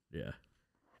open. Yeah.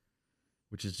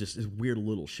 Which is just weird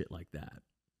little shit like that.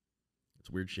 It's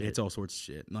weird shit. It's all sorts of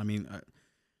shit. I mean,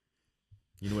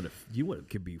 you know what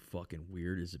could be fucking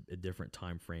weird is a different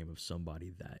time frame of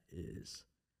somebody that is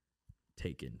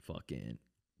taking fucking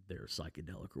their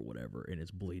psychedelic or whatever, and it's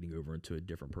bleeding over into a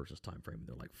different person's time frame, and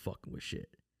they're like fucking with shit,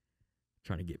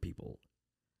 trying to get people.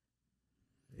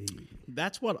 Hey.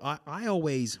 that's what I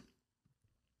always.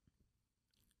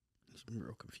 I'm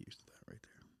real confused with that right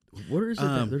there. What is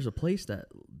it? There's a place that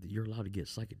you're allowed to get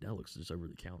psychedelics just over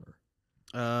the counter.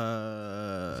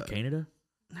 Is it Canada?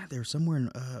 Nah, they're somewhere in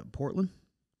Portland.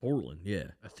 Portland, yeah.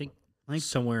 I think Like-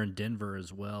 somewhere in Denver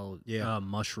as well. Yeah.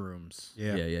 Mushrooms.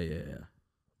 Yeah.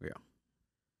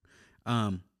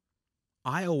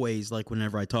 I always, like,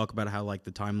 whenever I talk about how, like,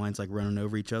 the timeline's, like, running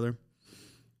over each other,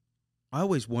 I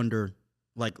always wonder,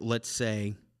 like, let's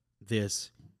say this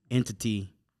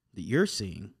entity that you're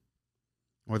seeing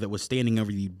or that was standing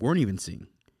over you weren't even seeing,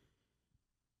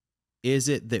 is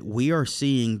it that we are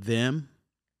seeing them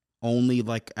only,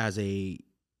 like, as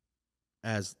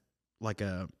like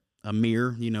a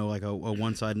mirror, you know, like a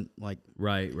one side, like,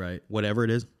 Right. whatever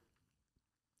it is?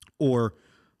 Or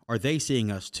are they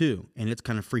seeing us too? And it's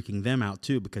kind of freaking them out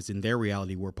too, because in their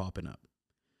reality, we're popping up.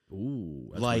 Ooh,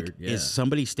 that's Like, weird. Yeah. is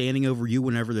somebody standing over you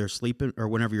whenever they're sleeping or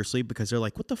whenever you're asleep because they're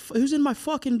like, what the who's in my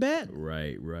fucking bed?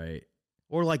 Right.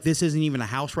 Or like, this isn't even a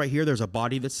house right here. There's a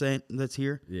body that's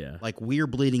here. Yeah. Like, we're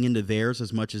bleeding into theirs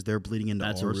as much as they're bleeding into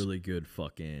That's ours. a really good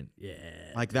fucking,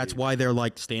 like, that's dude. why they're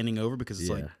like standing over, because it's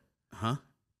like, huh?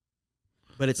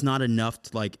 But it's not enough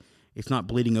to, like, it's not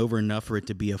bleeding over enough for it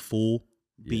to be a full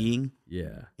being.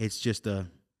 Yeah. It's just a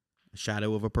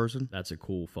shadow of a person. That's a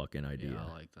cool fucking idea. Yeah,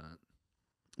 I like that.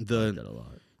 I like that a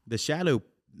lot. The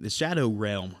shadow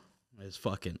realm is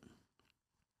fucking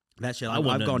that shit. I I've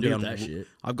want gone to do down that shit.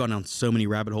 I've gone down so many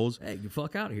rabbit holes. Hey, get the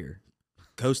fuck out of here.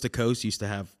 Coast to Coast used to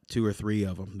have 2 or 3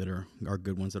 of them that are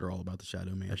good ones that are all about the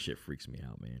shadow man. That shit freaks me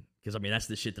out, man. Because I mean, that's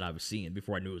the shit that I was seeing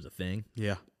before I knew it was a thing.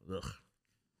 Yeah. Ugh.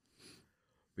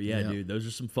 But yeah, Yeah. dude, those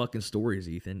are some fucking stories,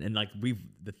 Ethan. And like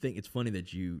it's funny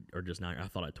that you are just not. I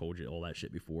thought I told you all that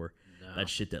shit before. No. That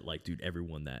shit that like, dude,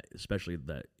 everyone that, especially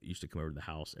that used to come over to the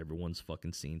house, everyone's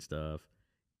fucking seen stuff,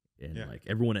 and Yeah. like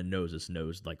everyone that knows us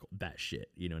knows like that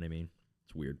shit. You know what I mean?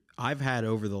 It's weird. I've had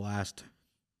over the last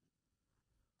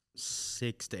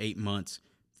 6 to 8 months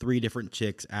 3 different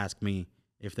chicks ask me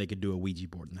if they could do a Ouija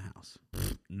board in the house.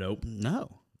 Nope.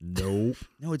 No, Nope.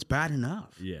 no, it's bad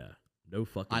enough. Yeah. No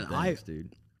fucking And thanks,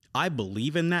 dude. I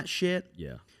believe in that shit.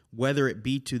 Yeah. Whether it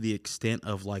be to the extent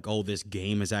of like, oh, this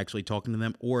game is actually talking to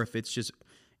them, or if it's just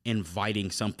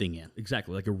inviting something in.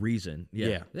 Exactly. Like a reason. Yeah.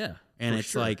 Yeah. Yeah. And for it's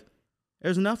sure. like,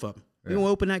 there's enough of them. We're going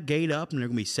to open that gate up, and there are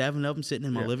going to be 7 of them sitting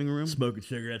in my Yeah. living room, smoking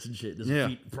cigarettes and shit. Just Yeah.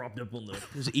 feet propped up on the.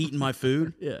 just eating my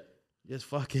food. Yeah. Just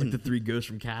fucking. Like the 3 ghosts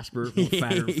from Casper. All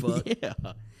fatter than fuck. Yeah.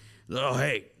 Oh,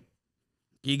 hey,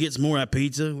 can you get some more of that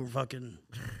pizza?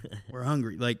 We're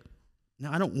hungry. Like,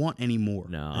 no, I don't want any more.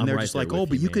 No, and I'm they're right just there like, with oh,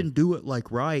 but you, you man. can do it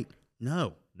like right.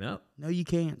 No, No. you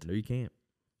can't. No, you can't.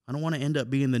 I don't want to end up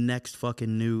being the next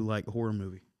fucking new like horror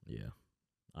movie. Yeah.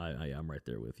 I'm right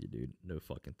there with you, dude. No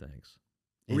fucking thanks.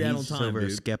 And We out on he's time, over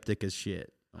dude. skeptic as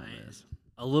shit on this.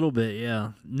 A little bit,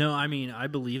 yeah. No, I mean, I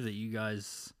believe that you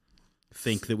guys,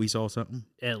 Think that we saw something?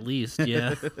 at least,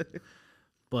 yeah.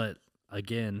 But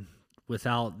again,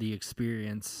 without the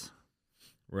experience,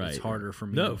 Right. it's harder for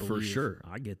me No, to for believe. sure.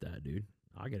 I get that, dude.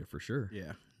 I get it for sure.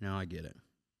 Yeah. No, I get it.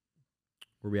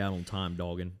 Where we out on time,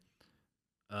 dogging?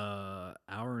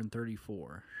 Hour and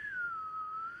 34.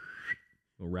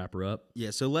 We'll wrap her up. Yeah.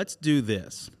 So let's do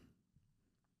this.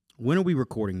 When are we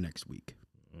recording next week?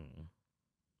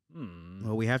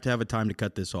 Well, we have to have a time to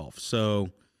cut this off. So,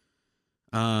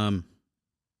 I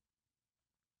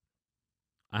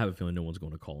have a feeling no one's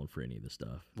going to call in for any of this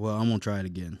stuff. well, I'm gonna try it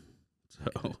again.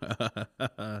 So,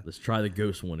 Let's try the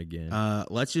ghost one again.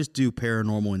 let's just do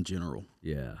paranormal in general.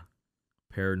 Yeah.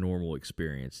 Paranormal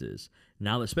experiences.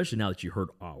 Now, especially now that you heard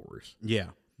ours. Yeah.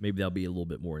 maybe that'll be a little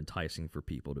bit more enticing for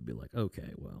people to be like,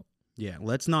 okay, well, Yeah,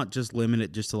 let's not just limit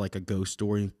it just to like a ghost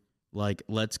story. Like,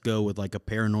 let's go with like a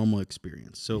paranormal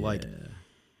experience. So, like, yeah.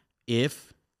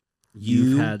 if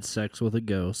You've had sex with a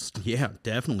ghost, yeah,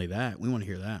 definitely that. We want to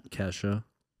hear that. Kesha.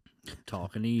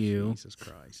 Talking to you. Jesus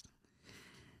Christ.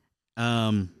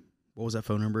 What was that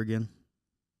phone number again?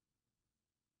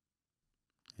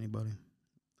 Anybody?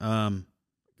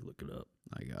 Look it up.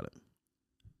 I got it.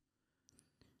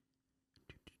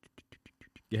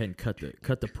 Go ahead and cut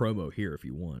the promo here if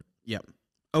you want. Yep.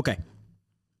 Okay.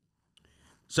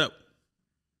 So,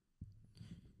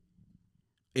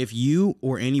 if you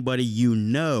or anybody you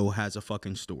know has a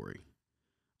fucking story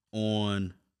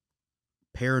on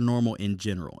paranormal in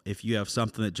general, if you have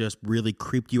something that just really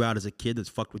creeped you out as a kid that's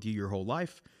fucked with you your whole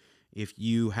life, if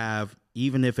you have,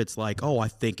 even if it's like, oh, I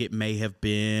think it may have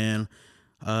been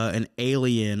an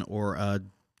alien or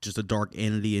just a dark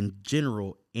entity in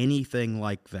general, anything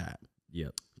like that,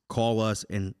 Yep. call us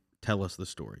and tell us the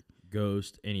story.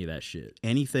 Ghost, any of that shit.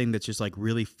 Anything that's just like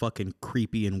really fucking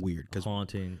creepy and weird, because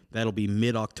Haunting. that'll be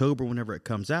mid-October whenever it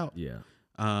comes out. Yeah.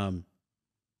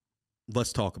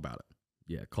 Let's talk about it.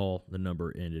 Yeah. Call the number,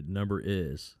 and the number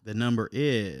is The number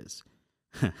is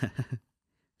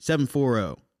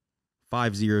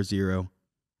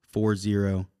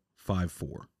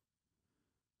 740-500-4054.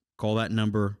 Call that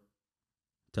number.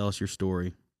 Tell us your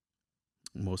story.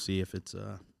 And we'll see if it's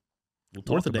we'll worth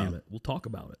talk a about damn. it. We'll talk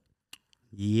about it.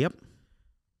 Yep.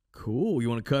 Cool. You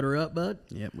want to cut her up, bud?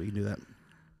 Yep, we can do that.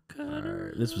 All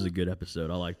right. This was a good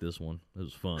episode. I like this one. It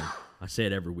was fun. I say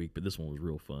it every week, but this one was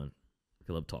real fun.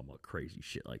 I love talking about crazy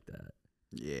shit like that.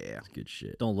 Yeah. It's good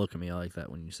shit. Don't look at me like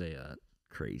that when you say that.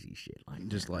 Crazy shit like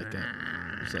Just like that.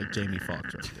 It's like Jamie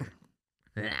Foxx right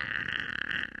there.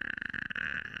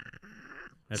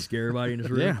 that. Scare everybody in this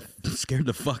room? Yeah. Scared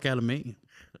the fuck out of me.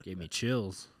 Gave me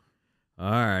chills. All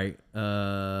right.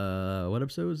 What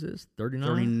episode is this? 39?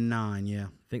 39, yeah.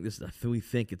 We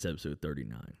think it's episode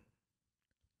 39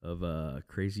 of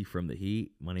Crazy from the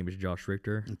Heat. My name is Josh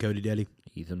Richter. And Cody Daddy.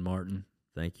 Ethan Martin.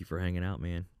 Thank you for hanging out,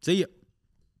 man. See ya.